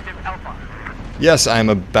Objective Alpha. Yes, I am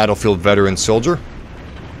a Battlefield veteran soldier.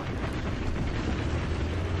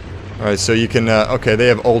 Alright, so you can, okay, they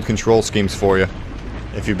have old control schemes for you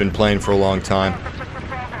if you've been playing for a long time.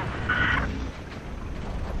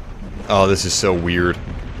 Oh, this is so weird.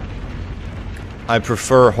 I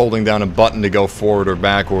prefer holding down a button to go forward or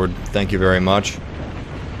backward. Thank you very much.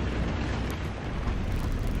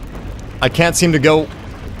 I can't seem to go...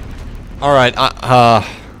 Alright,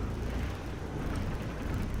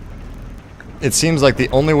 it seems like the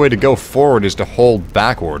only way to go forward is to hold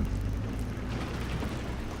backward.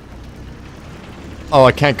 Oh,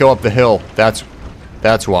 I can't go up the hill. That's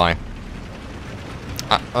why.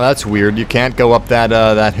 That's weird. You can't go up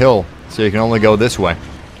that hill, so you can only go this way.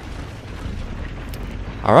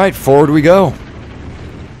 Alright, forward we go.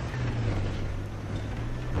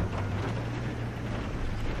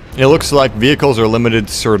 It looks like vehicles are limited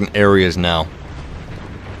to certain areas now.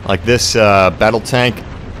 Like this battle tank,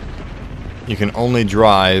 you can only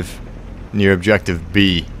drive near Objective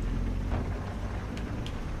B.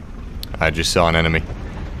 I just saw an enemy.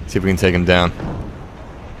 See if we can take him down.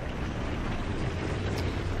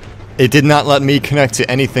 It did not let me connect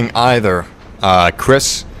to anything either,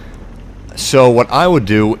 Chris. So what I would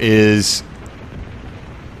do is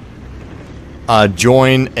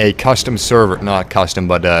join a custom server. Not custom,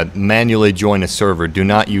 but manually join a server. Do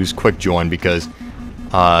not use quick join because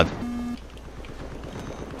that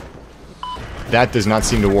does not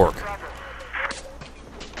seem to work.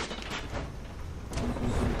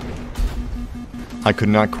 I could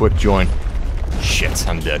not quick join. Shit,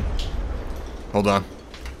 I'm dead. Hold on.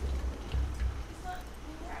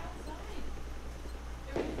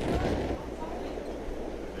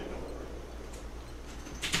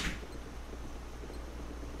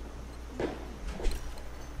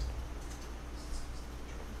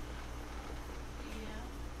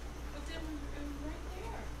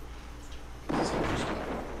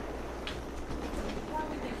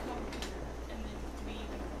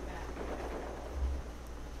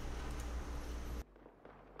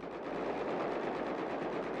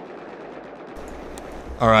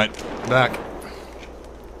 Alright, back.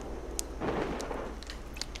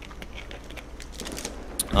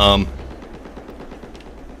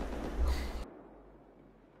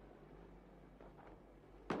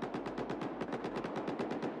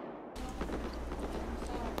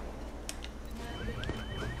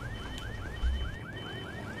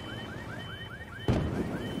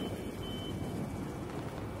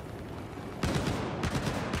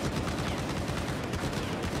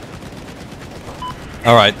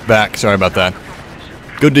 Alright, back. Sorry about that.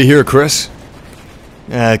 Good to hear, Chris.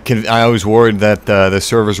 I was worried that the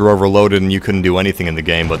servers were overloaded and you couldn't do anything in the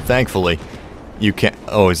game, but thankfully you can't...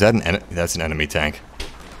 Oh, is that that's an enemy tank.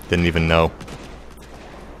 Didn't even know.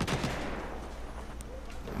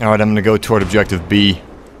 Alright, I'm gonna go toward Objective B.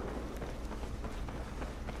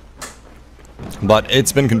 But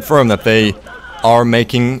it's been confirmed that they are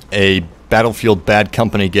making a Battlefield Bad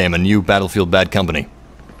Company game, a new Battlefield Bad Company.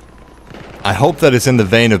 I hope that it's in the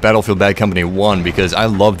vein of Battlefield Bad Company 1 because I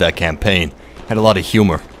loved that campaign. Had a lot of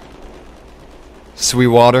humor.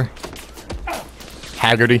 Sweetwater.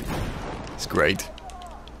 Haggerty. It's great.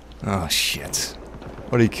 Oh, shit.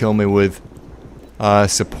 What did he kill me with?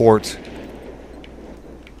 Support.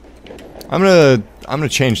 I'm gonna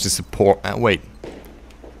change to support. Wait.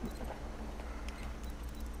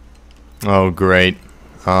 Oh, great.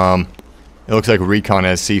 It looks like Recon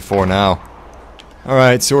has C4 now.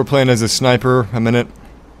 Alright, so we're playing as a sniper a minute.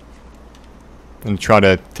 And try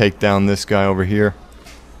to take down this guy over here.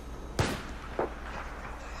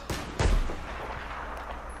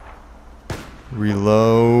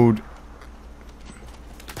 Reload.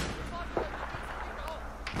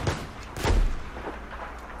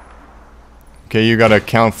 Okay, you gotta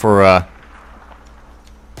account for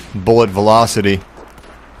bullet velocity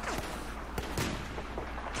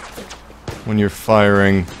when you're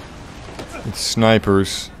firing with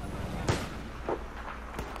snipers.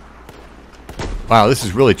 Wow, this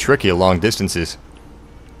is really tricky at long distances.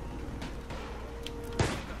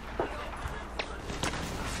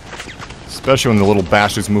 Especially when the little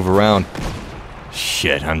bastards move around.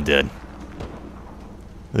 Shit, I'm dead.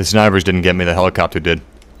 The snipers didn't get me, the helicopter did.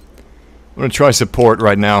 I'm gonna try support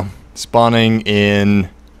right now. Spawning in...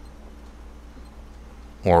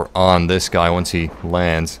 or on this guy once he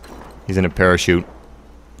lands. He's in a parachute.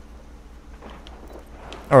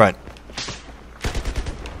 Alright.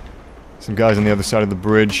 Some guys on the other side of the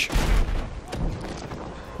bridge.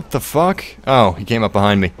 What the fuck? Oh, he came up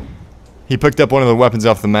behind me. He picked up one of the weapons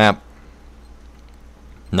off the map.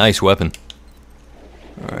 Nice weapon.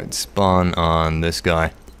 Alright, spawn on this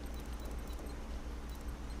guy.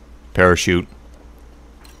 Parachute.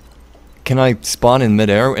 Can I spawn in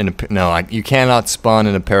midair? No, you cannot spawn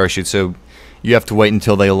in a parachute, so you have to wait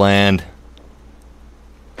until they land.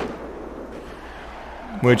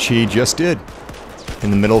 Which he just did.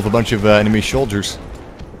 In the middle of a bunch of enemy soldiers.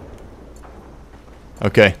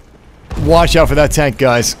 Okay. Watch out for that tank,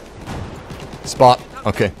 guys. Spot.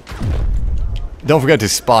 Okay. Don't forget to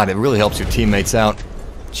spot. It really helps your teammates out.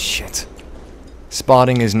 Shit.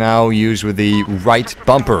 Spotting is now used with the right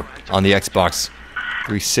bumper on the Xbox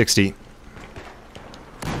 360.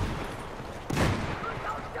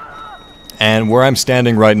 And where I'm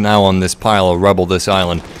standing right now on this pile of rubble, this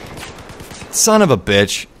island, son of a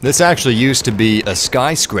bitch, this actually used to be a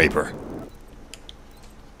skyscraper.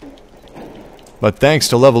 But thanks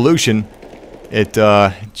to Levolution, it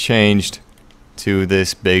changed to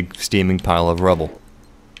this big steaming pile of rubble.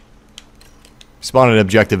 Spawn at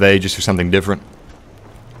Objective A just for something different.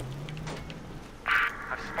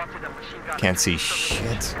 Can't see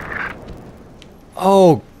shit.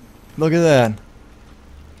 Oh, look at that.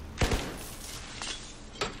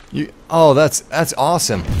 Oh, that's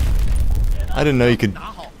awesome. I didn't know you could...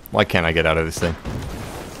 Why can't I get out of this thing?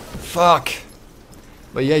 Fuck.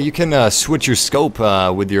 But yeah, you can switch your scope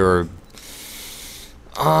with your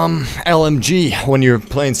LMG when you're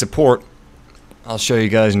playing support. I'll show you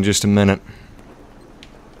guys in just a minute.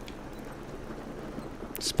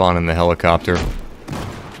 Spawn in the helicopter.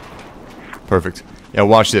 Perfect. Yeah,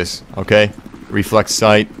 watch this, okay? Reflex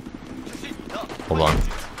sight. Hold on.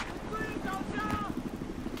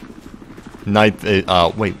 Night,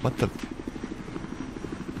 wait, what the...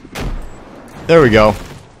 There we go.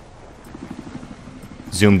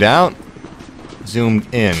 Zoomed out.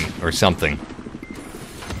 Zoomed in, or something.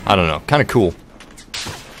 I don't know, kinda cool.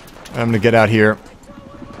 I'm gonna get out here.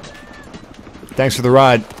 Thanks for the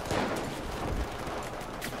ride.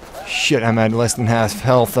 Shit, I'm at less than half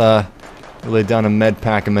health, lay down a med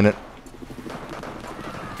pack a minute.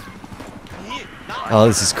 Oh,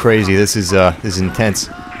 this is crazy. This is intense.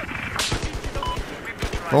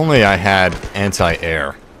 If only I had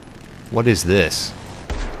anti-air. What is this?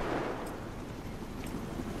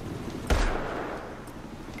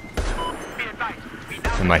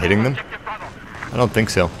 Am I hitting them? I don't think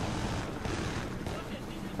so.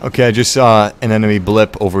 Okay, I just saw an enemy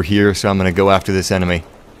blip over here, so I'm gonna go after this enemy.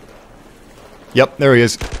 Yep, there he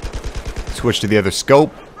is. Switch to the other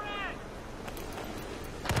scope.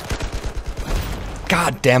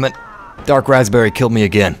 God damn it. Dark Raspberry killed me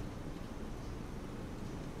again.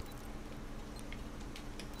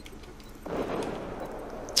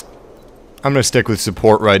 I'm gonna stick with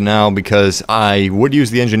support right now because I would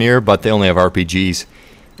use the engineer, but they only have RPGs.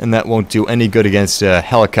 And that won't do any good against a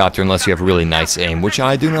helicopter unless you have really nice aim, which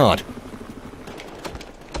I do not.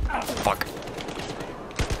 Fuck.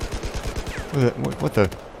 What the?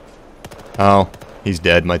 Oh, he's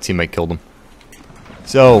dead. My teammate killed him.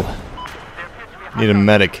 So, need a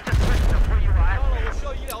medic.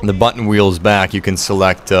 The button wheel's back. You can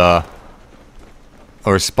select a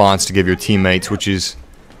response to give your teammates, which is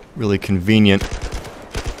really convenient.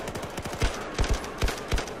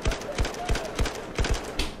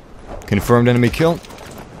 Confirmed enemy kill.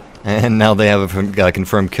 And now they have a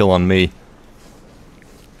confirmed kill on me.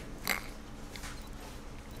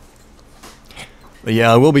 But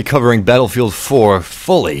yeah, I will be covering Battlefield 4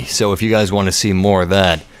 fully, so if you guys want to see more of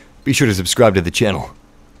that, be sure to subscribe to the channel.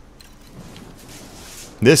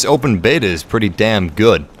 This open beta is pretty damn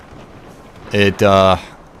good. It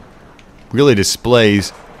really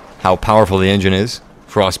displays how powerful the engine is,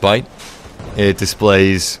 Frostbite. It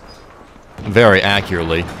displays very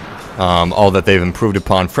accurately all that they've improved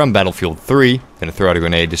upon from Battlefield 3. Gonna throw out a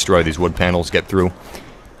grenade, destroy these wood panels, get through.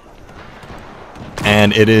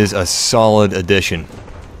 And it is a solid addition.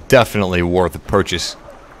 Definitely worth a purchase.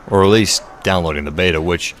 Or at least downloading the beta,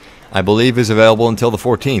 which I believe is available until the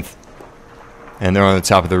 14th. And they're on the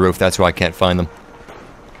top of the roof, that's why I can't find them.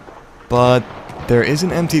 But there is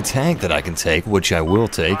an empty tank that I can take, which I will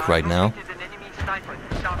take right now.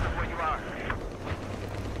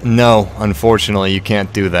 No, unfortunately you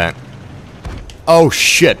can't do that. Oh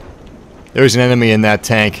shit! There's an enemy in that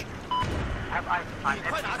tank.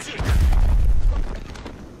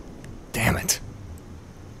 Damn it.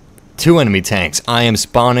 2 enemy tanks. I am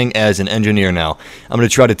spawning as an engineer now. I'm gonna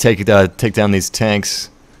try to take down these tanks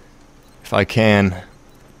if I can.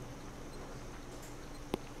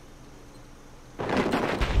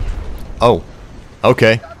 Oh,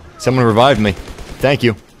 okay. Someone revived me. Thank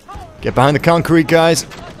you. Get behind the concrete, guys.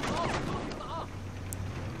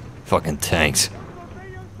 Fucking tanks.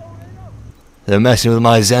 They're messing with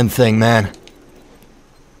my Zen thing, man.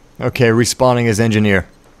 Okay, respawning as engineer.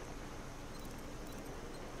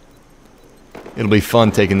 It'll be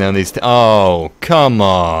fun taking down these oh, come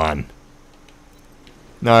on.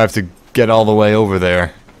 Now I have to get all the way over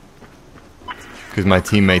there. Because my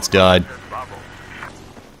teammates died.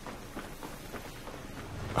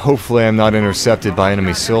 Hopefully I'm not intercepted by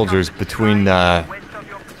enemy soldiers between where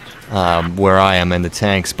I am and the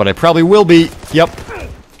tanks. But I probably will be. Yep.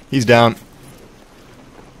 He's down.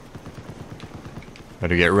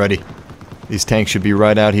 Better get ready. These tanks should be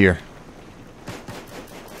right out here.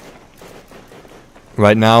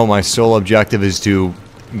 Right now, my sole objective is to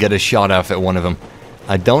get a shot off at one of them.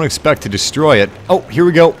 I don't expect to destroy it. Oh, here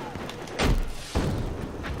we go.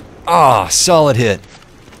 Ah, solid hit.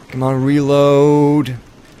 Come on, reload.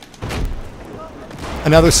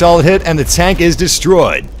 Another solid hit, and the tank is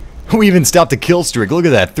destroyed. We even stopped the kill streak. Look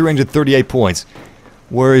at that, 338 points.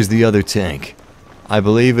 Where is the other tank? I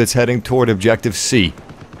believe it's heading toward Objective C.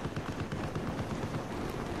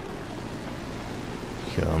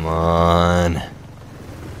 Come on.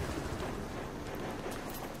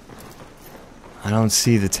 I don't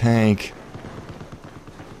see the tank.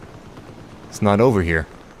 It's not over here.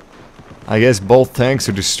 I guess both tanks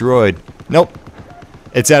are destroyed. Nope.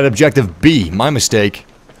 It's at Objective B. My mistake.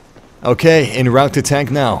 Okay, en route to tank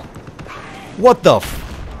now. What the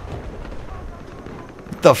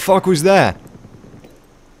what the fuck was that?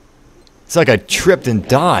 It's like I tripped and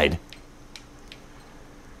died.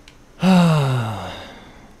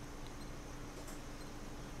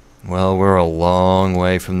 Well, we're a long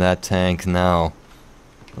way from that tank now.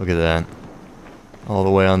 Look at that. All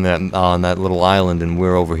the way on that little island, and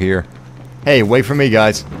we're over here. Hey, wait for me,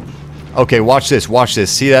 guys. Okay, watch this, watch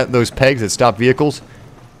this. See those pegs that stop vehicles?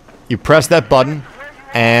 You press that button,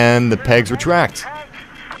 and the pegs retract.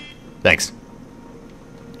 Thanks.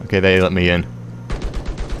 Okay, they let me in.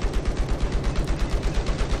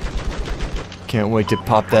 Can't wait to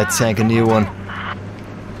pop that tank a new one.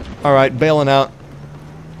 Alright, bailing out.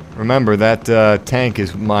 Remember, that tank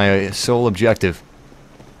is my sole objective.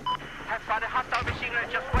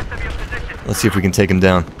 Let's see if we can take him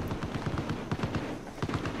down.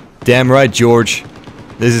 Damn right, George.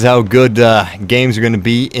 This is how good games are going to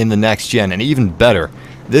be in the next gen, and even better.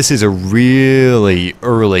 This is a really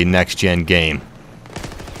early next gen game.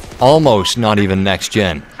 Almost not even next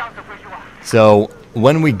gen. So,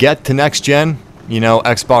 when we get to next gen, you know,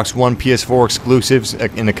 Xbox One, PS4 exclusives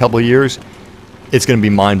in a couple of years, it's going to be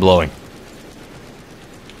mind-blowing.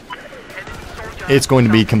 It's going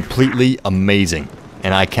to be completely amazing,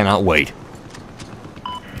 and I cannot wait.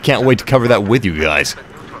 I can't wait to cover that with you guys.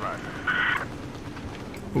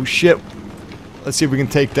 Oh shit. Let's see if we can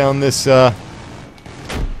take down this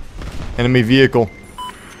enemy vehicle.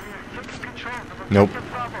 Nope.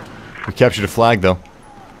 We captured a flag though.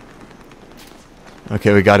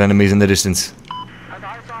 Okay, we got enemies in the distance.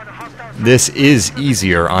 This is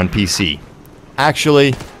easier on PC.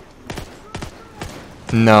 Actually,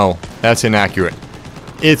 no, that's inaccurate.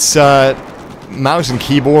 It's, mouse and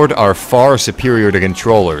keyboard are far superior to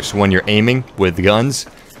controllers when you're aiming with guns,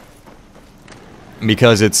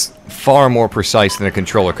 because it's far more precise than a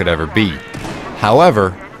controller could ever be.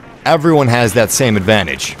 However, everyone has that same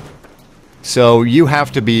advantage. So you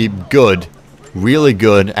have to be good, really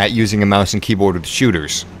good at using a mouse and keyboard with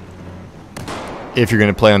shooters if you're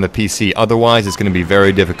going to play on the PC. Otherwise, it's going to be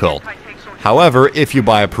very difficult. However, if you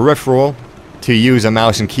buy a peripheral to use a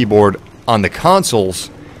mouse and keyboard on the consoles,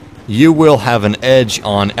 you will have an edge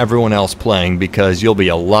on everyone else playing because you'll be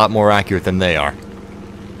a lot more accurate than they are.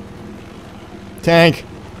 Tank,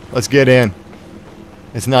 let's get in.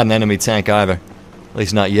 It's not an enemy tank either. At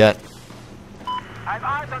least not yet.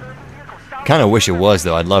 Kinda wish it was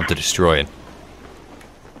though, I'd love to destroy it.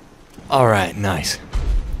 Alright, nice.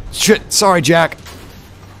 Shit, sorry Jack.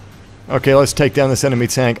 Okay, let's take down this enemy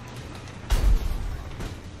tank.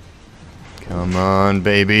 Come on,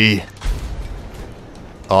 baby.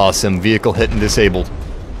 Awesome, vehicle hit and disabled.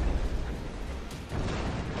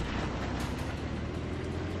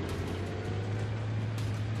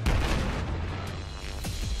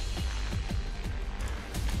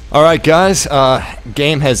 Alright guys,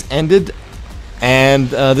 game has ended, and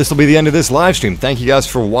this will be the end of this live stream. Thank you guys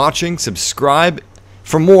for watching. Subscribe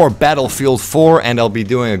for more Battlefield 4, and I'll be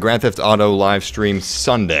doing a Grand Theft Auto live stream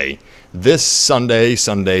Sunday. This Sunday.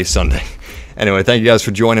 Anyway, thank you guys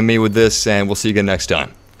for joining me with this, and we'll see you again next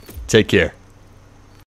time. Take care.